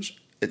term,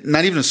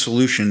 not even a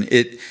solution.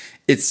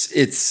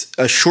 It's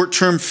a short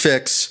term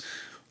fix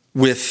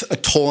with a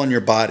toll on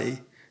your body.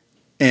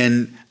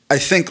 And I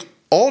think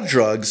all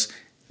drugs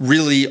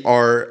really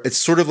are, it's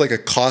sort of like a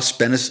cost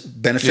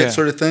benefit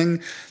sort of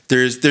thing.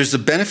 There's the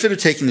benefit of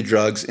taking the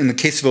drugs. In the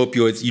case of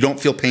opioids, you don't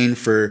feel pain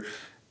for,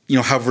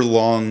 however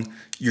long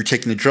you're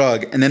taking the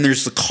drug. And then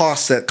there's the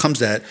cost that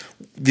comes at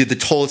the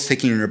toll it's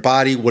taking on your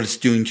body, what it's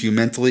doing to you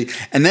mentally.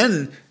 And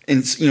then in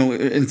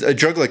a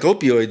drug like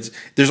opioids,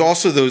 there's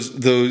also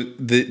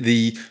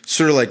the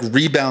sort of like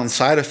rebound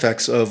side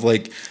effects of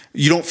like,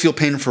 you don't feel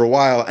pain for a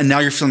while, and now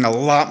you're feeling a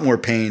lot more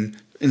pain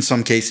in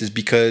some cases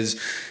because,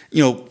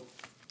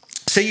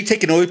 say you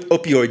take an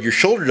opioid, your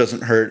shoulder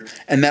doesn't hurt,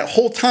 and that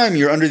whole time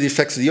you're under the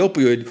effects of the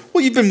opioid,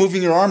 well, you've been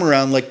moving your arm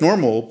around like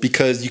normal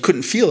because you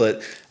couldn't feel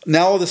it.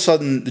 Now all of a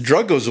sudden the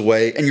drug goes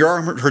away and your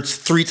arm hurts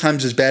 3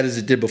 times as bad as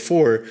it did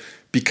before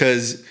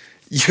because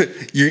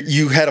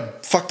you had a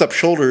fucked up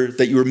shoulder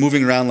that you were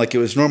moving around like it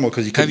was normal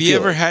because you couldn't feel it.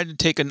 Have you ever had to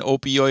take an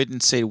opioid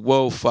and say,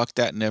 whoa, fuck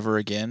that, never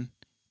again?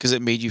 Because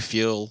it made you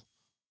feel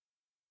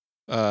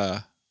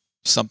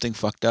something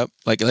fucked up?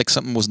 Like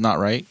something was not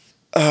right?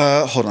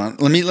 Hold on.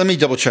 Let me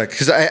double check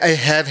because I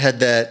have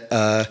had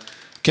that.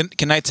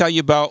 Can I tell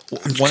you about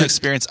one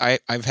experience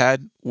I've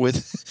had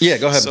with? Yeah,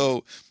 go ahead.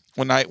 So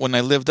when I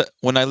lived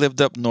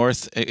up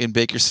north in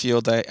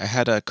Bakersfield, I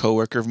had a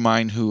coworker of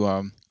mine who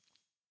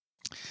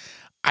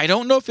I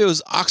don't know if it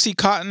was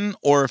Oxycontin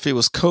or if it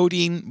was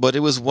codeine, but it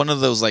was one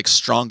of those like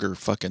stronger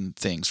fucking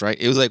things, right?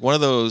 It was like one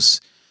of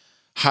those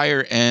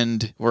higher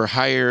end or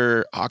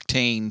higher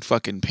octane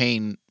fucking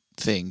pain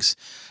things,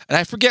 and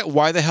I forget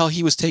why the hell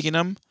he was taking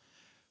them.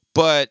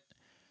 But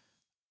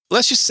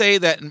let's just say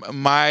that in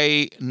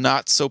my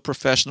not so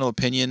professional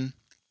opinion,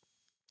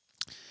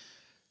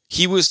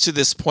 he was to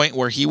this point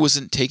where he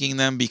wasn't taking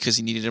them because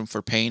he needed them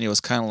for pain. It was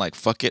kind of like,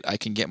 fuck it, I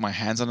can get my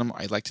hands on them.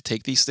 I'd like to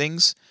take these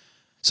things.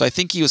 So I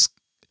think he was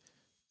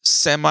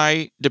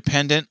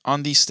semi-dependent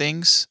on these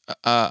things.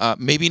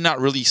 Maybe not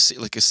really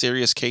like a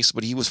serious case,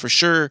 but he was for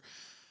sure,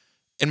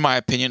 in my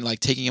opinion, like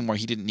taking them where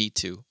he didn't need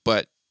to.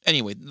 But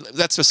anyway,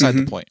 that's beside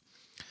the point.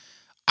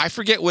 I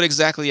forget what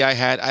exactly I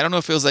had. I don't know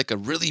if it was like a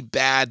really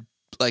bad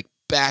like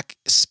back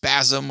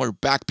spasm or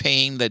back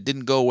pain that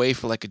didn't go away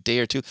for like a day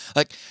or two.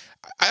 Like,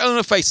 I don't know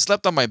if I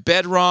slept on my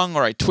bed wrong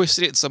or I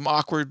twisted it in some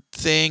awkward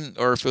thing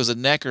or if it was a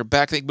neck or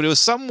back thing, but it was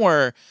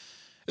somewhere.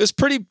 It was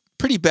pretty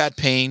bad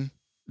pain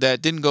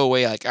that didn't go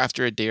away like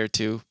after a day or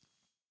two.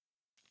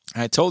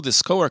 And I told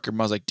this coworker, I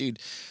was like, dude,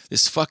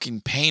 this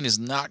fucking pain has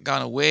not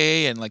gone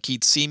away. And like,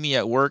 he'd see me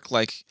at work,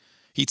 like,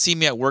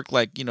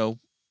 you know,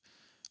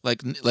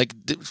 like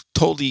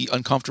totally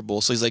uncomfortable.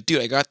 So he's like,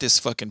 dude, I got this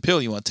fucking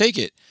pill. You want to take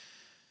it?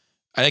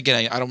 And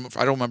again, I don't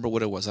remember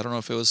what it was. I don't know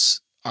if it was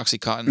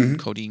Oxycontin,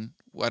 codeine.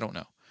 I don't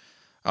know.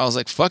 I was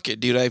like, fuck it,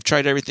 dude. I've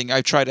tried everything.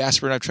 I've tried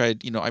aspirin. I've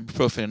tried, you know,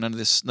 ibuprofen. And none of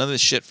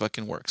this shit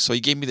fucking works. So he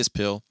gave me this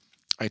pill.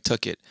 I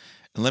took it.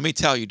 And let me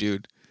tell you,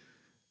 dude,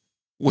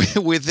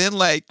 within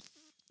like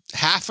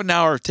half an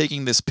hour of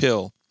taking this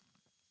pill,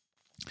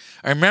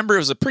 I remember it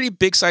was a pretty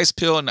big size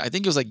pill, and I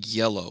think it was like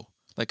yellow,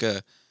 like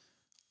a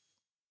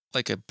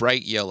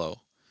bright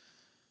yellow.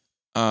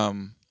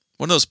 One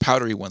of those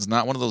powdery ones,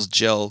 not one of those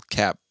gel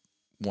cap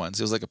ones.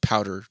 It was like a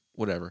powder,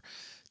 whatever.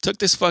 Took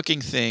this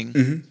fucking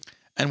thing,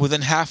 and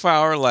within half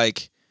hour,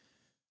 like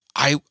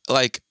I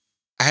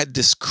had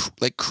this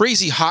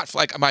crazy hot,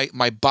 like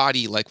my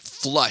body like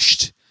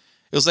flushed.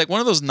 It was like one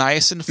of those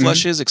niacin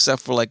flushes,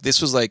 except for like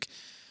this was like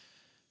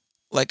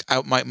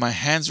my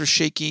hands were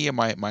shaky and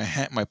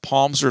my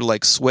palms were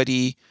like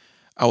sweaty.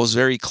 I was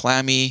very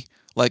clammy.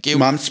 Like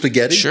Mom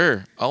spaghetti?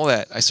 Sure. All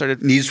that. I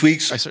started knees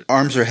weak,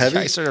 arms are heavy.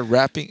 I started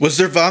rapping. Was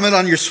there vomit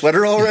on your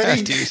sweater already?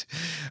 Yeah, dude.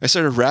 I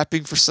started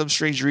rapping for some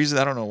strange reason.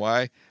 I don't know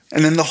why.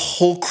 And then the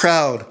whole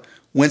crowd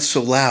went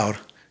so loud.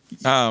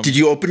 Did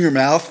you open your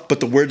mouth? But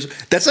the words,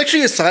 that's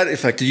actually a side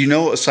effect. Did you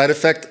know a side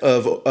effect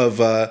of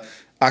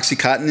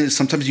Oxycontin is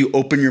sometimes you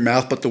open your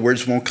mouth, but the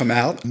words won't come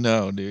out?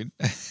 No, dude.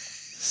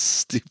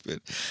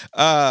 Stupid.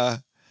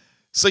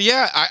 So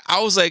yeah,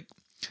 I was like,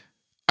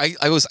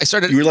 I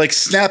started. You were like,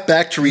 snap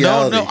back to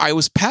reality. No, I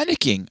was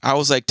panicking. I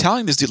was like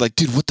telling this dude, like,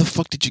 dude, what the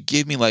fuck did you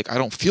give me? Like, I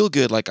don't feel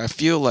good. Like, I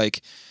feel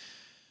like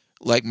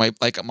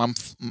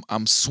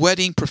I'm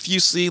sweating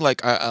profusely.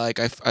 Like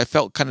I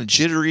felt kind of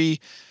jittery,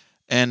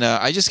 and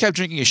I just kept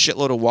drinking a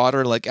shitload of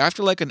water. Like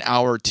after like an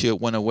hour or two,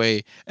 it went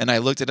away, and I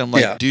looked at him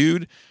like,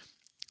 dude.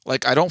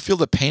 Like, I don't feel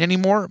the pain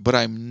anymore, but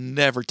I'm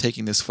never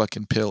taking this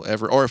fucking pill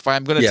ever. Or if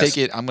I'm going to take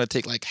it, I'm going to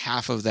take like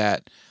half of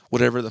that,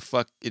 whatever the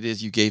fuck it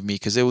is you gave me.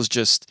 Cause it was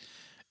just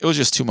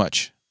too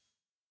much.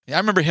 Yeah, I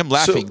remember him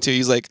laughing too.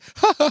 He's like,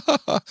 ha, ha, ha,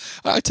 ha.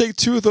 I take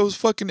 2 of those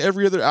fucking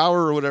every other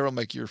hour or whatever. I'm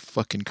like, you're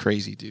fucking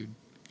crazy, dude.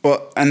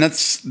 Well, and that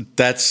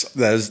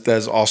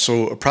is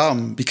also a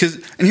problem because,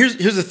 and here's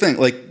the thing,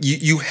 like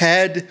you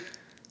had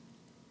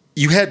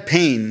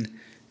pain,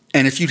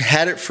 and if you'd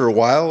had it for a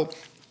while,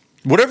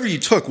 whatever you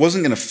took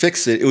wasn't going to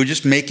fix it. It would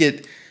just make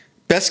it,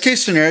 best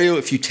case scenario,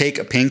 if you take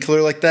a painkiller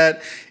like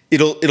that,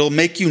 it'll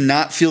make you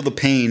not feel the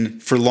pain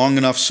for long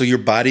enough so your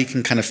body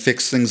can kind of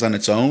fix things on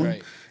its own.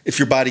 Right. If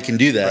your body can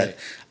do that.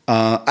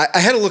 Right. I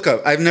had to look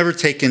up. I've never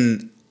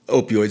taken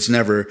opioids,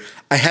 never.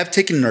 I have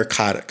taken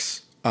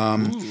narcotics.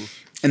 And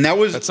that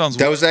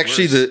was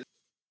actually worse.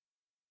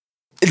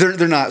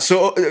 They're not.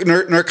 So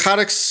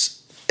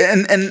narcotics,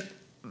 and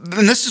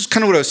this is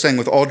kind of what I was saying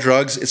with all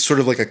drugs. It's sort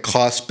of like a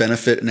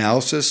cost-benefit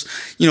analysis.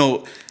 You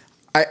know,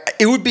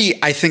 it would be,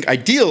 I think,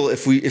 ideal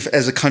if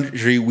as a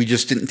country we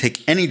just didn't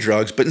take any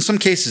drugs. But in some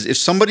cases, if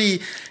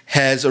somebody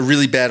has a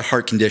really bad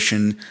heart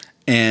condition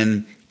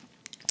and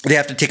they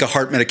have to take a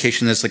heart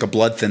medication that's like a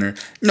blood thinner,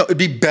 it'd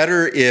be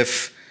better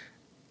if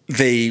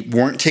they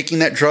weren't taking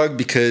that drug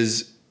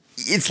because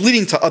it's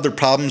leading to other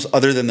problems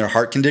other than their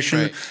heart condition.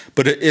 Right.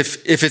 But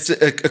if it's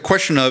a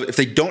question of if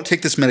they don't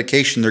take this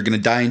medication, they're going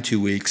to die in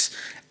 2 weeks,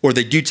 or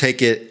they do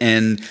take it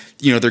and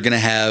they're going to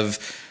have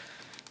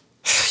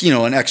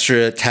an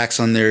extra tax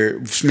on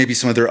maybe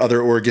some of their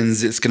other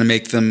organs. It's going to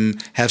make them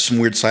have some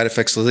weird side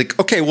effects. So like,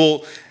 okay,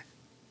 well,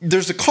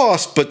 there's a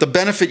cost, but the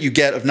benefit you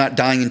get of not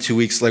dying in 2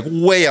 weeks like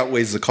way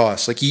outweighs the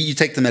cost. Like you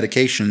take the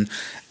medication,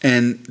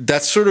 and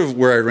that's sort of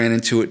where I ran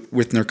into it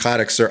with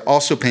narcotics. They're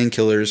also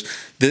painkillers.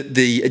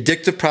 The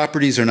addictive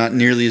properties are not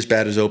nearly as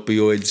bad as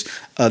opioids.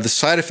 The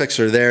side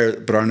effects are there,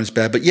 but aren't as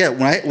bad. But yeah,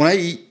 when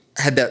I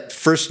had that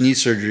first knee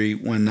surgery,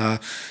 when I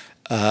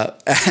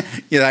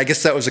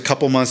guess that was a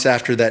couple months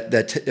after that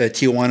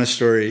Tijuana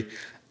story.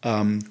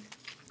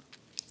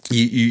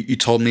 You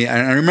told me,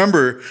 and I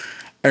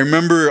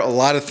remember a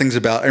lot of things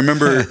about. I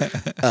remember,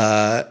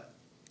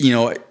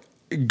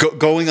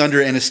 going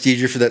under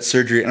anesthesia for that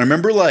surgery, and I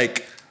remember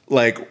like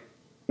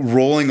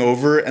rolling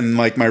over and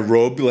like my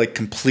robe like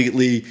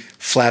completely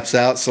flaps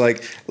out. So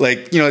like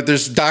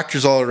there's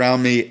doctors all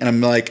around me,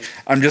 and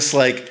I'm just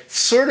like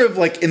sort of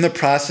like in the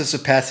process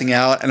of passing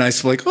out, and I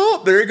was like,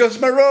 oh, there goes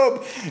my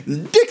robe,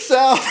 dick's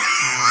out.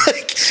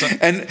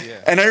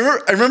 And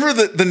I remember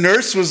the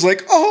nurse was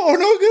like, oh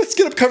no, let's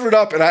get him covered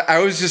up, and I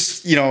was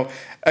just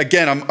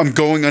again, I'm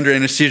going under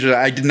anesthesia.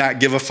 I did not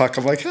give a fuck.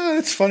 I'm like, oh,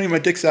 it's funny. My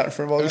dick's out in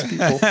front of all these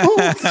people.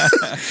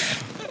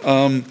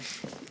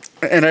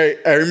 And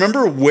I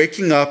remember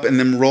waking up and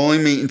them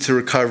rolling me into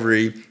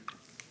recovery.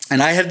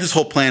 And I had this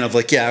whole plan of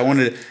like, yeah, I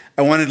wanted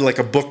I wanted like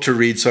a book to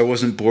read so I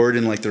wasn't bored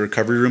in like the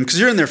recovery room, because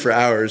you're in there for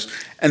hours.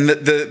 And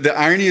the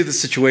irony of the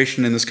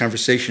situation in this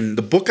conversation,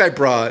 the book I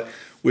brought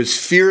was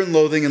Fear and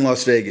Loathing in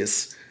Las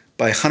Vegas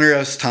by Hunter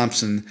S.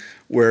 Thompson,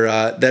 where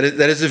that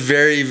is a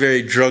very,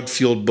 very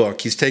drug-fueled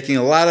book. He's taking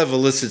a lot of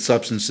illicit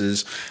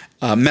substances,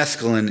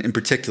 mescaline in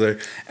particular.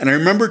 And I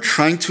remember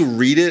trying to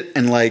read it,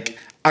 and like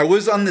I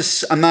was on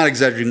this, I'm not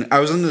exaggerating, I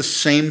was on the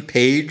same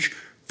page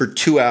for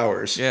 2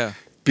 hours. Yeah.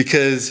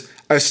 Because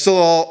I was still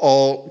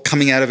all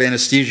coming out of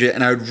anesthesia,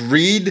 and I would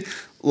read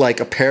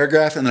like a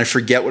paragraph and I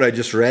forget what I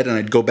just read, and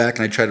I'd go back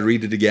and I'd try to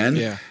read it again.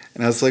 Yeah.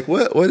 And I was like,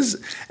 what is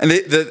it? And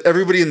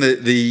everybody in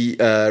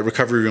the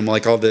recovery room,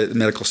 like all the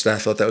medical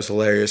staff, thought that was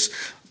hilarious.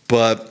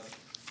 But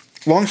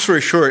long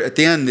story short, at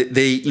the end,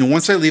 they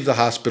once I leave the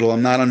hospital,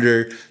 I'm not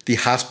under the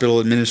hospital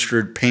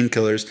administered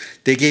painkillers.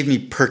 They gave me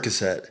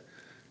Percocet,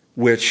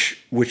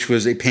 which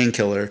was a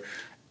painkiller,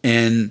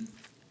 and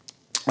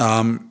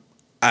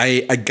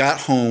I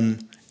got home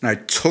and I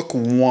took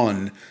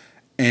one,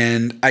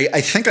 and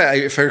I think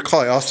if I recall,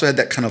 I also had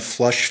that kind of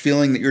flush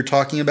feeling that you're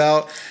talking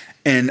about,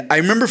 and I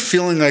remember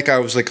feeling like I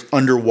was like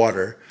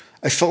underwater.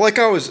 I felt like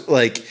I was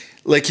like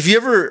if you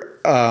ever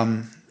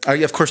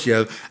of course you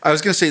have. I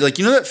was gonna say, like,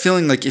 you know that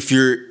feeling like if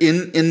you're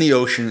in the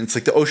ocean, it's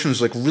like the ocean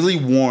is like really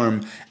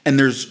warm and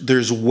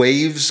there's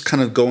waves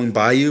kind of going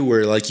by you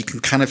where like you can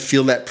kind of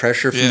feel that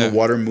pressure from the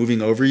water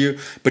moving over you,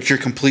 but you're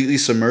completely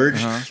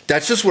submerged.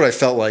 That's just what I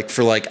felt like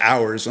for like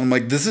hours. I'm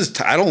like,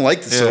 I don't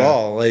like this at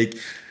all. Like,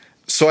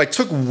 so I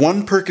took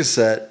one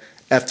Percocet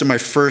after my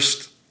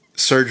first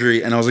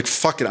surgery, and I was like,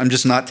 fuck it, I'm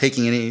just not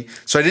taking any.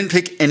 So I didn't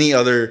take any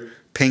other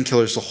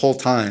painkillers the whole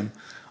time.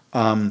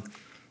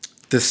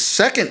 The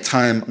second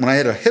time, when I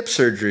had a hip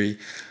surgery,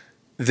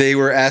 they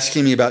were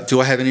asking me about,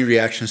 do I have any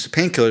reactions to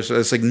painkillers? So I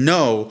was like,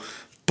 no,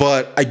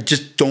 but I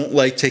just don't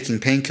like taking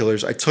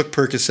painkillers. I took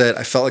Percocet.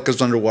 I felt like I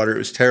was underwater. It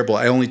was terrible.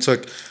 I only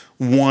took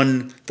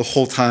one the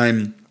whole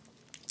time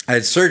I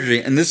had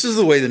surgery. And this is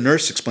the way the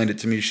nurse explained it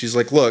to me. She's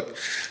like, look,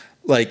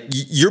 like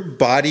your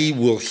body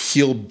will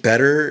heal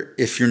better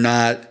if you're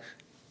not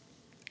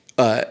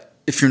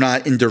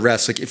in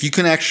duress. Like if you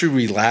can actually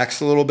relax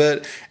a little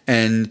bit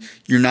and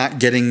you're not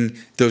getting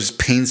those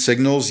pain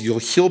signals, you'll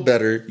heal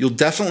better. You'll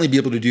definitely be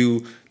able to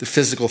do the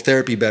physical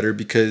therapy better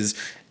because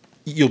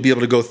you'll be able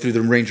to go through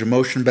the range of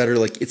motion better.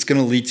 Like it's going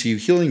to lead to you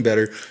healing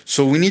better.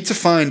 So we need to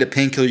find a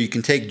painkiller you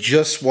can take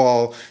just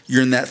while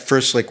you're in that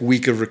first like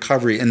week of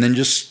recovery, and then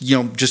just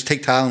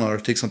take Tylenol or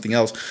take something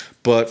else.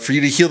 But for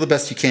you to heal the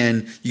best you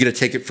can, you got to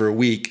take it for a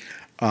week.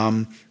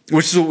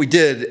 Which is what we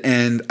did,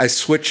 and they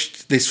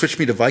switched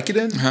me to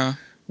Vicodin,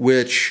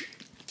 which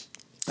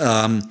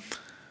I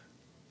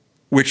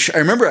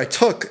remember I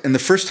took, and the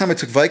first time I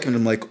took Vicodin,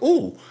 I'm like,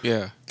 oh,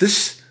 yeah,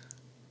 this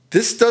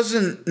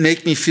doesn't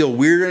make me feel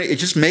weird. It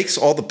just makes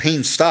all the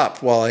pain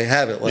stop while I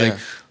have it. Like,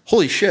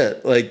 holy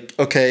shit, like,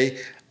 okay,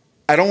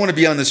 I don't want to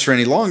be on this for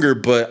any longer,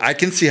 but I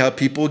can see how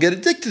people get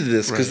addicted to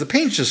this because the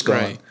pain's just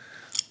gone.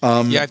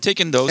 Right. Yeah, I've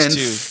taken those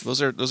too.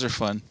 Those are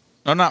fun.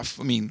 No, I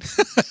mean,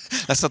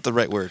 that's not the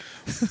right word.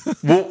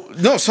 Well,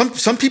 no,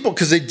 some people,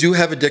 because they do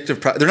have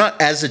addictive, they're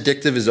not as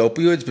addictive as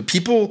opioids, but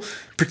people,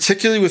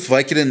 particularly with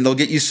Vicodin, they'll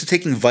get used to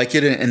taking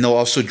Vicodin and they'll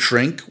also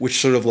drink,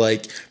 which sort of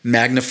like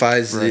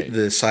magnifies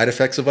the side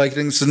effects of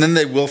Vicodin. So then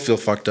they will feel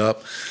fucked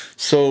up.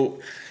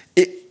 So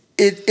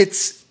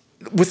it's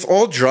with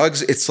all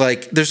drugs, it's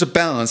like there's a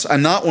balance.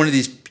 I'm not one of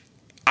these.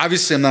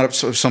 Obviously, I'm not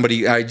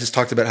somebody. I just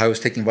talked about how I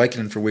was taking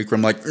Vicodin for a week. Where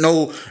I'm like,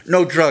 no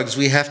drugs.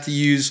 We have to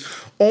use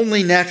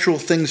only natural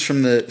things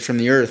from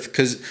the earth.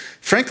 Because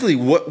frankly,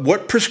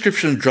 what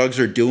prescription drugs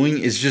are doing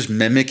is just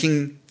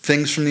mimicking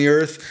things from the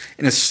earth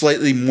in a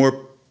slightly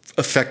more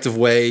effective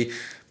way,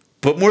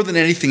 but more than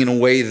anything, in a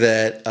way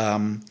that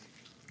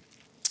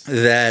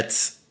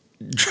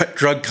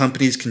drug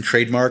companies can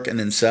trademark and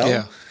then sell.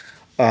 Yeah.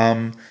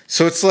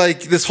 So it's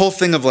like this whole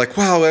thing of like,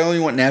 wow, I only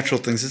want natural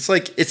things. It's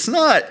like it's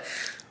not.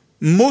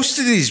 Most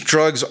of these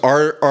drugs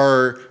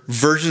are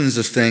versions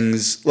of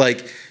things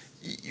like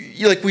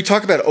we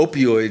talk about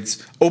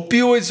opioids.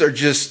 Opioids are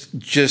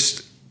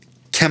just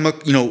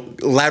chemical,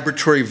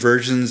 laboratory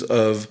versions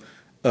of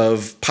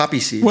poppy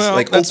seeds. Well,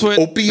 like that's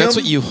opium. That's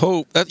what you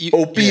hope.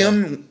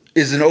 Opium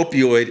is an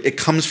opioid. It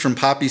comes from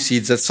poppy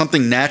seeds. That's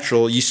something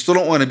natural. You still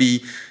don't want to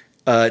be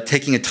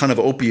taking a ton of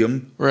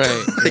opium.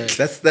 Right. Like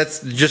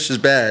that's just as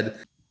bad.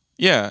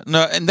 Yeah,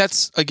 no, and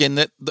that's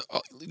again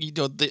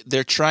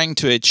they're trying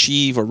to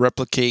achieve or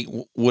replicate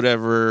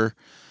whatever.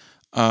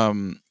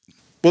 Well,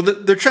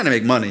 they're trying to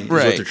make money. Is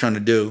what they're trying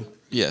to do.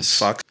 Yes.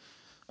 Fuck.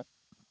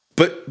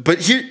 But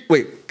here,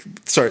 wait.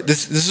 Sorry.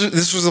 This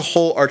was the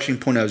whole arching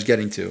point I was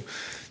getting to.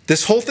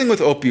 This whole thing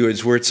with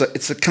opioids, where it's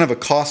a kind of a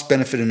cost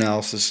benefit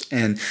analysis,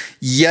 and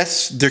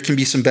yes, there can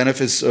be some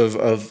benefits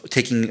of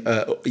taking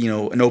an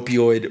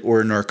opioid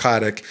or a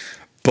narcotic,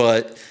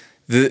 but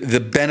the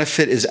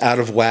benefit is out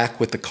of whack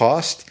with the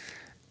cost.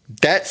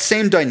 That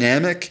same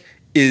dynamic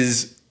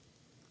is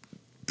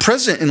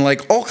present in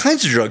like all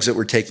kinds of drugs that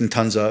we're taking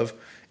tons of.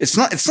 It's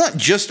not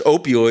just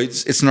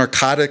opioids. It's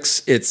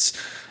narcotics. It's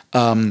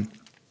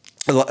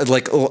a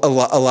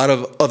lot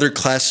of other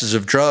classes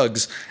of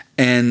drugs.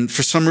 And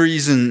for some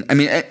reason, I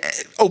mean,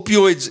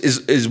 opioids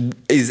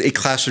is a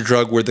class of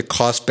drug where the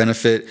cost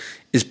benefit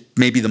is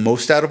maybe the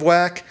most out of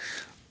whack.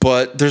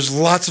 But there's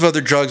lots of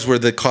other drugs where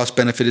the cost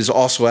benefit is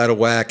also out of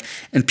whack,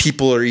 and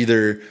people are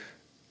either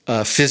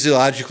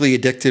physiologically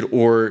addicted,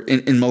 or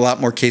in a lot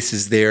more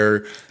cases,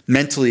 they're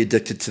mentally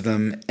addicted to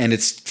them, and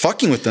it's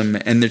fucking with them,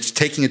 and it's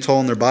taking a toll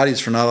on their bodies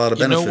for not a lot of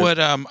benefit. You know what?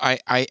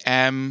 I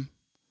am,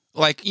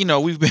 like,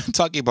 we've been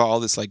talking about all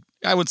this, like,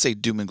 I wouldn't say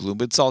doom and gloom,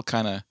 but it's all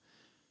kind of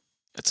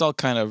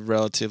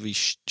relatively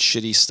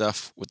shitty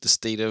stuff with the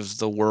state of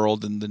the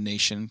world and the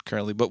nation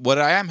currently. But what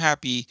I am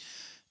happy,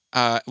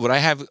 what I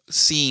have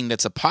seen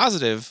that's a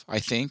positive, I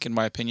think, in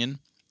my opinion,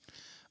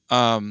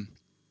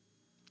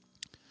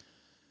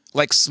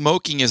 like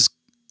smoking is,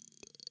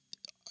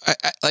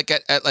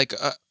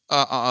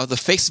 the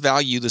face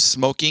value, the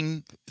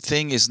smoking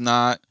thing is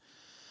not,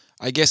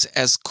 I guess,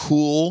 as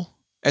cool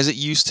as it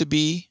used to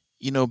be,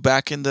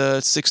 back in the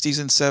 60s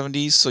and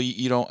 70s. So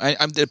you don't,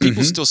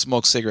 people still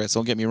smoke cigarettes,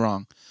 don't get me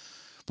wrong.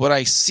 But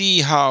I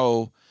see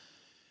how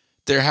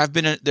there have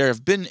been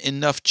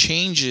enough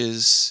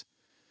changes.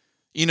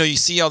 You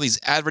see all these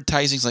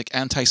advertisings, like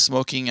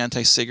anti-smoking,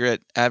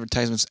 anti-cigarette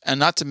advertisements, and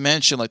not to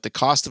mention, like, the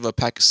cost of a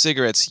pack of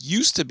cigarettes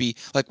used to be,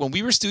 like, when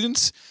we were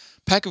students,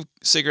 a pack of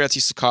cigarettes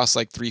used to cost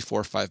like $3,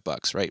 $4,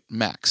 $5, right,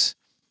 max.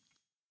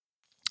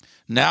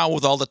 Now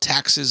with all the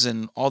taxes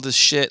and all this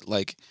shit,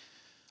 like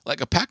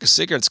a pack of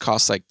cigarettes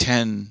costs like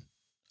 $10,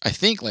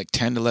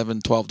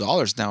 $11,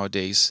 $12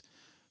 nowadays.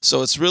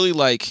 So it's really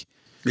like,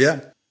 yeah.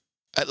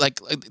 Like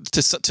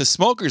to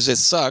smokers it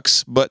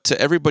sucks, but to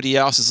everybody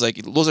else it's like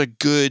those are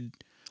good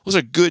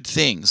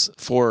things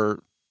for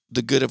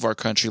the good of our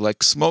country.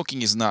 Like,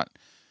 smoking is not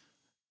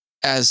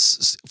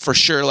as, for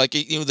sure, like,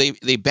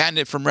 they banned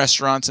it from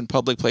restaurants and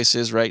public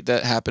places, right?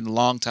 That happened a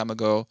long time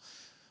ago.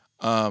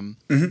 And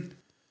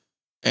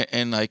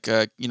like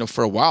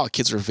for a while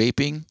kids were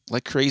vaping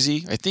like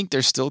crazy. I think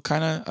they're still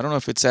kind of, I don't know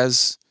if it's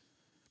as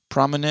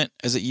prominent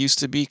as it used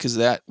to be, because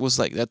that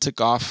took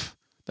off.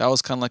 That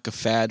was kind of like a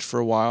fad for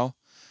a while.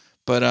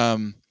 But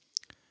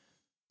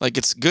like,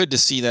 it's good to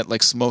see that,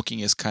 like, smoking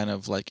is kind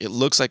of like, it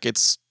looks like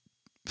it's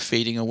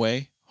fading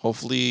away.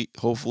 Hopefully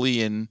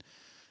in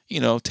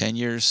 10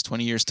 years,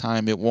 20 years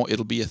time,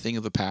 it'll be a thing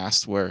of the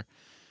past where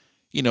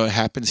it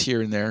happens here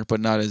and there,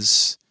 but not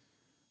as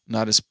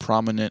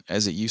prominent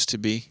as it used to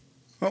be.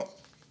 Well,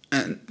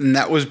 and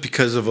that was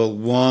because of a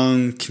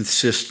long,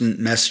 consistent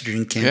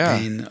messaging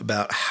campaign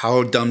about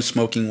how dumb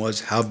smoking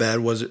was, how bad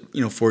was it,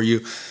 for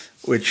you,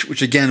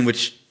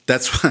 which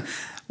that's what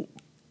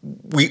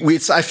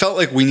I felt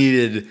like we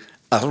needed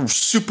a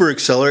super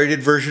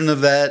accelerated version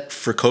of that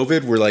for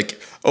COVID. Where,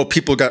 like,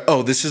 people got,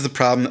 this is the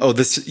problem.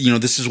 This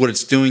is what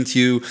it's doing to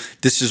you.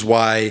 This is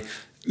why,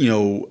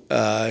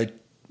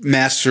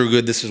 masks are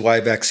good. This is why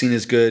vaccine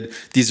is good.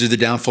 These are the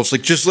downfalls.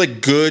 Like, just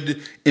like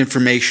good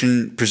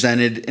information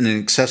presented in an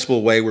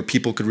accessible way where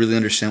people could really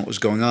understand what was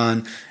going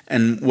on.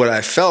 And what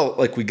I felt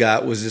like we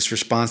got was this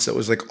response that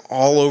was like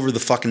all over the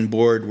fucking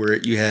board, where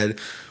you had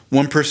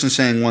one person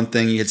saying one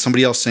thing, you had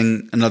somebody else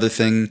saying another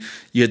thing,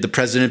 you had the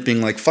president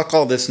being like, fuck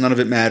all this, none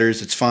of it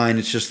matters, it's fine,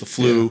 it's just the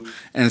flu. Yeah.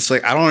 And it's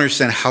like, I don't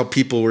understand how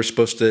people were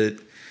supposed to,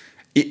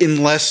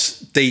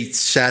 unless they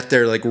sat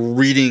there like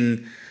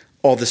reading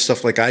all this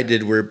stuff like I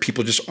did, where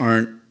people just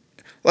aren't, a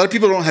lot of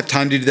people don't have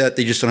time to do that,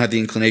 they just don't have the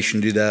inclination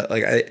to do that.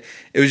 Like,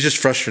 it was just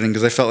frustrating,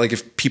 because I felt like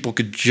if people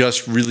could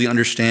just really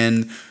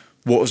understand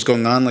what was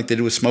going on, like they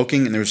did with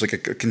smoking, and there was like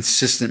a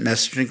consistent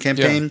messaging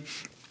campaign,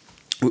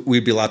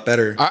 we'd be a lot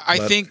better. I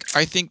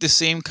think the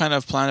same kind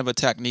of plan of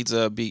attack needs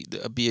to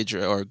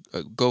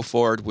go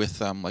forward with,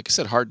 like I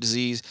said, heart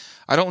disease.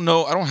 I don't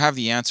know. I don't have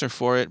the answer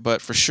for it,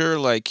 but for sure,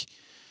 like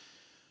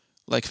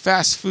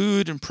fast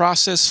food and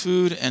processed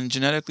food and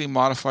genetically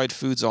modified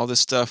foods, all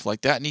this stuff,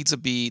 like that needs to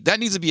be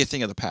a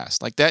thing of the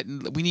past. Like that,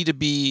 we need to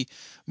be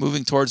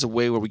moving towards a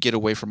way where we get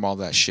away from all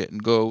that shit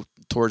and go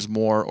towards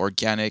more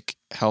organic,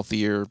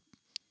 healthier,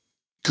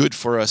 good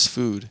for us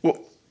food. Well,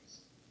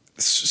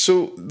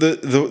 so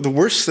the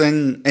worst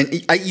thing,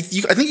 and I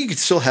think you could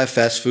still have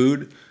fast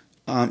food.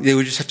 They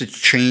would just have to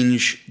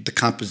change the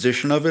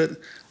composition of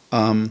it.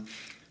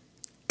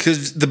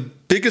 Because the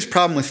biggest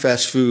problem with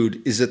fast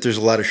food is that there's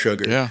a lot of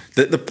sugar. Yeah.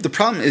 The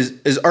problem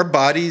is our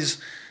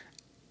bodies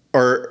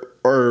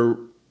are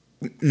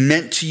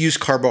meant to use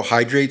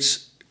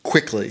carbohydrates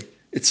quickly.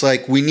 It's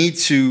like we need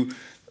to.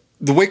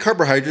 The way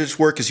carbohydrates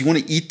work is you want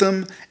to eat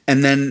them,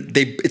 and then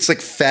it's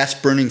like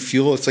fast burning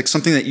fuel. It's like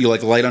something that you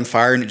like light on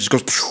fire and it just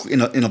goes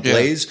in a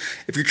blaze. Yeah.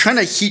 If you're trying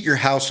to heat your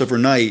house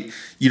overnight,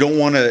 you don't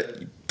want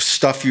to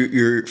stuff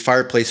your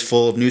fireplace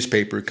full of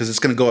newspaper, because it's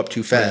going to go up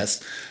too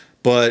fast. Right.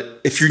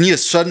 But if you need a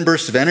sudden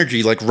burst of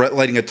energy, like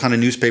lighting a ton of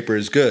newspaper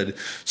is good.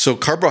 So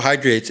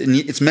carbohydrates, and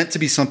it's meant to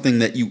be something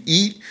that you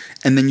eat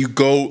and then you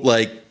go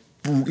like,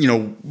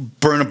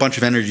 burn a bunch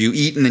of energy. You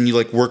eat and then you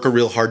like work a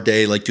real hard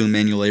day, like doing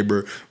manual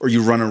labor, or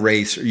you run a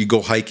race, or you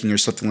go hiking or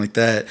something like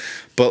that.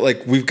 But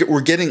like we're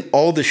getting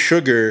all the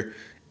sugar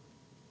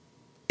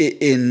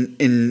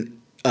in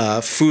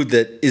food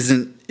that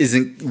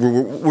isn't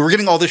we're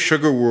getting all this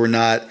sugar where we're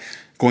not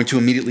going to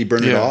immediately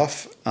burn it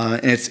off,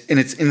 and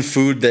it's in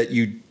food that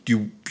you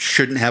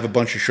shouldn't have a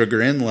bunch of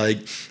sugar in. Like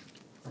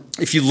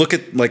if you look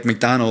at like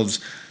McDonald's,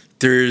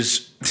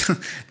 there's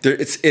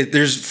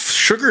there's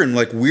sugar in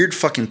like weird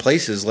fucking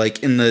places,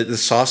 like in the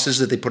sauces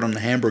that they put on the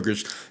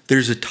hamburgers.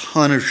 There's a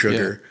ton of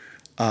sugar.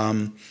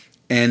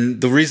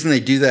 And the reason they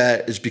do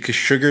that is because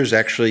sugar is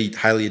actually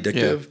highly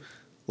addictive.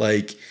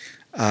 Like,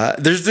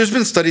 there's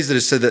been studies that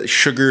have said that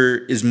sugar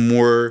is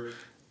more,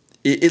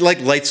 it like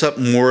lights up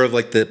more of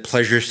like the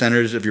pleasure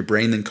centers of your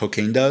brain than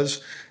cocaine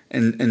does.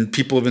 And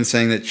people have been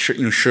saying that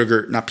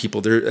sugar, not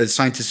people,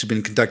 scientists have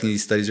been conducting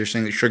these studies. They're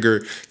saying that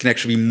sugar can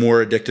actually be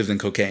more addictive than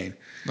cocaine.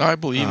 No, I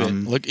believe it.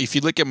 Look, if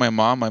you look at my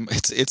mom,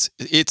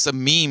 it's a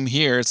meme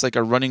here. It's like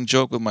a running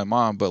joke with my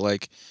mom, but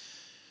like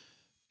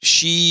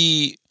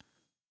she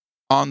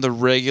on the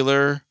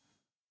regular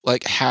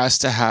like has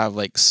to have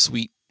like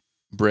sweet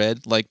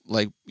bread, like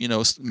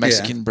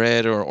Mexican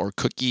bread or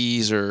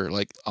cookies, or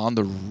like on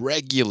the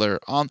regular.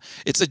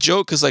 It's a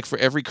joke because like for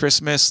every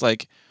Christmas,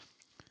 like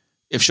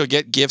if she'll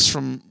get gifts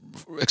from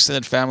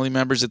extended family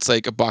members, it's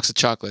like a box of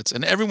chocolates,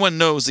 and everyone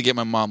knows to get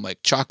my mom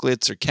like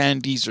chocolates or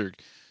candies or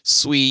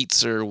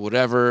sweets or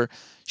whatever.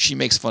 She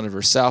makes fun of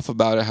herself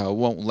about it, how it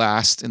won't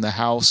last in the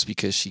house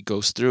because she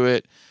goes through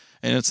it.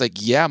 And it's like,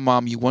 yeah,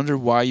 Mom, you wonder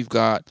why you've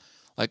got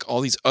like all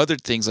these other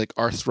things like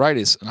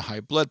arthritis and high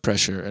blood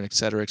pressure and et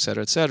cetera, et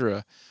cetera, et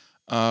cetera.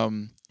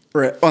 Right.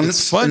 Well,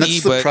 it's funny, and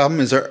that's the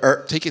problem is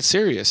our take it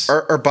serious.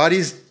 Our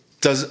body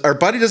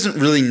doesn't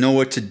really know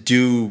what to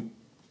do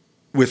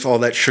with all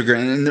that sugar,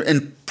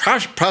 and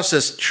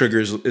processed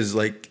sugars is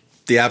like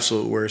the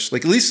absolute worst.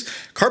 Like at least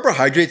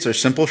carbohydrates are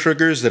simple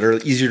sugars that are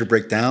easier to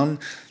break down.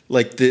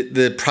 Like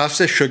the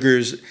processed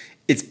sugars,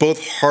 it's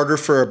both harder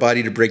for our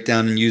body to break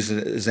down and use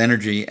it as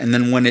energy. And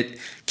then when it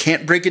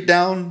can't break it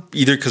down,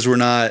 either because we're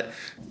not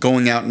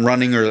going out and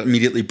running or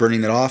immediately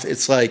burning it off,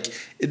 it's like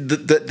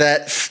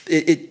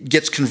it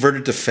gets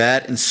converted to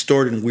fat and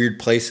stored in weird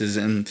places.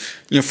 And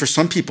for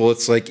some people,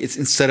 it's like it's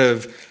instead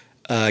of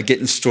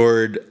getting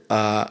stored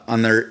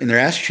in their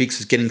ass cheeks,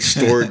 it's getting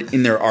stored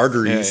in their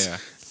arteries. Yeah.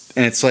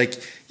 And it's like,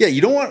 yeah,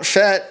 you don't want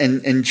fat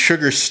and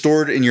sugar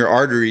stored in your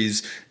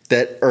arteries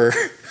that are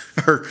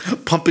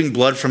pumping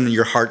blood from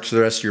your heart to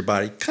the rest of your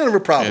body. Kind of a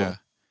problem.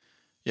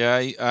 Yeah,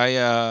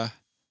 I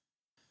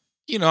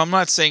I'm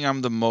not saying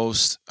I'm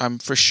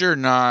for sure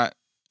not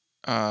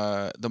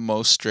the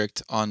most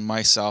strict on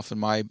myself and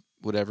my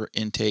whatever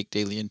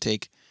daily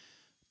intake,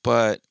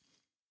 but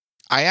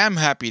I am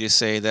happy to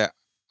say that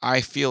I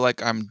feel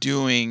like I'm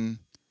doing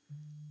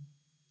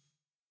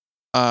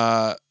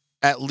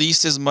at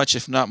least as much,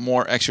 if not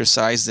more,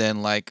 exercise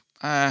than like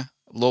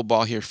low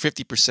ball here,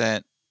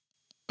 50%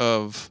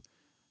 of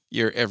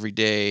your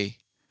everyday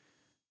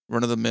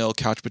run of the mill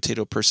couch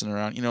potato person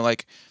around.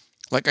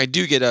 Like I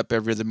do get up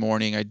every other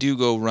morning. I do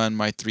go run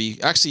my 3.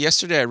 Actually,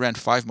 yesterday I ran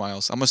 5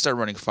 miles. I'm gonna start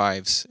running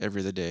 5s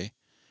every other day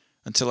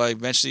until I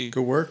eventually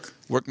Good work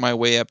my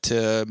way up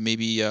to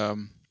maybe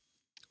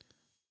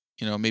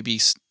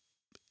maybe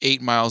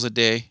 8 miles a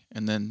day,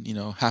 and then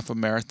half a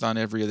marathon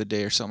every other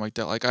day or something like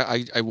that. Like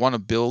I want to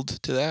build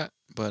to that,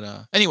 but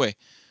anyway,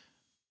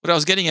 what I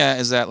was getting at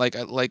is that like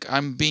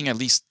I'm being at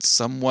least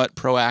somewhat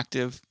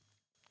proactive,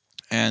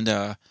 and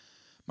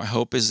my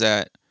hope is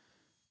that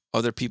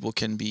other people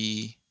can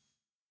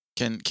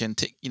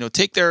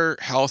take their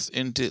health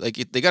into like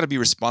they got to be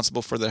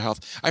responsible for their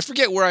health. I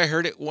forget where I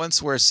heard it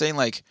once where it's saying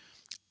like,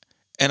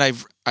 and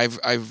I've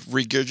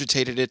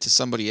regurgitated it to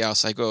somebody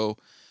else.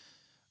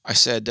 I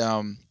said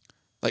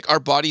like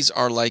our bodies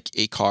are like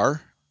a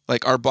car.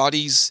 Like our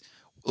bodies,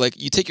 like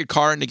you take your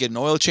car in to get an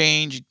oil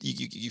change,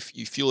 you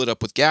fuel it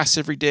up with gas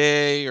every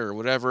day or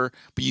whatever,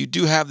 but you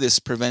do have this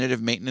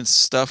preventative maintenance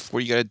stuff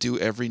where you got to do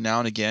every now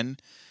and again.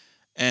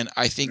 And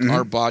I think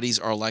our bodies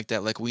are like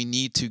that. Like we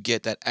need to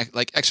get that.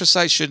 Like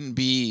exercise shouldn't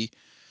be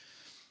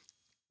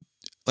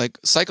like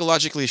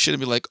psychologically. It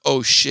shouldn't be like,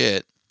 oh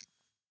shit,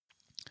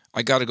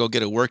 I got to go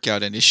get a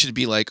workout. And it should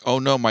be like, oh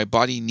no, my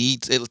body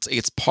needs it.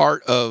 It's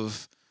part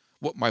of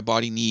what my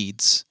body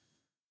needs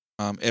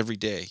every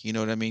day. You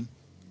know what I mean?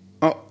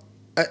 Oh,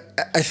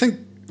 I think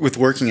with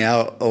working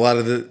out, a lot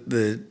of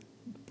the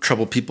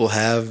trouble people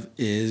have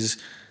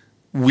is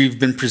we've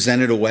been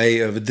presented a way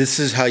of this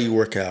is how you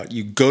work out.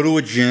 You go to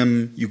a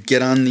gym, you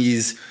get on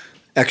these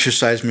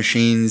exercise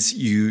machines,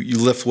 you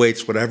lift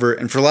weights, whatever.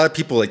 And for a lot of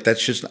people, like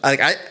that's just like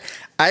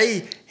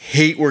I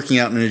hate working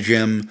out in a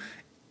gym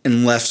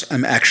unless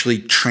I'm actually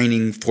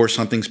training for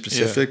something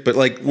specific. Yeah. But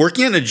like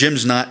working out in a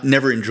gym's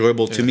never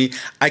enjoyable to me.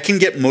 I can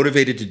get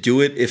motivated to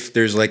do it if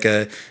there's like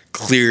a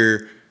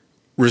clear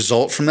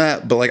result from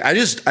that. But like I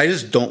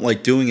just don't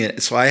like doing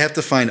it. So I have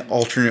to find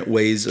alternate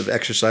ways of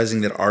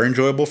exercising that are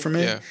enjoyable for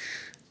me. Yeah.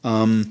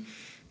 And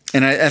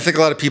I think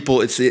a lot of people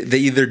they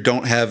either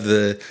don't have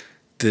the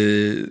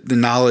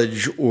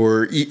knowledge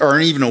or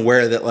aren't even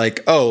aware that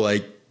like, oh,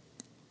 like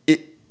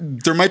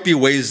there might be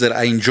ways that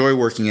I enjoy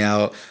working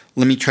out.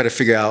 Let me try to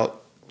figure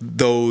out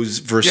those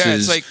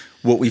versus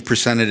what we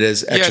presented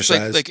as exercise.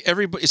 Yeah, it's like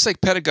everybody. It's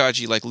like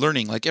pedagogy, like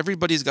learning. Like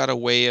everybody's got a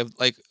way of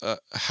like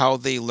how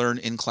they learn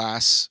in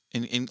class.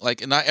 In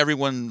like, and not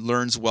everyone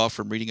learns well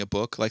from reading a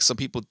book. Like some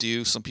people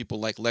do. Some people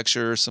like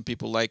lectures. Some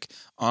people like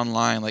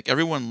online. Like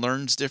everyone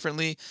learns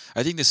differently.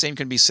 I think the same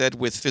can be said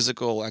with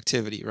physical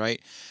activity, right?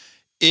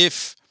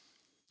 If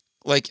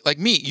like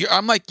me,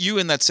 I'm like you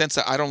in that sense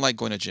that I don't like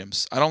going to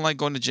gyms. I don't like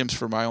going to gyms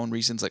for my own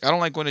reasons. Like I don't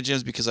like going to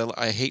gyms because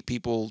I hate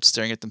people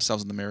staring at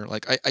themselves in the mirror.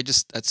 Like I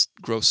just, that's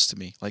gross to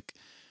me. Like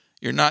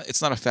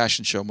it's not a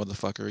fashion show,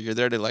 motherfucker. You're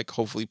there to like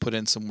hopefully put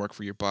in some work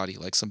for your body,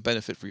 like some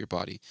benefit for your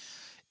body.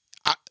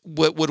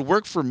 What would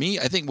work for me,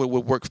 I think what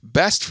would work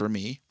best for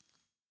me,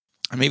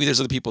 and maybe there's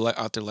other people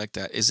out there like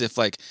that, is if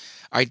like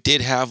I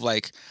did have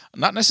like,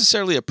 not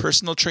necessarily a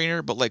personal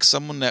trainer, but like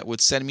someone that would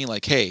send me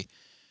like, hey,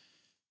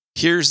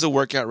 here's the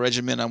workout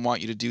regimen I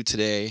want you to do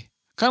today.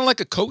 Kind of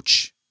like a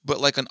coach, but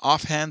like an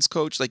offhands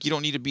coach. Like you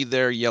don't need to be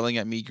there yelling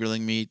at me,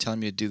 grilling me, telling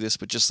me to do this,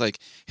 but just like,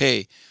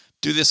 hey,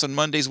 do this on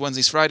Mondays,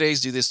 Wednesdays,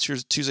 Fridays, do this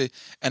Tuesday,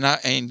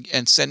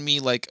 and send me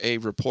like a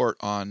report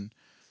on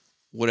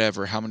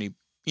whatever, how many,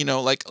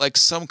 like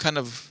some kind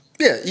of.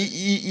 Yeah,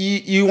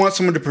 you want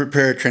someone to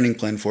prepare a training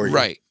plan for you.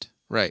 Right.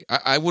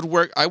 I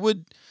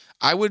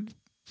would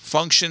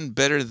function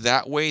better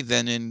that way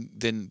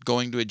than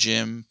going to a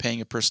gym,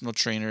 paying a personal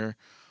trainer,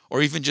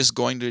 or even just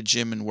going to a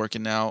gym and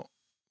working out.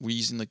 We're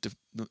using like the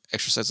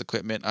exercise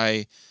equipment.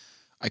 I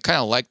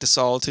kind of like the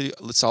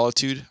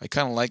solitude. I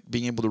kind of like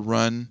being able to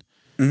run.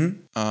 Mm-hmm.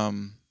 I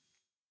mean,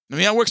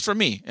 that works for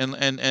me,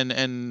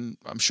 and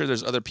I'm sure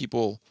there's other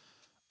people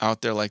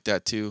out there like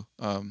that too.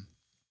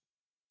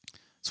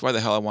 That's why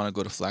the hell I want to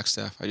go to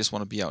Flagstaff. I just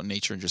want to be out in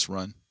nature and just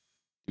run,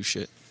 do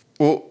shit.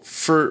 Well,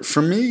 for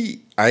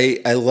me,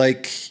 I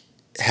like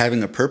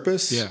having a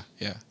purpose. Yeah.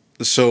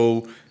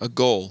 So a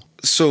goal.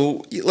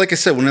 So, like I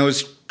said, when I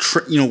was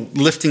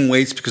lifting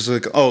weights because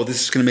like, oh,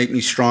 this is going to make me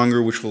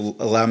stronger, which will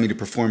allow me to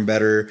perform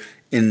better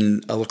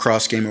in a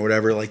lacrosse game or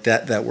whatever, like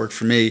that worked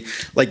for me.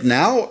 Like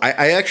now,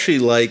 I actually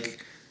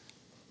like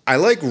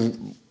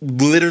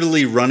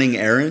literally running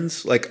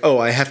errands. Like, oh,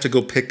 I have to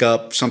go pick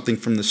up something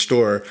from the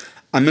store.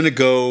 I'm going to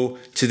go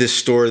to this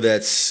store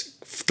that's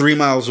 3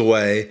 miles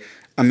away.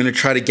 I'm going to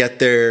try to get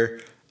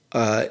there,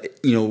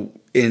 in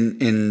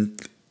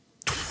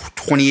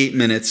 28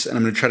 minutes, and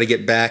I'm going to try to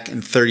get back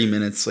in 30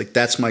 minutes. Like,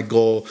 that's my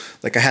goal.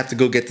 Like, I have to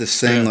go get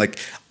this thing. Yeah. Like,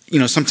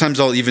 sometimes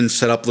I'll even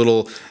set up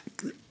little,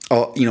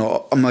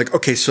 I'm like,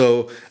 okay,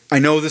 so I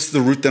know this is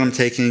the route that I'm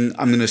taking.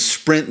 I'm going to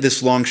sprint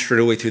this long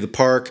straightaway through the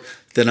park.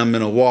 Then I'm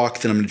going to walk.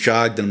 Then I'm going to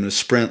jog. Then I'm going to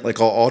sprint.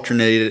 Like, I'll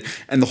alternate it.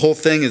 And the whole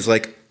thing is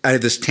like, I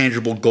have this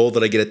tangible goal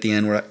that I get at the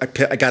end where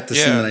I got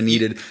this thing that I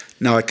needed.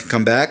 Now I can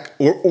come back.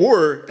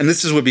 Or and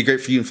this is what would be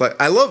great for you in flight.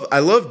 I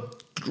love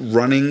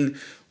running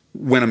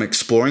when I'm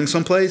exploring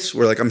someplace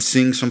where like I'm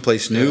seeing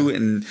someplace new. Yeah.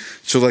 And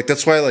so like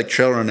that's why I like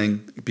trail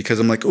running, because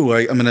I'm like, oh,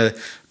 I'm going to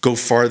go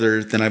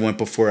farther than I went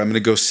before. I'm going to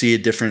go see a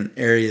different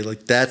area.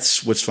 Like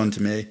that's what's fun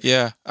to me.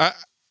 Yeah.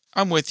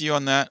 I'm with you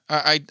on that.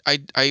 I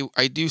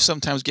do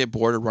sometimes get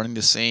bored of running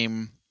the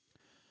same.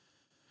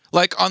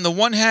 Like on the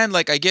one hand,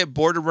 like I get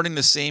bored of running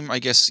the same, I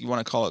guess you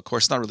want to call it a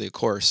course, not really a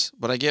course,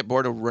 but I get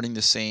bored of running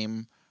the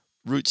same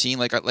routine.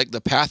 Like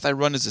the path I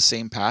run is the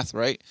same path,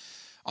 right?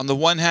 On the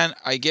one hand,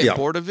 I get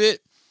bored of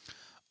it.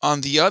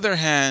 On the other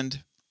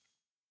hand,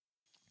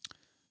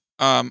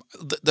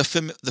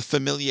 the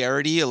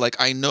familiarity, like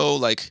I know,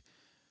 like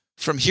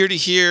from here to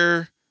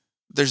here,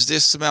 there's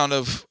this amount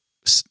of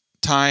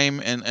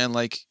time, and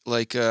like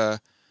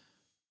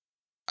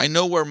I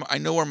know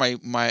where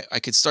my I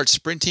could start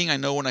sprinting. I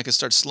know when I could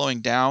start slowing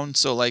down.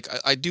 So like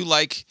I do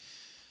like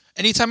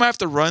anytime I have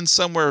to run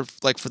somewhere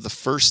like for the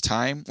first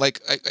time.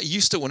 Like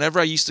whenever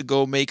I used to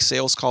go make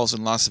sales calls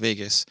in Las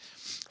Vegas.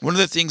 One of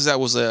the things that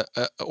was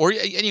or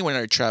anywhere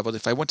I traveled,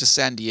 if I went to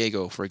San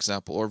Diego, for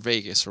example, or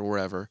Vegas or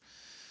wherever,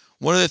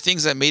 one of the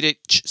things that made it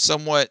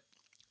somewhat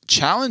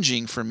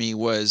challenging for me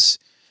was,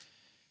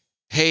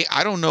 hey,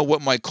 I don't know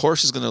what my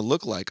course is going to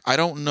look like. I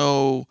don't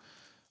know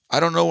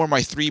where my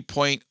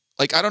 3-point,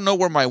 like I don't know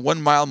where my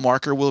 1 mile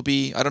marker will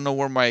be. I don't know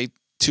where my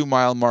 2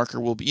 mile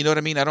marker will be. You know what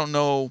I mean? I don't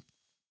know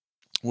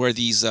where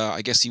these,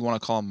 I guess you want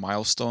to call them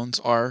milestones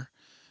are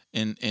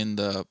in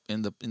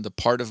the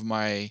part of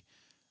my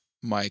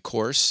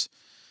course.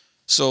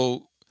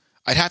 So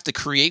I'd have to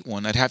create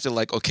one. I'd have to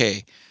like,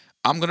 okay,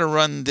 I'm going to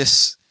run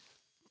this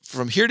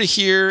from here to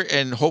here,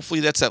 and hopefully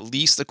that's at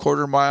least a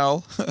quarter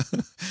mile.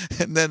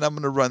 And then I'm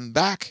going to run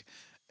back.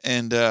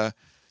 And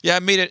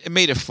it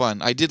made it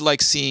fun. I did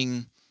like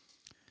seeing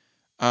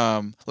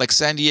like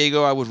San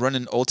Diego. I would run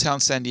in Old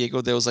Town San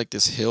Diego. There was like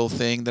this hill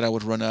thing that I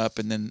would run up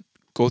and then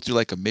go through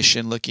like a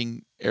mission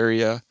looking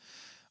area.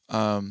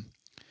 In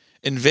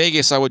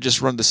Vegas, I would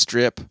just run the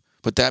strip.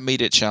 But that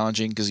made it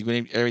challenging because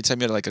every time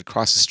you had to like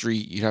across the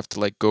street, you'd have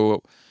to like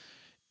go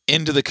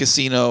into the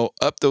casino,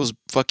 up those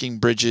fucking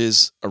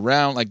bridges,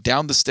 around, like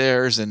down the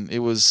stairs, and it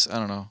was, I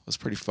don't know, it was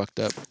pretty fucked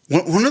up.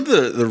 One of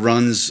the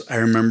runs I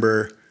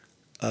remember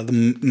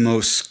the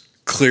most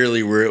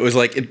clearly, where it was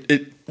like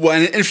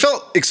it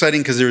felt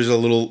exciting because there was a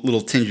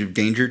little tinge of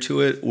danger to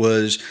it,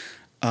 was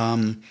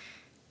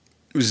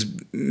It was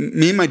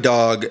me and my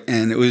dog,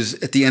 and it was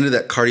at the end of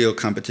that cardio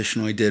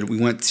competition I did. We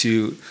went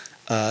to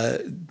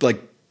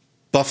like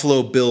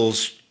Buffalo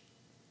Bills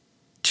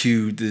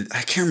to the,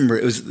 I can't remember.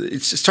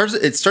 It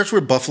starts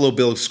where Buffalo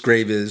Bill's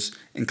grave is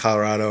in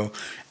Colorado,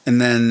 and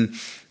then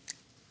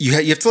you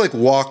have to like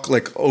walk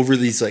like over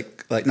these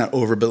like not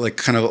over, but like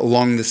kind of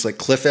along this like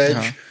cliff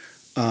edge,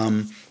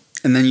 and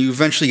then you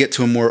eventually get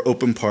to a more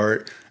open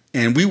part.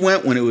 And we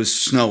went when it was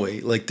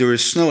snowy. Like, there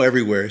was snow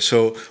everywhere.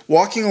 So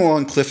walking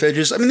along cliff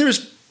edges, I mean, there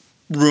was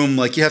room.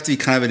 Like, you have to be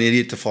kind of an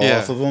idiot to fall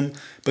off of them.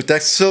 But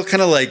that's still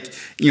kind of like,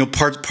 you know,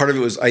 part of it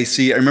was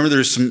icy. I remember there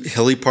was some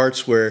hilly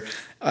parts where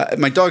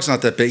my dog's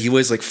not that big. He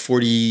weighs like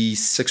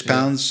 46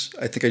 pounds.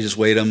 I think I just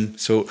weighed him.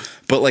 So,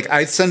 but like,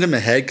 I'd send him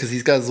ahead because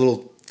he's got his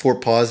little four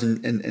paws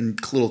and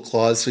little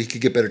claws so he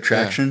could get better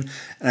traction.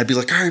 And I'd be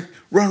like, all right,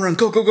 run,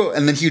 go.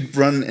 And then he'd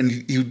run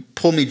and he'd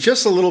pull me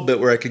just a little bit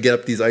where I could get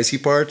up these icy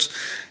parts.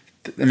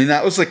 I mean,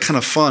 that was like kind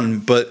of fun,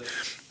 but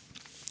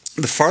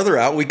the farther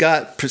out we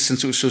got,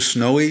 since it was so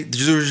snowy,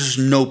 there was just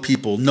no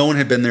people. No one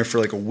had been there for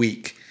like a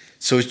week.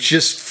 So it's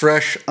just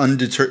fresh,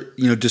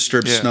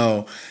 disturbed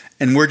snow.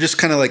 And we're just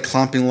kind of like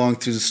clomping along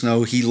through the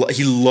snow. He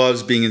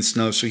loves being in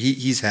snow, so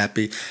he's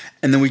happy.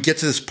 And then we get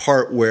to this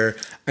part where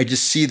I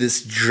just see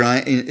this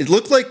giant. It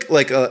looked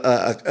like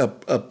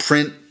a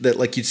print that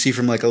like you'd see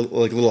from like a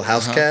little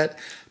house cat,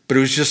 but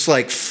it was just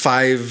like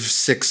 5,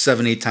 6,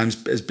 7, 8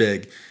 times as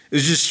big. It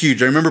was just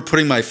huge. I remember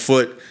putting my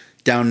foot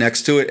down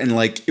next to it, and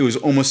like it was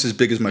almost as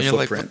big as my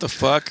footprint. Like, what the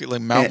fuck?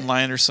 Like mountain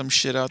lion or some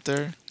shit out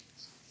there?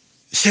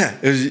 Yeah,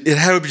 it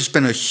had just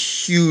been a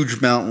huge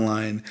mountain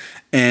lion,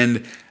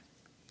 and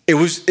it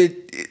was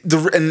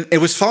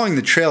following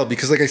the trail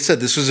because, like I said,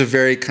 this was a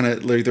very kind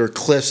of like there were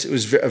cliffs. It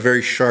was a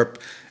very sharp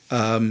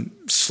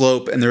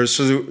slope, and there was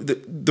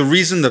the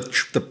reason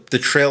the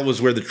trail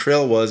was where the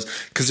trail was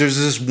because there's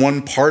this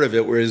one part of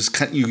it where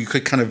you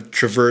could kind of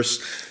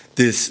traverse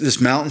this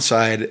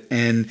mountainside,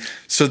 and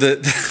so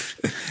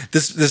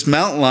this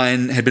mountain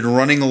lion had been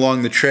running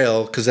along the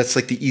trail because that's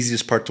like the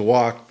easiest part to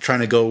walk, trying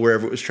to go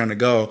wherever it was trying to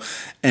go.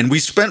 And we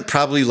spent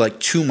probably like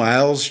 2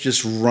 miles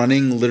just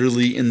running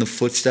literally in the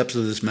footsteps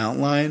of this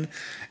mountain lion,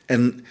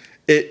 and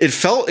it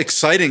felt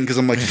exciting because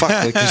I'm like, fuck,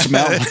 like there's a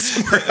mountain lion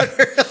somewhere out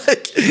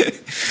here.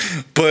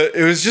 But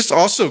it was just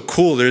also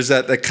cool. There's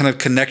that kind of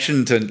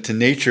connection to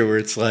nature where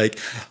it's like,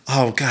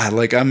 oh god,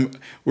 like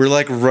we're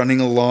like running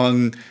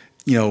along,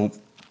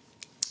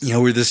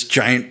 where this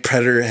giant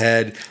predator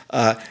had.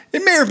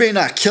 It may or may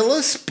not kill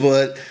us,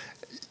 but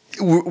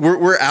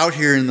we're out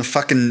here in the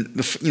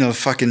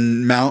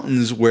fucking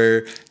mountains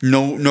where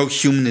no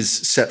human has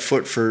set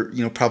foot for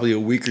probably a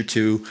week or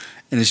two,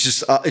 and it's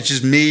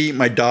just me,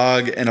 my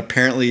dog, and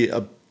apparently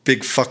a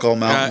big fuck all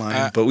mountain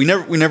lion. But we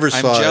never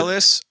saw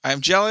it. I'm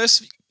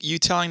jealous. You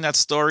telling that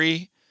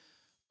story.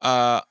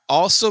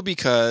 Also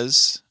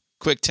because,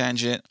 quick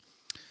tangent,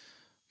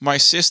 my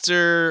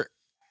sister,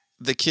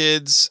 the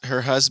kids,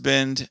 her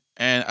husband,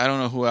 and I don't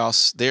know who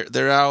else.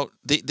 They're out.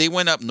 They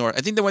went up north.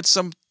 I think they went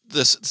to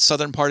the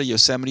southern part of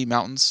Yosemite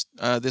Mountains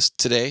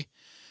today,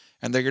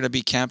 and they're going to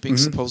be camping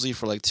supposedly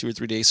for like 2 or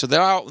 3 days. So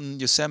they're out in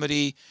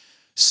Yosemite,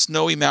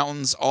 snowy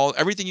mountains,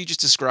 everything you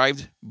just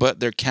described, but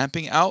they're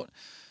camping out.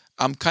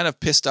 I'm kind of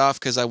pissed off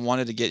because I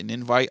wanted to get an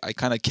invite. I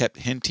kind of kept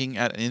hinting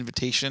at an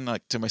invitation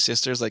like to my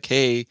sisters, like,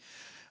 hey,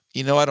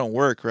 I don't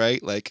work,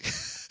 right? Like,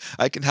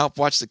 I can help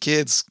watch the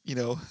kids,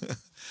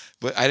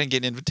 But I didn't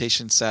get an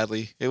invitation,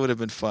 sadly. It would have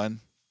been fun.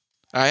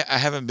 I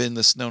haven't been in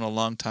the snow in a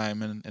long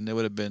time, and it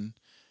would have been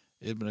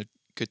a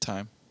good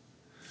time.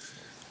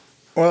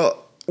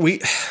 Well,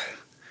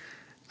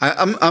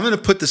 I'm going to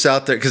put this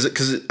out there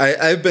because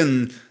I've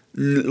been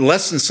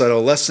less than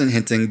subtle, less than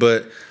hinting,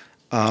 but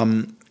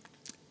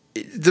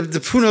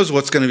who knows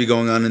what's going to be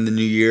going on in the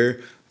new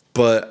year.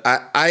 But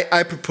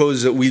I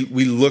propose that we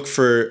look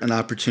for an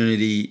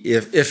opportunity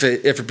if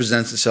it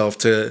presents itself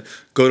to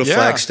go to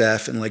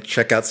Flagstaff and like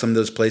check out some of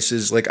those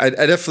places. Like I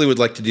definitely would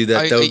like to do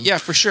that. Yeah,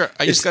 for sure.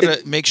 I just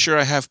gotta make sure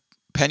I have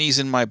pennies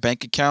in my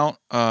bank account.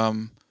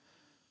 How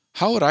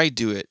would I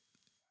do it?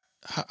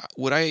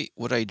 Would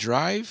I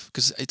drive?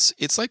 Because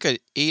it's like an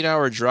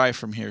 8-hour drive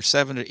from here,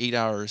 7 to 8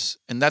 hours,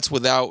 and that's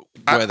without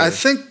weather. I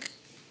think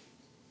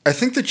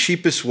the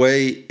cheapest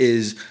way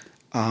is.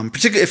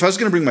 Particularly if I was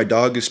going to bring my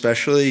dog,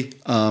 especially,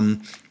 I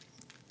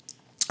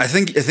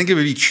think it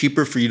would be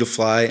cheaper for you to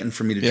fly and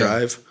for me to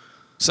drive,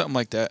 something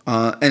like that.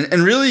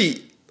 And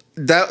really,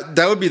 that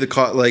would be the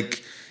cost.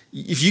 Like,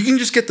 if you can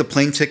just get the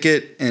plane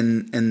ticket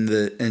and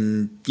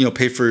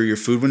pay for your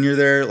food when you're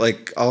there,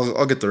 like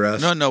I'll get the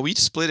rest. No, we'd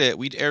split it.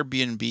 We'd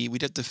Airbnb.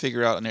 We'd have to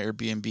figure out an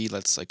Airbnb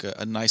that's like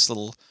a nice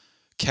little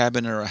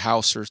cabin or a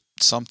house or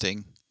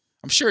something.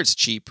 I'm sure it's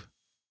cheap.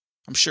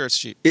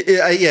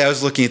 I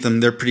was looking at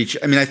them. They're pretty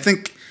cheap. I mean, I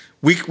think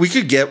we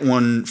could get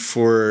one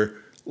for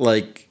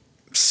like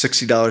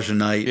 $60 a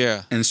night.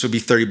 Yeah. And so it'd be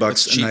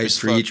 $30 a night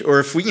for each.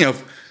 Or if we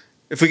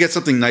get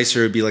something nicer,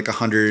 it'd be like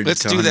 $100.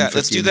 Let's do that.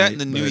 Let's do that in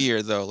the new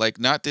year though. Like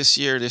not this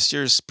year. This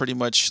year's pretty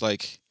much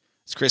like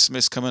it's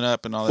Christmas coming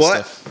up and all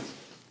that stuff.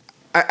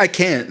 I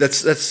can't.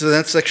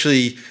 That's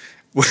actually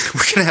we're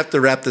gonna have to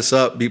wrap this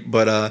up.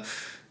 But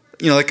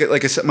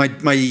like I said, my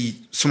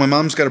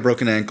mom's got a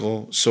broken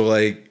ankle, so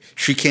like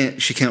she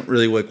can't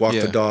really like walk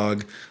the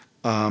dog,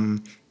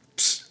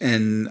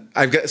 and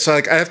I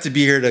have to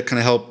be here to kind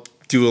of help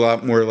do a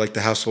lot more like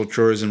the household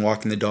chores and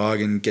walking the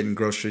dog and getting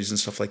groceries and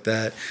stuff like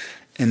that.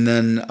 And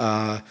then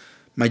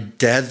my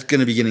dad's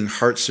gonna be getting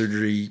heart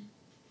surgery,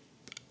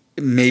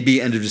 maybe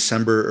end of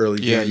December, early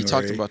January. Yeah, you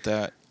talked about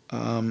that.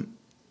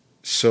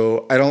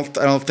 So I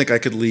don't think I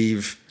could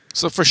leave.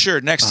 So for sure,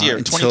 next year,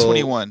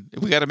 2021,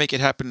 we got to make it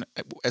happen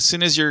as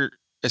soon as your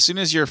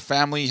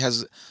family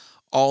has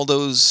all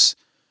those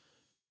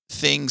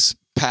things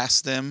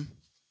past them,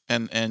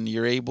 and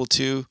you're able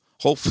to.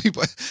 Hopefully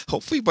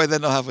by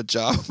then I'll have a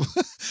job.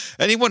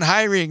 Anyone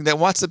hiring that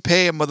wants to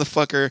pay a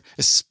motherfucker,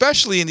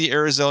 especially in the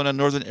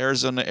northern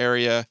Arizona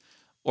area,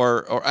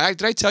 or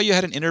did I tell you I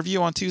had an interview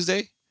on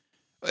Tuesday?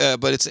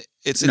 But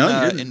it's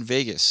in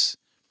Vegas.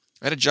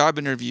 I had a job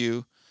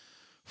interview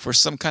for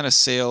some kind of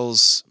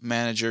sales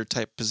manager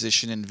type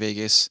position in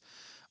Vegas.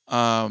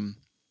 I'm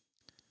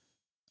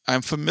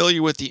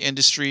familiar with the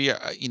industry,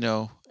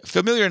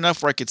 familiar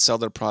enough where I could sell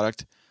their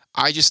product.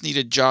 I just need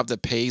a job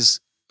that pays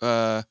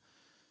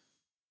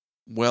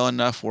well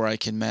enough where I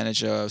can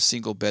manage a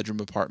single bedroom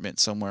apartment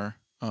somewhere.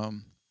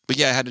 But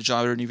yeah, I had a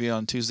job interview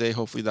on Tuesday.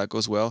 Hopefully that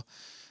goes well.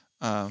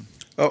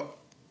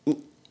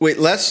 Wait,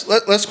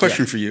 last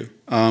question for you.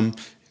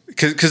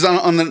 Because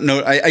on that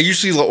note, I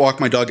usually walk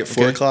my dog at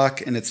 4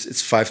 o'clock, and it's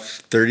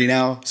 5:30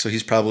 now, so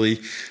he's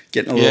probably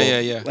getting a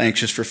little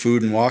anxious for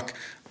food and walk.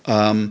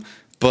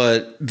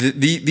 But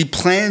the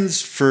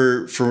plans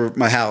for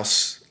my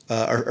house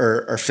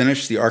are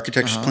finished. The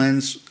architect's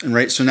plans, and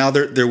right. So now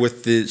they're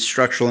with the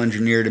structural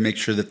engineer to make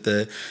sure that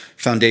the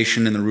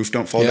foundation and the roof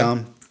don't fall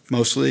down,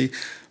 mostly.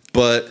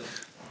 But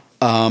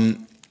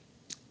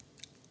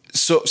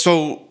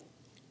so.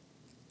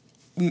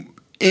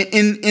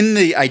 In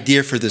the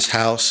idea for this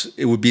house,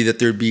 it would be that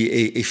there'd be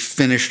a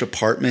finished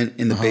apartment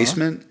in the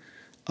basement,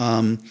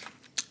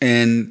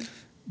 and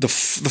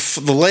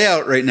the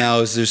layout right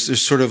now is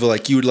there's sort of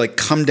like you would like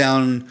come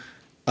down.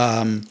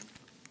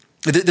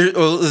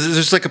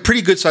 There's like a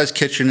pretty good sized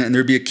kitchen, and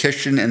there'd be a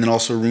kitchen, and then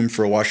also room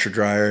for a washer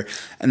dryer,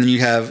 and then you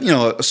have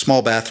a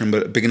small bathroom,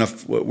 but big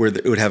enough where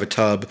it would have a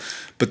tub.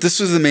 But this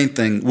is the main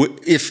thing.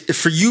 If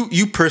for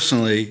you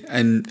personally,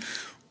 and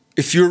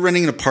if you're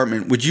renting an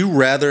apartment, would you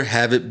rather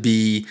have it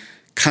be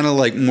kind of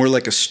like more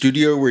like a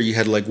studio where you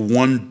had like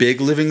one big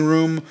living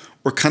room,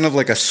 or kind of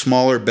like a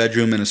smaller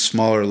bedroom and a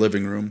smaller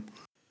living room?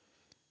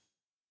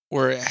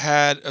 Where it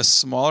had a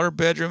smaller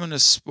bedroom and a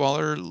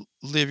smaller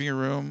living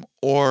room,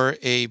 or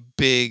a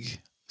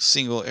big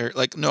single area?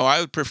 Like, no, I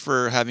would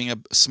prefer having a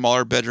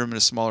smaller bedroom and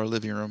a smaller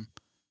living room.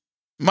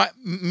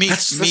 Me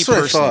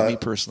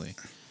personally.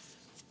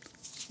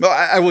 Well,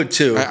 I would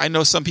too. I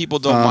know some people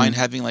don't mind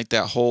having like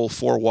that whole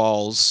 4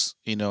 walls,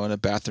 and a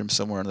bathroom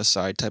somewhere on the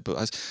side type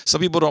of.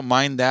 Some people don't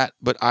mind that,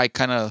 but I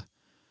kind of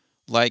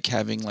like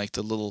having like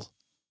the little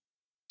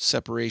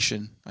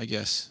separation, I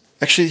guess.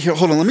 Actually, here,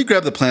 hold on. Let me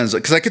grab the plans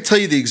because I could tell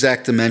you the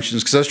exact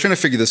dimensions because I was trying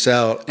to figure this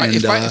out. And,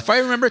 if I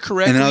remember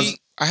correctly,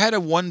 I had a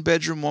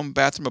 1-bedroom,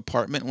 1-bathroom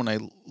apartment when I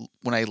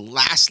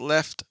last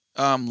left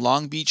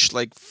Long Beach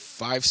like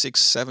 5, 6,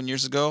 7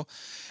 years ago.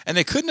 And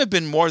it couldn't have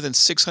been more than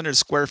 600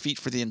 square feet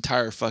for the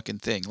entire fucking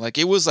thing. Like,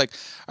 it was like,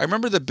 I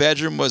remember the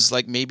bedroom was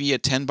like maybe a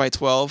 10 by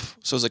 12.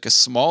 So it was like a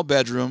small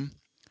bedroom.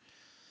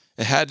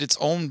 It had its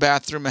own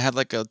bathroom. It had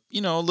like a,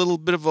 a little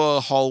bit of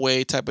a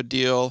hallway type of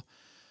deal.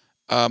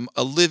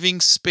 A living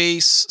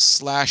space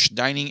 /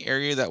 dining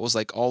area that was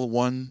like all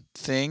one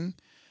thing.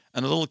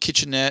 And a little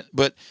kitchenette.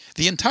 But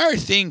the entire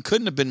thing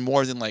couldn't have been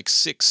more than like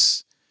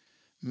 6,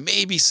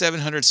 maybe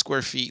 700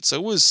 square feet. So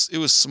it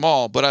was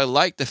small. But I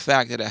liked the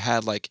fact that it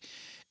had like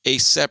a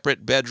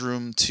separate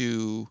bedroom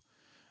to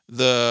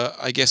the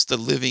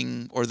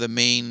living or the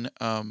main,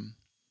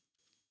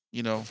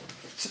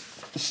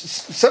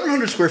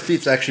 700 square feet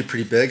is actually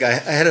pretty big. I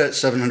had a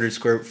 700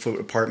 square foot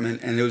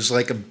apartment, and it was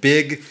like a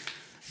big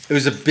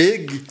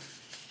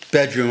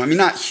bedroom. I mean,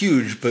 not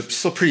huge, but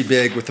still pretty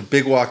big, with a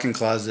big walk-in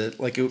closet.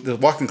 Like the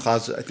walk-in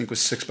closet, I think,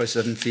 was 6 by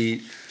 7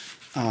 feet,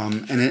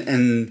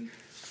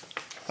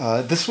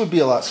 this would be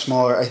a lot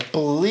smaller. I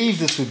believe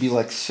this would be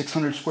like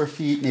 600 square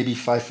feet, maybe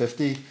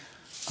 550.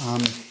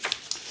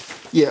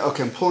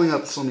 Okay, I'm pulling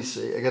up. So let me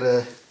see.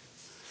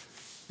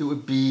 It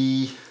would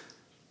be,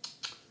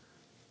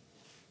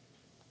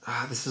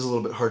 this is a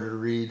little bit harder to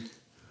read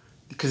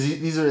because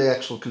these are the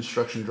actual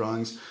construction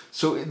drawings.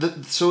 So it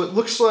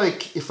looks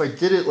like if I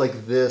did it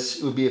like this,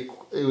 it would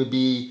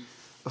be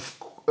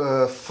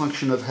a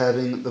function of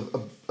having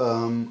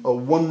a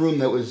one room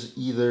that was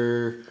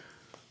either,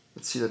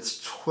 let's see, that's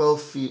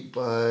 12 feet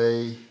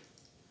by,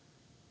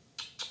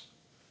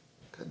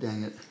 god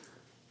dang it.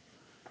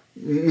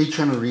 Me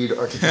trying to read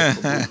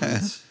architectural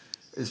blueprints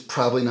is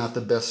probably not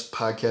the best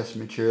podcast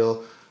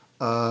material.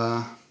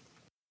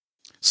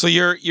 So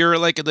you're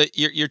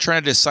you're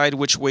trying to decide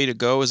which way to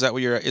go. Is that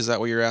what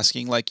you're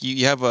asking? Like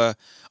you have a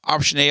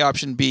option A,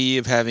 option B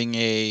of having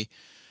a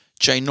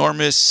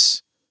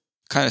ginormous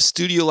kind of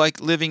studio-like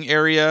living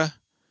area,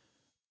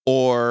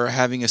 or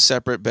having a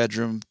separate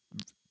bedroom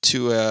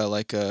to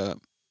like a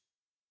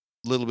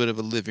little bit of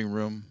a living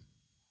room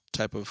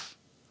type of.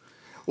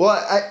 Well,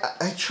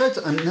 I tried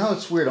to. Now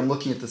it's weird. I'm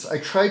looking at this. I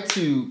tried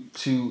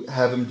to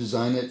have him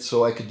design it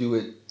so I could do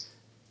it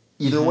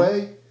either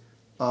way.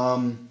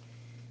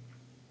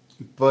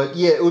 But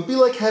yeah, it would be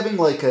like having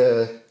like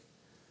I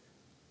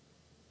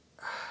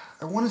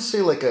want to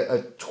say like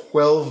a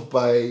 12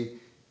 by,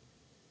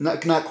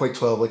 not quite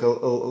 12, like a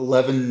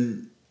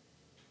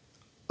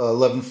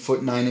 11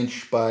 foot 9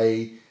 inch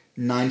by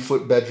 9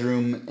 foot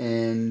bedroom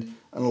and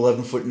an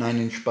 11 foot 9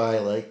 inch by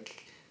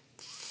like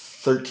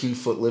 13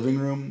 foot living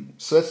room.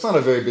 So that's not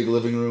a very big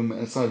living room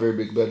and it's not a very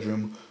big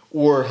bedroom.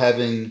 Or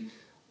having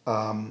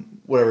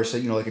whatever,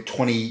 say, like a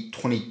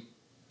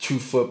 22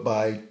 foot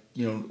by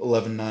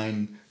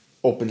 11.9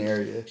 open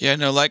area. Yeah,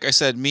 no, like I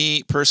said,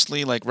 me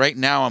personally, like right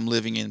now I'm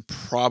living in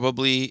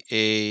probably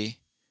I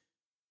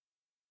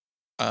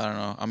don't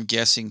know, I'm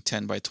guessing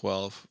 10 by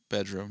 12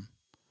 bedroom.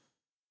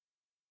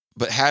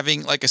 But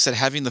having, like I said,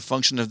 having the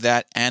function of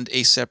that and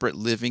a separate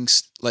living,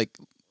 like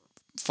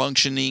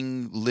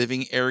functioning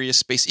living area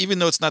space, even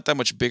though it's not that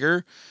much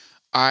bigger,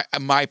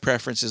 my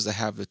preference is to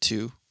have the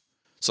two.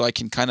 So I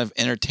can kind of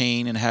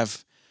entertain and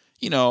have,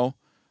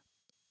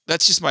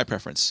 that's just my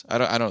preference. I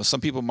don't know.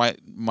 Some people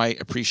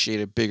might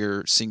appreciate a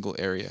bigger single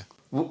area.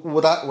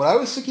 What I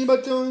was thinking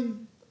about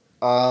doing,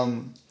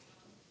 again,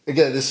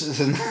 this is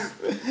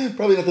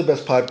probably not the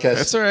best podcast.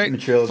 That's all right.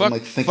 Material. Fuck, I'm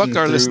like thinking fuck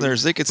our through,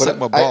 listeners. They could suck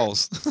my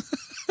balls.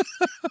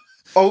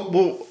 Oh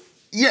well,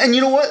 yeah, and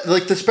you know what?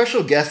 Like the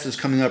special guest is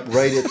coming up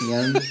right at the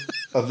end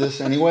of this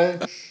anyway,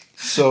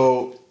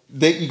 so.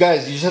 You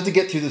guys, you just have to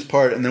get through this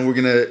part, and then we're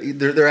gonna.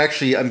 They're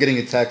actually. I'm getting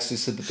a text. They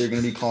said that they're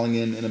gonna be calling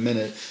in a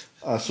minute,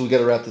 so we got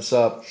to wrap this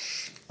up.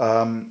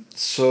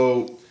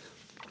 So,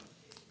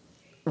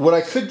 what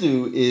I could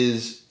do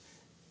is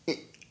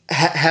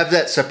have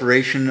that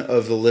separation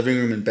of the living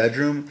room and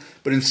bedroom,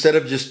 but instead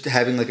of just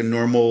having like a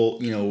normal,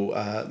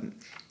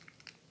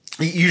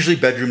 usually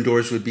bedroom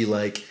doors would be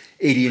like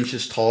 80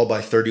 inches tall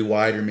by 30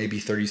 wide or maybe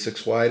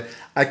 36 wide.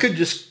 I could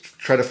just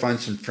try to find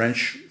some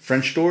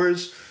French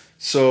doors.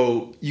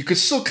 So you could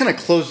still kind of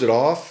close it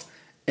off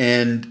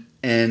and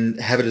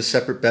have it a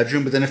separate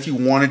bedroom. But then if you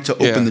wanted to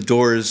open the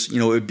doors, it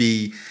would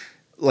be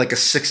like a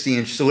 60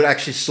 inch. So it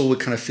actually still would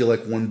kind of feel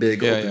like one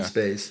big open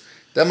space.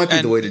 That might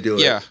be the way to do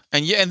it. Yeah.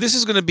 And this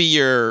is going to be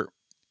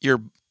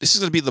this is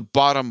going to be the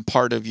bottom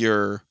part of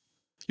you're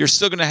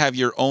still going to have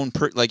your own,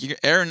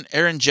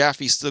 Aaron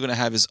Jaffe's still going to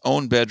have his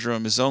own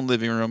bedroom, his own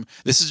living room.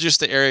 This is just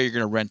the area you're going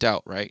to rent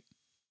out, right?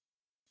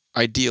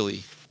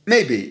 Ideally.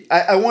 Maybe.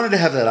 I wanted to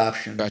have that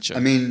option. Gotcha. I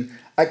mean,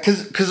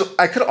 because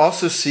I could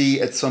also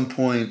see at some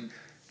point,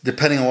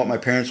 depending on what my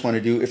parents want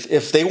to do,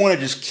 if they want to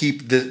just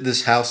keep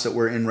this house that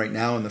we're in right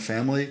now in the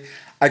family,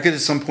 I could at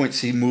some point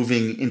see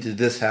moving into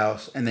this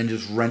house and then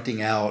just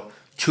renting out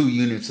 2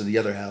 units of the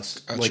other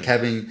house. Gotcha. Like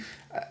having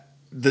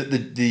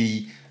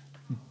the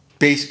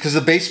base, because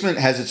the basement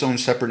has its own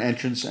separate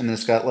entrance and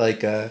it's got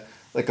like a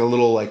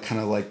little like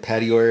kind of like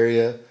patio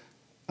area,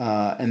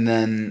 and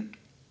then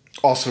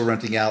also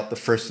renting out the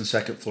first and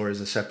second floor as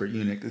a separate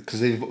unit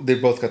because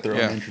they've both got their own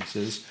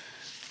entrances,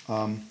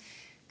 and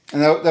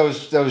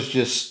that was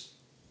just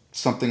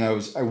something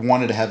I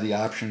wanted to have the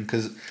option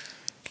because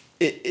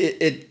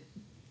it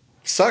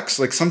sucks.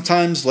 Like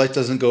sometimes life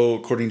doesn't go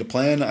according to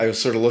plan. I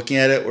was sort of looking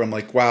at it where I'm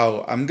like,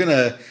 wow, I'm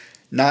gonna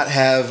not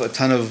have a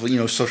ton of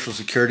Social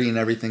Security and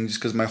everything just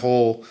because my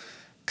whole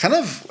kind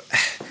of.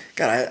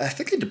 God, I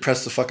think I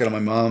depressed the fuck out of my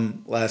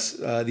mom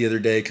the other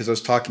day because I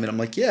was talking to her. I'm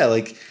like, yeah,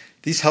 like.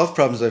 These health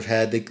problems I've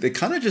had, they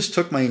kind of just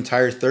took my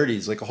entire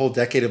 30s, like a whole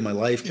decade of my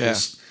life,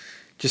 just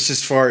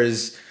as far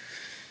as,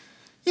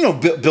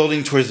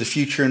 building towards the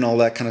future and all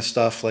that kind of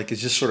stuff. Like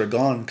it's just sort of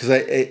gone because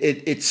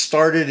it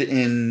started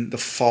in the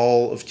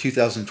fall of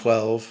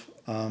 2012,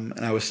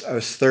 and I was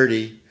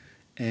 30,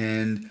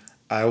 and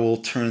I will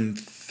turn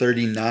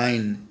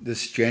 39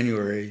 this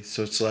January.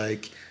 So it's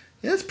like,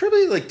 yeah, it's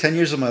probably like 10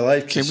 years of my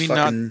life. Can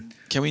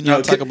we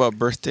not talk about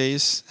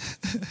birthdays?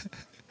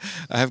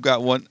 I've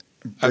got one.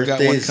 I've got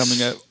one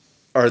coming up.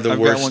 I've got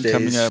one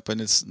coming up, and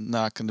it's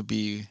not going to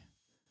be.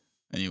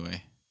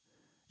 Anyway,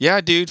 yeah,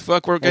 dude.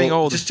 Fuck, we're getting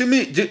old. Just do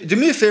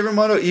me a favor,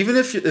 Moto. Even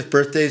if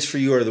birthdays for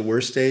you are the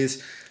worst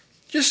days,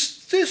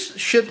 just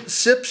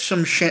sip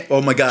some champagne.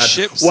 Oh my god!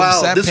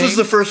 Wow, this was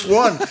the first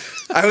one.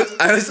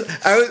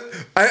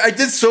 I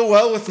did so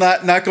well with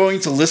not going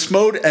to list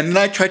mode, and then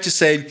I tried to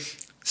say.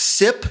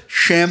 Sip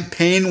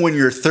champagne when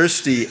you're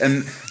thirsty.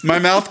 And my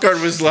mouth guard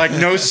was like,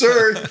 no,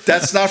 sir,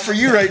 that's not for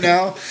you right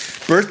now.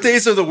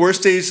 Birthdays are the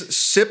worst days.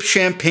 Sip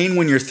champagne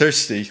when you're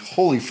thirsty.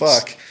 Holy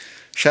fuck.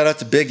 Shout out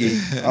to Biggie.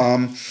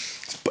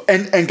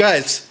 And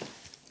guys,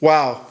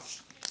 wow.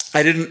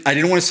 I didn't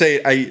want to say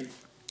it.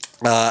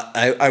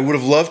 I would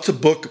have loved to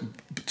book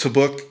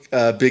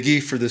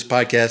Biggie for this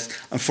podcast.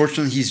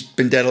 Unfortunately, he's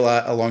been dead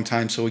a long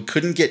time, so we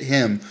couldn't get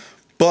him.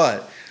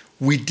 But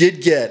we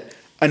did get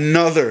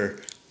another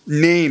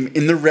name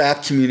in the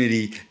rap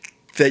community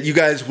that you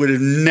guys would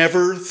have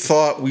never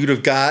thought we would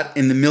have got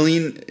in the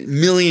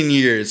million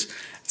years.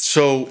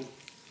 So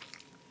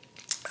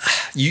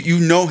You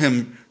know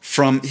him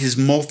from his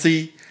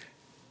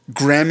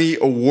Grammy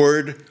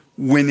Award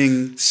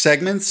winning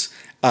segments,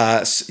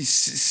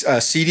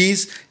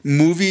 CDs,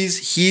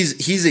 movies.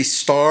 He's a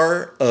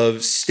star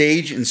of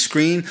stage and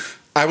screen.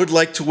 I would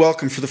like to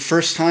welcome for the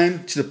first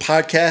time to the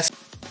podcast.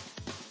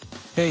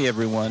 Hey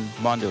everyone,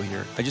 Mondo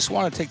here. I just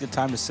want to take the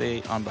time to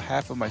say on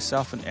behalf of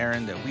myself and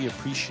Aaron that we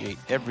appreciate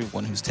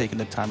everyone who's taken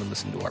the time to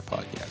listen to our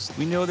podcast.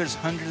 We know there's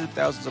hundreds of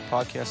thousands of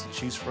podcasts to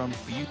choose from,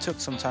 but you took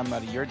some time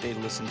out of your day to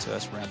listen to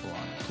us ramble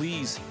on.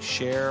 Please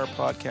share our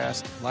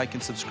podcast, like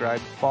and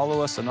subscribe,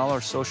 follow us on all our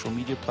social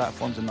media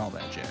platforms and all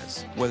that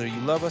jazz. Whether you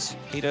love us,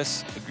 hate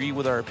us, agree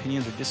with our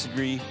opinions or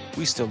disagree,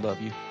 we still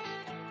love you.